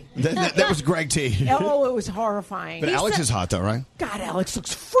wee-wee. That was Greg T. Oh, it was horrifying. But Alex is hot, though, right? God, Alex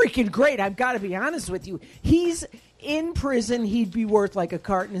looks freaking great. I've got to be honest with you. He's in prison. He'd be worth like a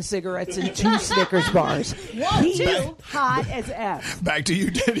carton of cigarettes and 2 Snickers bars. He's hot as F. Back to you,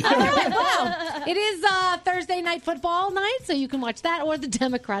 Danielle. Well, it is Thursday night football night, so you can watch that or the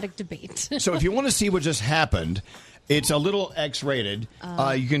Democratic debate. So if you want to see what just happened, it's a little X-rated.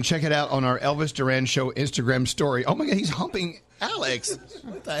 You can check it out on our Elvis Duran Show Instagram story. Oh, my God, he's humping Alex.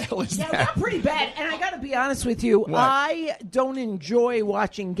 What the hell is Yeah, that? that's pretty bad. And I got to be honest with you, What? I don't enjoy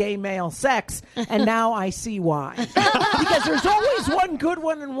watching gay male sex, and now I see why. Because there's always one good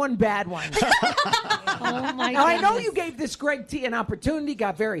one and one bad one. Oh, my Now, I know goodness. you gave this Greg T an opportunity,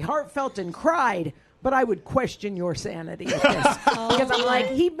 got very heartfelt and cried, but I would question your sanity at this. Because I'm like,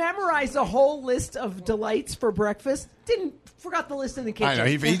 he memorized a whole list of delights for breakfast, forgot the list in the kitchen. I know.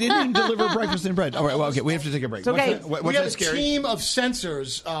 He didn't even deliver breakfast and bread. All right, well, okay, we have to take a break. It's okay. What's We have that a scary? team of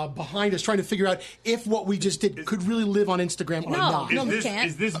censors behind us trying to figure out if what we just did could really live on Instagram or not.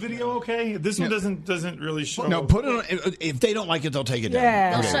 Is this video okay? This one doesn't really show. No, put it on. If they don't like it, they'll take it down.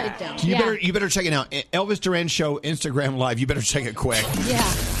 Yeah. They'll shut it down. You better check it out. Elvis Duran Show Instagram Live. You better check it quick.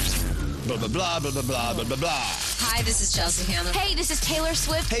 Yeah. Blah, blah, blah, blah, blah, blah, blah, blah, blah. Hi, this is Chelsea Handler. Hey, this is Taylor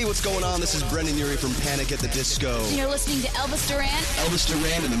Swift. Hey, what's going on? This is Brendan Urie from Panic at the Disco. And you're listening to Elvis Duran. Elvis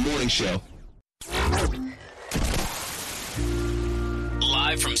Duran in the Morning Show.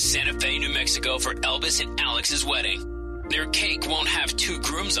 Live from Santa Fe, New Mexico for Elvis and Alex's wedding. Their cake won't have 2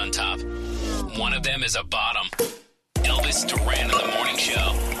 grooms on top. One of them is a bottom. Elvis Duran in the Morning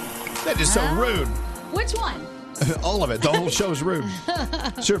Show. That is so rude. Which one? All of it. The whole show's rude.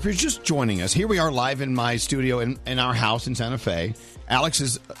 So if you're just joining us, here we are live in my studio in our house in Santa Fe. Alex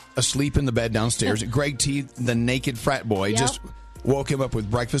is asleep in the bed downstairs. Greg T, the naked frat boy, Yep. just woke him up with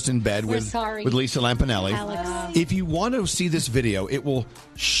breakfast in bed We're with sorry. Lisa Lampanelli. Alex. If you want to see this video, it will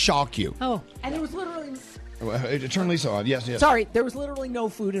shock you. Oh. And it was literally... Turn Lisa on. Yes, yes. Sorry, there was literally no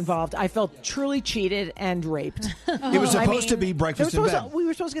food involved. I felt truly cheated and raped. It was supposed to be breakfast in bed. We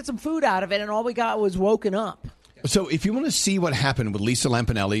were supposed to get some food out of it, and all we got was woken up. So if you want to see what happened with Lisa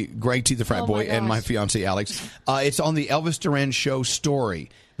Lampanelli, Greg T, the frat Oh, boy, my and my gosh. fiance Alex, it's on the Elvis Duran Show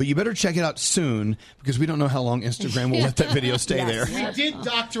story. but you better check it out soon because we don't know how long Instagram will let that video stay there. We did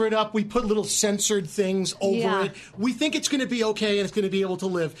doctor it up. We put little censored things over it. We think it's going to be okay and it's going to be able to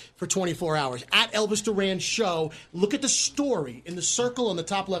live for 24 hours. At Elvis Duran Show, look at the story in the circle on the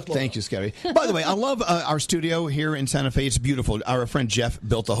top left logo. Thank you, Scary. By the way, I love our studio here in Santa Fe. It's beautiful. Our friend Jeff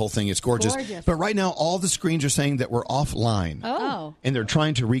built the whole thing. It's gorgeous. But right now, all the screens are saying that we're offline. Oh. And they're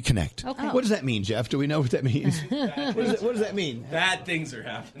trying to reconnect. Okay. What does that mean, Jeff? Do we know what that means? What does that mean? Bad things are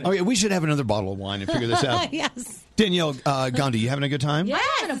happening. Oh, yeah, we should have another bottle of wine and figure this out. Yes. Danielle Gandhi, you having a good time? Yeah, I'm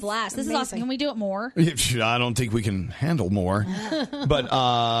having a blast. This is awesome. Can we do it more? I don't think we can handle more. But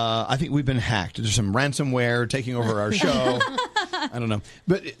I think we've been hacked. There's some ransomware taking over our show. I don't know.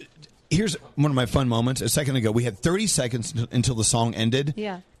 But here's one of my fun moments. A second ago, we had 30 seconds until the song ended.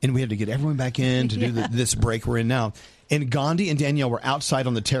 Yeah. And we had to get everyone back in to do this break we're in now. And Gandhi and Danielle were outside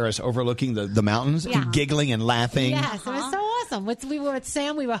on the terrace overlooking the mountains and giggling and laughing. Yes, it was so awesome. We were with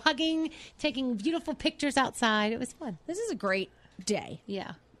Sam. We were hugging, taking beautiful pictures outside. It was fun. This is a great day.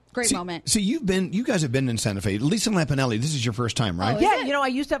 Yeah. Great moment. So you guys have been in Santa Fe. Lisa Lampanelli, this is your first time, right? Yeah, I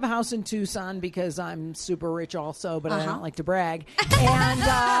used to have a house in Tucson because I'm super rich also, but I don't like to brag. And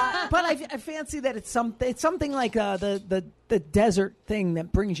but I fancy that it's something like the desert thing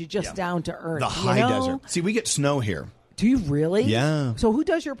that brings you just down to earth. The high desert. See, we get snow here. Do you really? Yeah. So who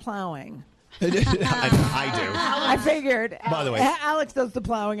does your plowing? I do. I figured. By the way, Alex does the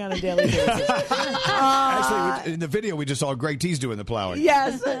plowing on a daily basis. Actually, in the video we just saw Greg T's doing the plowing.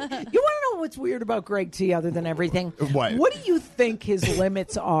 Yes. You want to know what's weird about Greg T other than everything? What? What do you think his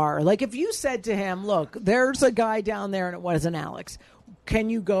limits are? Like if you said to him, look, there's a guy down there and it wasn't Alex.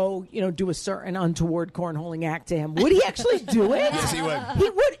 Can you go, do a certain untoward cornholing act to him? Would he actually do it? Yes, he would. He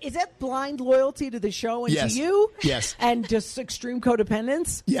would. Is that blind loyalty to the show and Yes. to you? Yes. And just extreme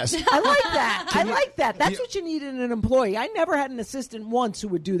codependence? Yes. I like that. I like that. That's what you need in an employee. I never had an assistant once who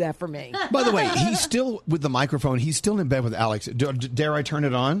would do that for me. By the way, he's still with the microphone. He's still in bed with Alex. Dare I turn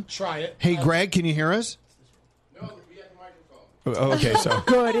it on? Try it. Hey, Greg, can you hear us? No, okay, so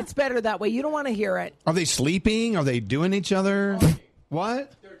Good. It's better that way. You don't want to hear it. are they sleeping? Are they doing each other?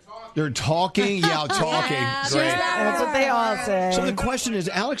 What? They're talking. Yeah, talking. Great. That's what they all say. So the question is,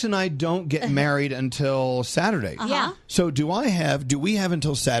 Alex and I don't get married until Saturday. Yeah. So do we have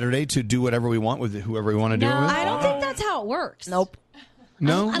until Saturday to do whatever we want with whoever we want to do it with? I don't think that's how it works. Nope.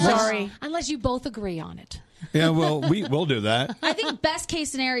 No? Unless you both agree on it. Yeah, well, we'll do that. I think best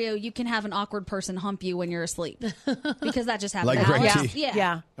case scenario, you can have an awkward person hump you when you're asleep because that just happens. Like Greg Yeah. T.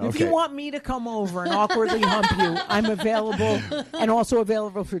 Yeah. If Okay. you want me to come over and awkwardly hump you, I'm available and also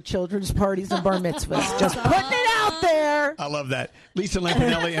available for children's parties and bar mitzvahs. Just putting it out there. I love that. Lisa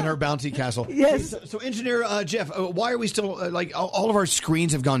Lampanelli and her bouncy castle. Yes. So Engineer Jeff, why are we still all of our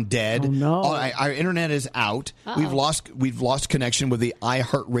screens have gone dead? Oh, no. Our internet is out. Uh-oh. We've lost connection with the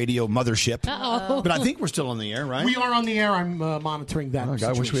iHeartRadio mothership. Uh-oh. But I think we're still on the air, right? We are on the air. I'm monitoring that. Oh,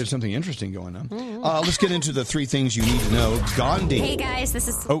 God, I wish we had something interesting going on. Mm-hmm. Let's get into the three things you need to know. Gandhi. Hey guys, this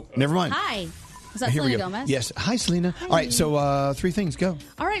is. Oh, never mind. Hi. Is that Here we Selena go. Gomez? Yes. Hi, Selena. All right, so three things. Go.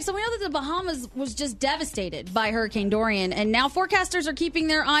 All right, so we know that the Bahamas was just devastated by Hurricane Dorian, and now forecasters are keeping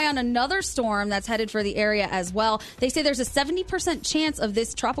their eye on another storm that's headed for the area as well. They say there's a 70% chance of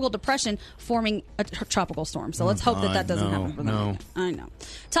this tropical depression forming a tropical storm. So let's hope that doesn't happen for them. I know.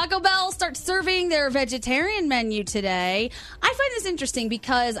 Taco Bell starts serving their vegetarian menu today. I find this interesting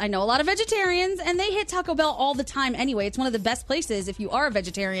because I know a lot of vegetarians, and they hit Taco Bell all the time anyway. It's one of the best places if you are a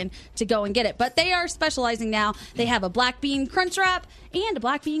vegetarian to go and get it. But they are specializing now. They have a black bean crunch wrap and a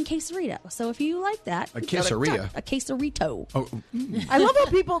black bean quesarito. So if you like that, A quesarito. a quesarito. Oh, I love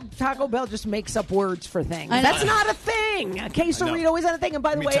how Taco Bell just makes up words for things. I know. That's not a thing. A quesarito isn't a thing. And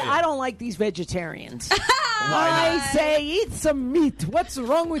by the Let me way, tell you. I don't like these vegetarians. I say eat some meat. What's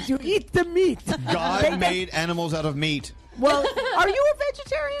wrong with you? Eat the meat. God made animals out of meat. Well, are you a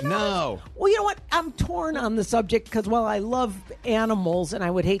vegetarian? No. Well, you know what? I'm torn on the subject because while I love animals and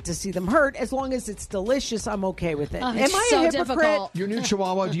I would hate to see them hurt, as long as it's delicious, I'm okay with it. Am it's I so a hypocrite? difficult. Your new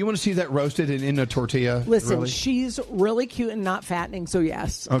Chihuahua, do you want to see that roasted in a tortilla? Listen, Really? she's really cute and not fattening, so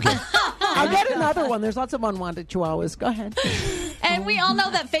yes. Okay. I'll get another one. There's lots of unwanted chihuahuas. Go ahead. And we all know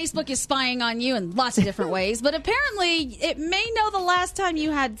that Facebook is spying on you in lots of different ways, but apparently it may know the last time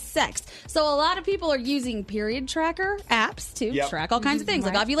you had sex. So a lot of people are using period tracker apps to track all kinds of things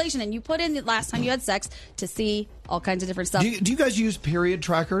like ovulation, and you put in the last time you had sex to see all kinds of different stuff. Do you guys use period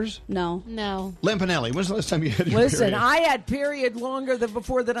trackers? No. Lampanelli, when's the last time you had your Listen, period? I had period longer than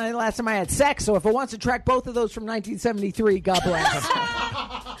before than last time I had sex, so if it wants to track both of those from 1973, God bless.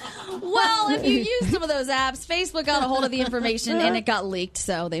 Well, if you use some of those apps, Facebook got a hold of the information and it got leaked,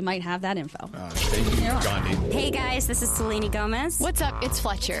 so they might have that info. Gandhi. Hey guys, this is Selena Gomez. What's up? It's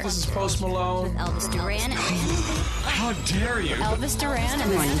Fletcher. This is Post Malone. Elvis Duran. How dare you? Elvis Duran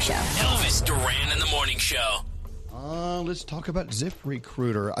and the Morning Show. Elvis Duran and the Morning Show. Let's talk about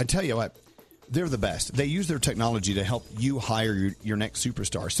ZipRecruiter. I tell you what, they're the best. They use their technology to help you hire your next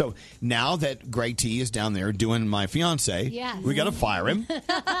superstar. So now that Greg T is down there doing My Fiance, Yes. we got to fire him. We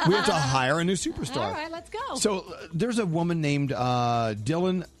have to hire a new superstar. All right, let's go. So there's a woman named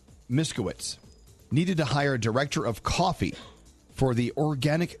Dylan Miskowitz needed to hire a director of coffee for the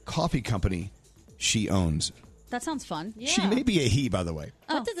organic coffee company she owns. That sounds fun. She may be a he, by the way.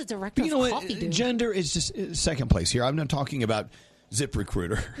 What does a director But you know of what? coffee do? Gender is just second place here. I'm not talking about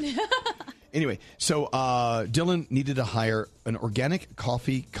ZipRecruiter. Anyway, so Dylan needed to hire an organic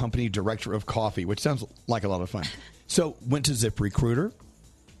coffee company director of coffee, which sounds like a lot of fun. So went to ZipRecruiter.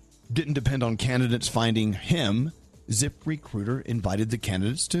 Didn't depend on candidates finding him. ZipRecruiter invited the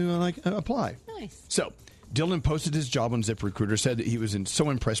candidates to apply. Nice. So Dylan posted his job on ZipRecruiter, said that he was so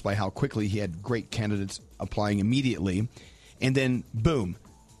impressed by how quickly he had great candidates applying immediately. And then, boom,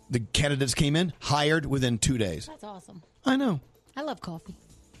 the candidates came in, hired within 2 days. That's awesome. I know. I love coffee.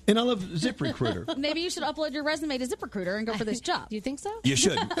 And I love ZipRecruiter. Maybe you should upload your resume to ZipRecruiter and go for this job. Do you think so? You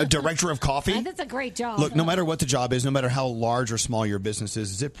should. A director of coffee? That's a great job. Look, no matter what the job is, no matter how large or small your business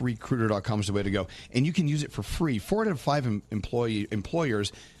is, ZipRecruiter.com is the way to go. And you can use it for free. 4 out of 5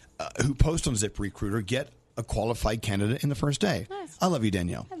 employers who post on ZipRecruiter get a qualified candidate in the first day. Nice. I love you,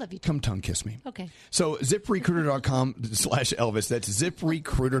 Danielle. I love you too. Come tongue kiss me. Okay. So ZipRecruiter.com/Elvis. That's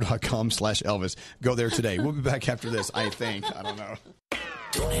ZipRecruiter.com/Elvis. Go there today. We'll be back after this, I think. I don't know.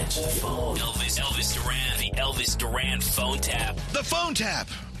 Don't answer the phone. Elvis Duran, the Elvis Duran phone tap. The phone tap.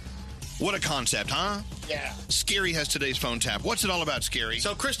 What a concept, huh? Yeah. Scary has today's phone tap. What's it all about, Scary?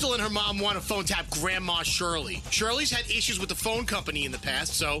 So Crystal and her mom want to phone tap Grandma Shirley. Shirley's had issues with the phone company in the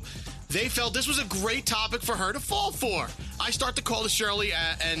past, so they felt this was a great topic for her to fall for. I start the call to Shirley,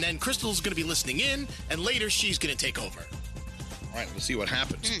 and then Crystal's going to be listening in, and later she's going to take over. All right, let's see what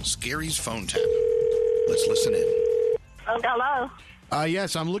happens. Scary's phone tap. Let's listen in. Hello.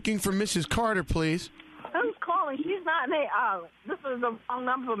 Yes, I'm looking for Mrs. Carter, please. Who's calling? She's not in there. This is the phone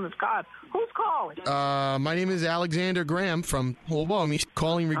number from Miss Carter. Who's calling? My name is Alexander Graham from Holborn. He's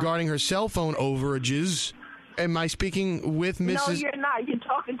calling regarding her cell phone overages. Am I speaking with Mrs. No, you're not. You're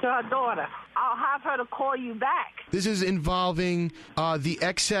talking to her daughter. I'll have her to call you back. This is involving the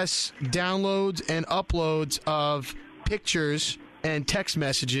excess downloads and uploads of pictures and text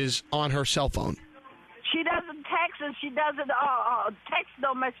messages on her cell phone. She doesn't text and she doesn't text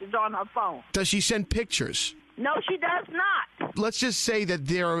no message on her phone. Does she send pictures? No, she does not. Let's just say that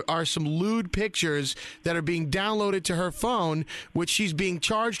there are some lewd pictures that are being downloaded to her phone, which she's being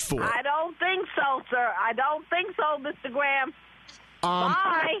charged for. I don't think so, sir. I don't think so, Mr. Graham.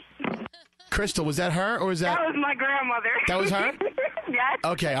 Bye. Crystal, was that her or was that? That was my grandmother. That was her? Yes.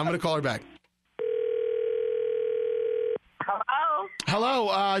 Okay, I'm going to call her back. Hello?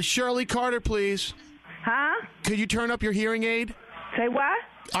 Hello, Shirley Carter, please. Huh? Could you turn up your hearing aid? Say what?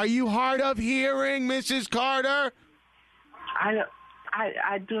 Are you hard of hearing, Mrs. Carter? I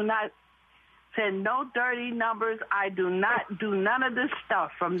do not send no dirty numbers. I do not do none of this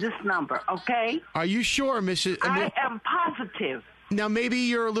stuff from this number, okay? Are you sure, Mrs. I am positive. Now, maybe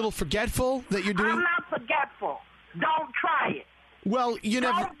you're a little forgetful that you're doing... I'm not forgetful. Don't try it. Well, you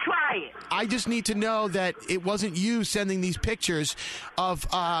never... Don't try it. I just need to know that it wasn't you sending these pictures of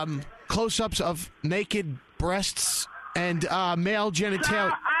close-ups of naked breasts and male genitalia.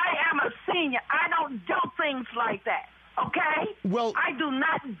 Sir, I am a senior. I don't do things like that, okay? Well... I do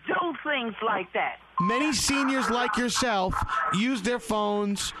not do things like that. Many seniors like yourself use their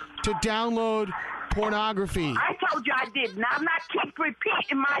phones to download pornography. I told you I did. Now, I'm not keep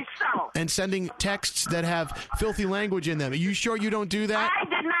repeating myself. And sending texts that have filthy language in them. Are you sure you don't do that? I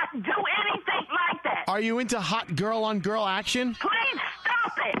did not do anything like that. Are you into hot girl-on-girl action? Please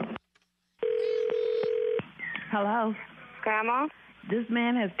stop it. Hello? Grandma? This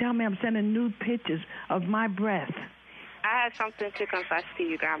man has told me I'm sending nude pictures of my breath. I have something to confess to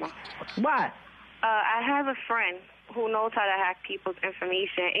you, Grandma. What? I have a friend who knows how to hack people's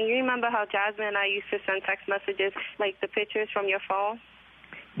information. And you remember how Jasmine and I used to send text messages, like the pictures from your phone?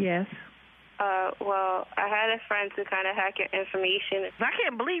 Yes. Well, I had a friend to kind of hack your information. I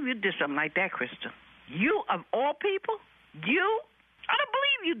can't believe you did something like that, Krista. You, of all people? You? I don't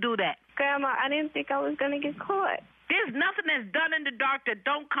believe you do that. Grandma, I didn't think I was going to get caught. There's nothing that's done in the dark that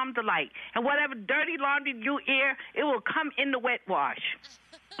don't come to light. And whatever dirty laundry you air, it will come in the wet wash.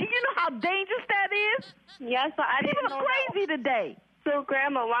 Do you know how dangerous that is? Yes, but I didn't know. People are crazy today. So,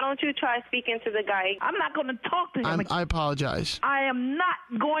 Grandma, why don't you try speaking to the guy? I'm not going to talk to him. I apologize. I am not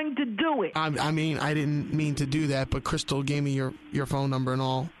going to do it. I mean, I didn't mean to do that, but Crystal gave me your phone number and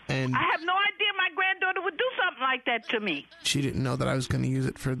all, and I have no idea my granddaughter would do something like that to me. she didn't know that I was going to use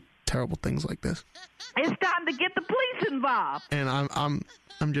it for terrible things like this. It's time to get the police involved. And I'm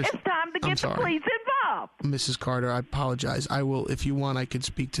just. It's time to I'm get the sorry. police involved. Mrs. Carter, I apologize. I will, if you want, I could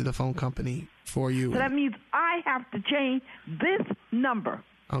speak to the phone company for you. So that means I have to change this number.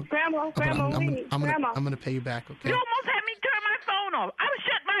 Oh, Grandma, but Grandma, I'm gonna pay you back, okay? You almost had me turn my phone off. I was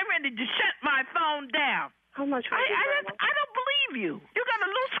ready to shut my phone down. How much? I don't believe you. You got a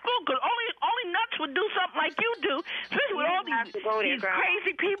loose screw because only nuts would do something like you do, especially with all these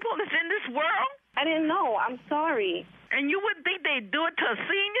crazy people that's in this world. I didn't know. I'm sorry. And you wouldn't think they'd do it to a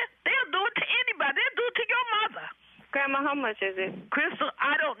senior? They'll do it to anybody. They'll do it to your mother. Grandma, how much is it? Crystal,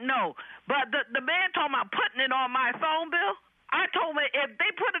 I don't know. But the man told me I'm putting it on my phone bill. I told him if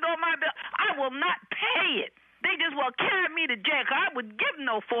they put it on my bill, I will not pay it. They just will carry me to jail. I would give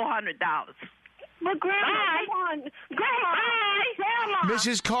no $400. But Grandma, come on. Grandma.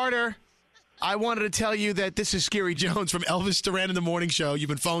 Mrs. Carter, I wanted to tell you that this is Scary Jones from Elvis Duran in the Morning Show. You've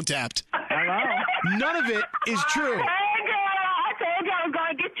been phone tapped. Hello? None of it is true. Hey, girl, I told you I was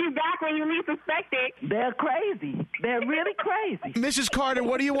going to get you back when you least suspect it. They're crazy. They're really crazy. Mrs. Carter,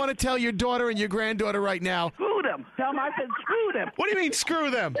 what do you want to tell your daughter and your granddaughter right now? Screw them. Tell them I said screw them. What do you mean screw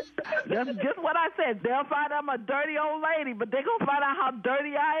them? That's just what I said. They'll find I'm a dirty old lady, but they're going to find out how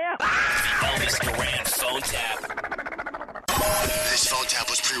dirty I am. Elvis Duran phone tap. This phone tap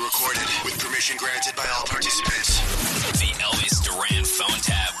was pre-recorded with permission granted by all participants. The Elvis Duran phone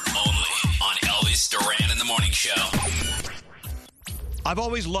tap only on Elvis Duran in the Morning Show. I've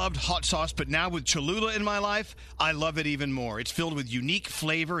always loved hot sauce, but now with Cholula in my life, I love it even more. It's filled with unique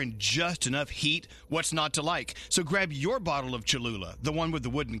flavor and just enough heat. What's not to like? So grab your bottle of Cholula, the one with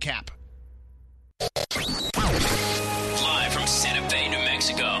the wooden cap. Live from Santa Fe, New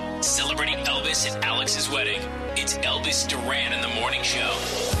Mexico, celebrating Elvis at Alex's wedding. It's Elvis Duran in the Morning Show.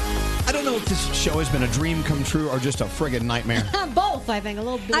 I don't know if this show has been a dream come true or just a friggin' nightmare. Both, I think, a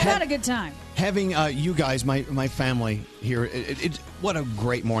little bit. I've had a good time. Having you guys, my family here, what a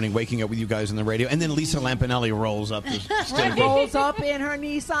great morning waking up with you guys on the radio. And then Lisa Lampanelli rolls up. Rolls up in her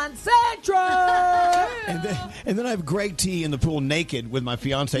Nissan Sentra. And then I have Greg T in the pool naked with my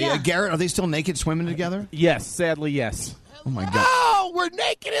fiance. Yeah. Garrett, are they still naked swimming together? Yes, sadly, yes. Oh, my God. Oh, we're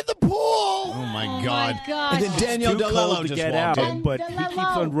naked in the pool. Oh, my God. gosh. And then Danielle Too DeLillo cold to just get walked out, in. but he keeps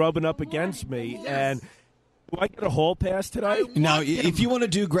on rubbing up against me. And do I get a hall pass today? Now, if you want to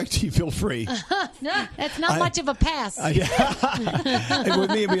do Greg T, feel free. No, that's not much of a pass. With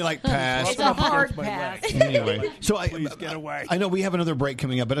me, it'd be like pass. It's a hard pass. Anyway, so Please get away. I know we have another break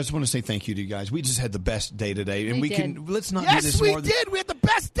coming up, but I just want to say thank you to you guys. We just had the best day today, and We can let's not do Yes, this we more. did. We had the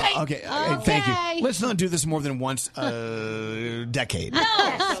best day. Okay, thank you. Let's not do this more than once a decade. No,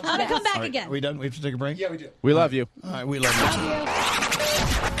 I'm going to come back All right, again. Are we done? We have to take a break? Yeah, we do. We love you. All right, we love you too.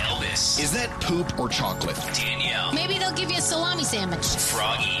 Elvis. Is that poop or chocolate? Danielle. Maybe they'll give you a salami sandwich.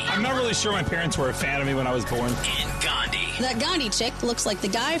 Froggy. I'm not really sure my parents were a fan of me when I was born. And Gandhi. That Gandhi chick looks like the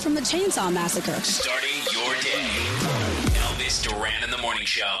guy from the Chainsaw Massacre. Starting your day. Elvis Duran in the Morning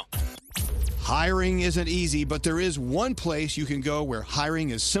Show. Hiring isn't easy, but there is one place you can go where hiring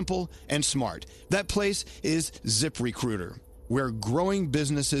is simple and smart. That place is ZipRecruiter, where growing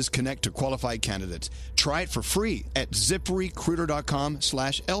businesses connect to qualified candidates. Try it for free at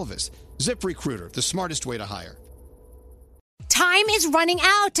ZipRecruiter.com/Elvis. ZipRecruiter, the smartest way to hire. Time is running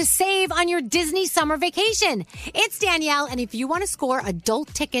out to save on your Disney summer vacation. It's Danielle, and if you want to score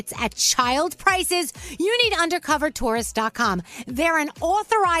adult tickets at child prices, you need UndercoverTourist.com. They're an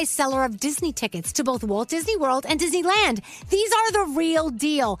authorized seller of Disney tickets to both Walt Disney World and Disneyland. These are the real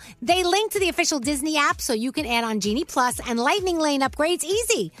deal. They link to the official Disney app so you can add on Genie Plus and Lightning Lane upgrades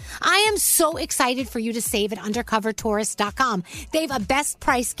easy. I am so excited for you to save at UndercoverTourist.com. They have a best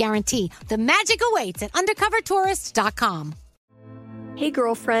price guarantee. The magic awaits at UndercoverTourist.com. Hey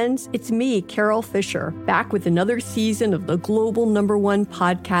girlfriends, it's me, Carol Fisher, back with another season of the global #1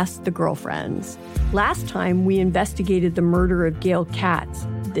 podcast, The Girlfriends. Last time, we investigated the murder of Gail Katz.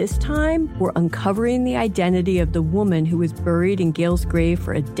 This time, we're uncovering the identity of the woman who was buried in Gail's grave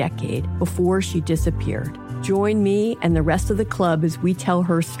for a decade before she disappeared. Join me and the rest of the club as we tell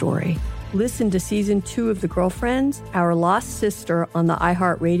her story. Listen to Season 2 of The Girlfriends, Our Lost Sister on the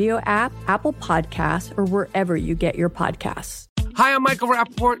iHeartRadio app, Apple Podcasts, or wherever you get your podcasts. Hi, I'm Michael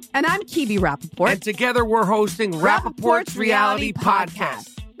Rappaport. And I'm Kibi Rappaport. And together we're hosting Rappaport's Reality Podcast.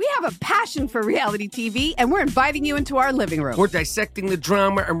 We have a passion for reality TV, and we're inviting you into our living room. We're dissecting the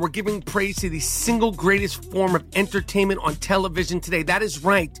drama, and we're giving praise to the single greatest form of entertainment on television today. That is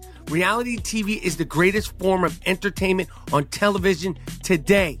right. Reality TV is the greatest form of entertainment on television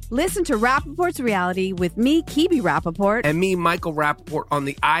today. Listen to Rappaport's Reality with me, Kibi Rappaport. And me, Michael Rappaport, on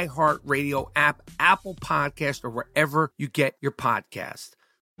the iHeartRadio app, Apple Podcast, or wherever you get your podcast.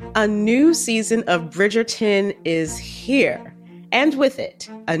 A new season of Bridgerton is here. And with it,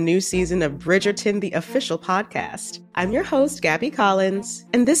 a new season of Bridgerton, the official podcast. I'm your host, Gabby Collins,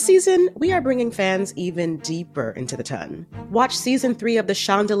 and this season, we are bringing fans even deeper into the ton. Watch season 3 of the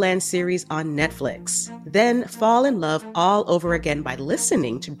Shondaland series on Netflix. Then fall in love all over again by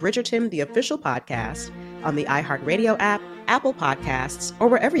listening to Bridgerton, the official podcast, on the iHeartRadio app, Apple Podcasts, or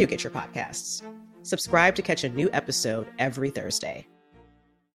wherever you get your podcasts. Subscribe to catch a new episode every Thursday.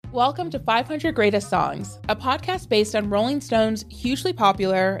 Welcome to 500 Greatest Songs, a podcast based on Rolling Stone's hugely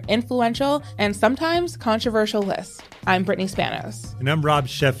popular, influential, and sometimes controversial list. I'm Brittany Spanos. And I'm Rob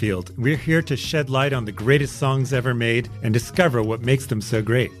Sheffield. We're here to shed light on the greatest songs ever made and discover what makes them so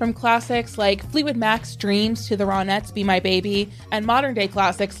great. From classics like Fleetwood Mac's Dreams to the Ronettes' Be My Baby, and modern-day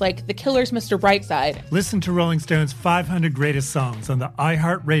classics like The Killers' Mr. Brightside. Listen to Rolling Stone's 500 Greatest Songs on the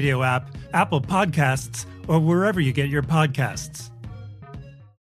iHeartRadio app, Apple Podcasts, or wherever you get your podcasts.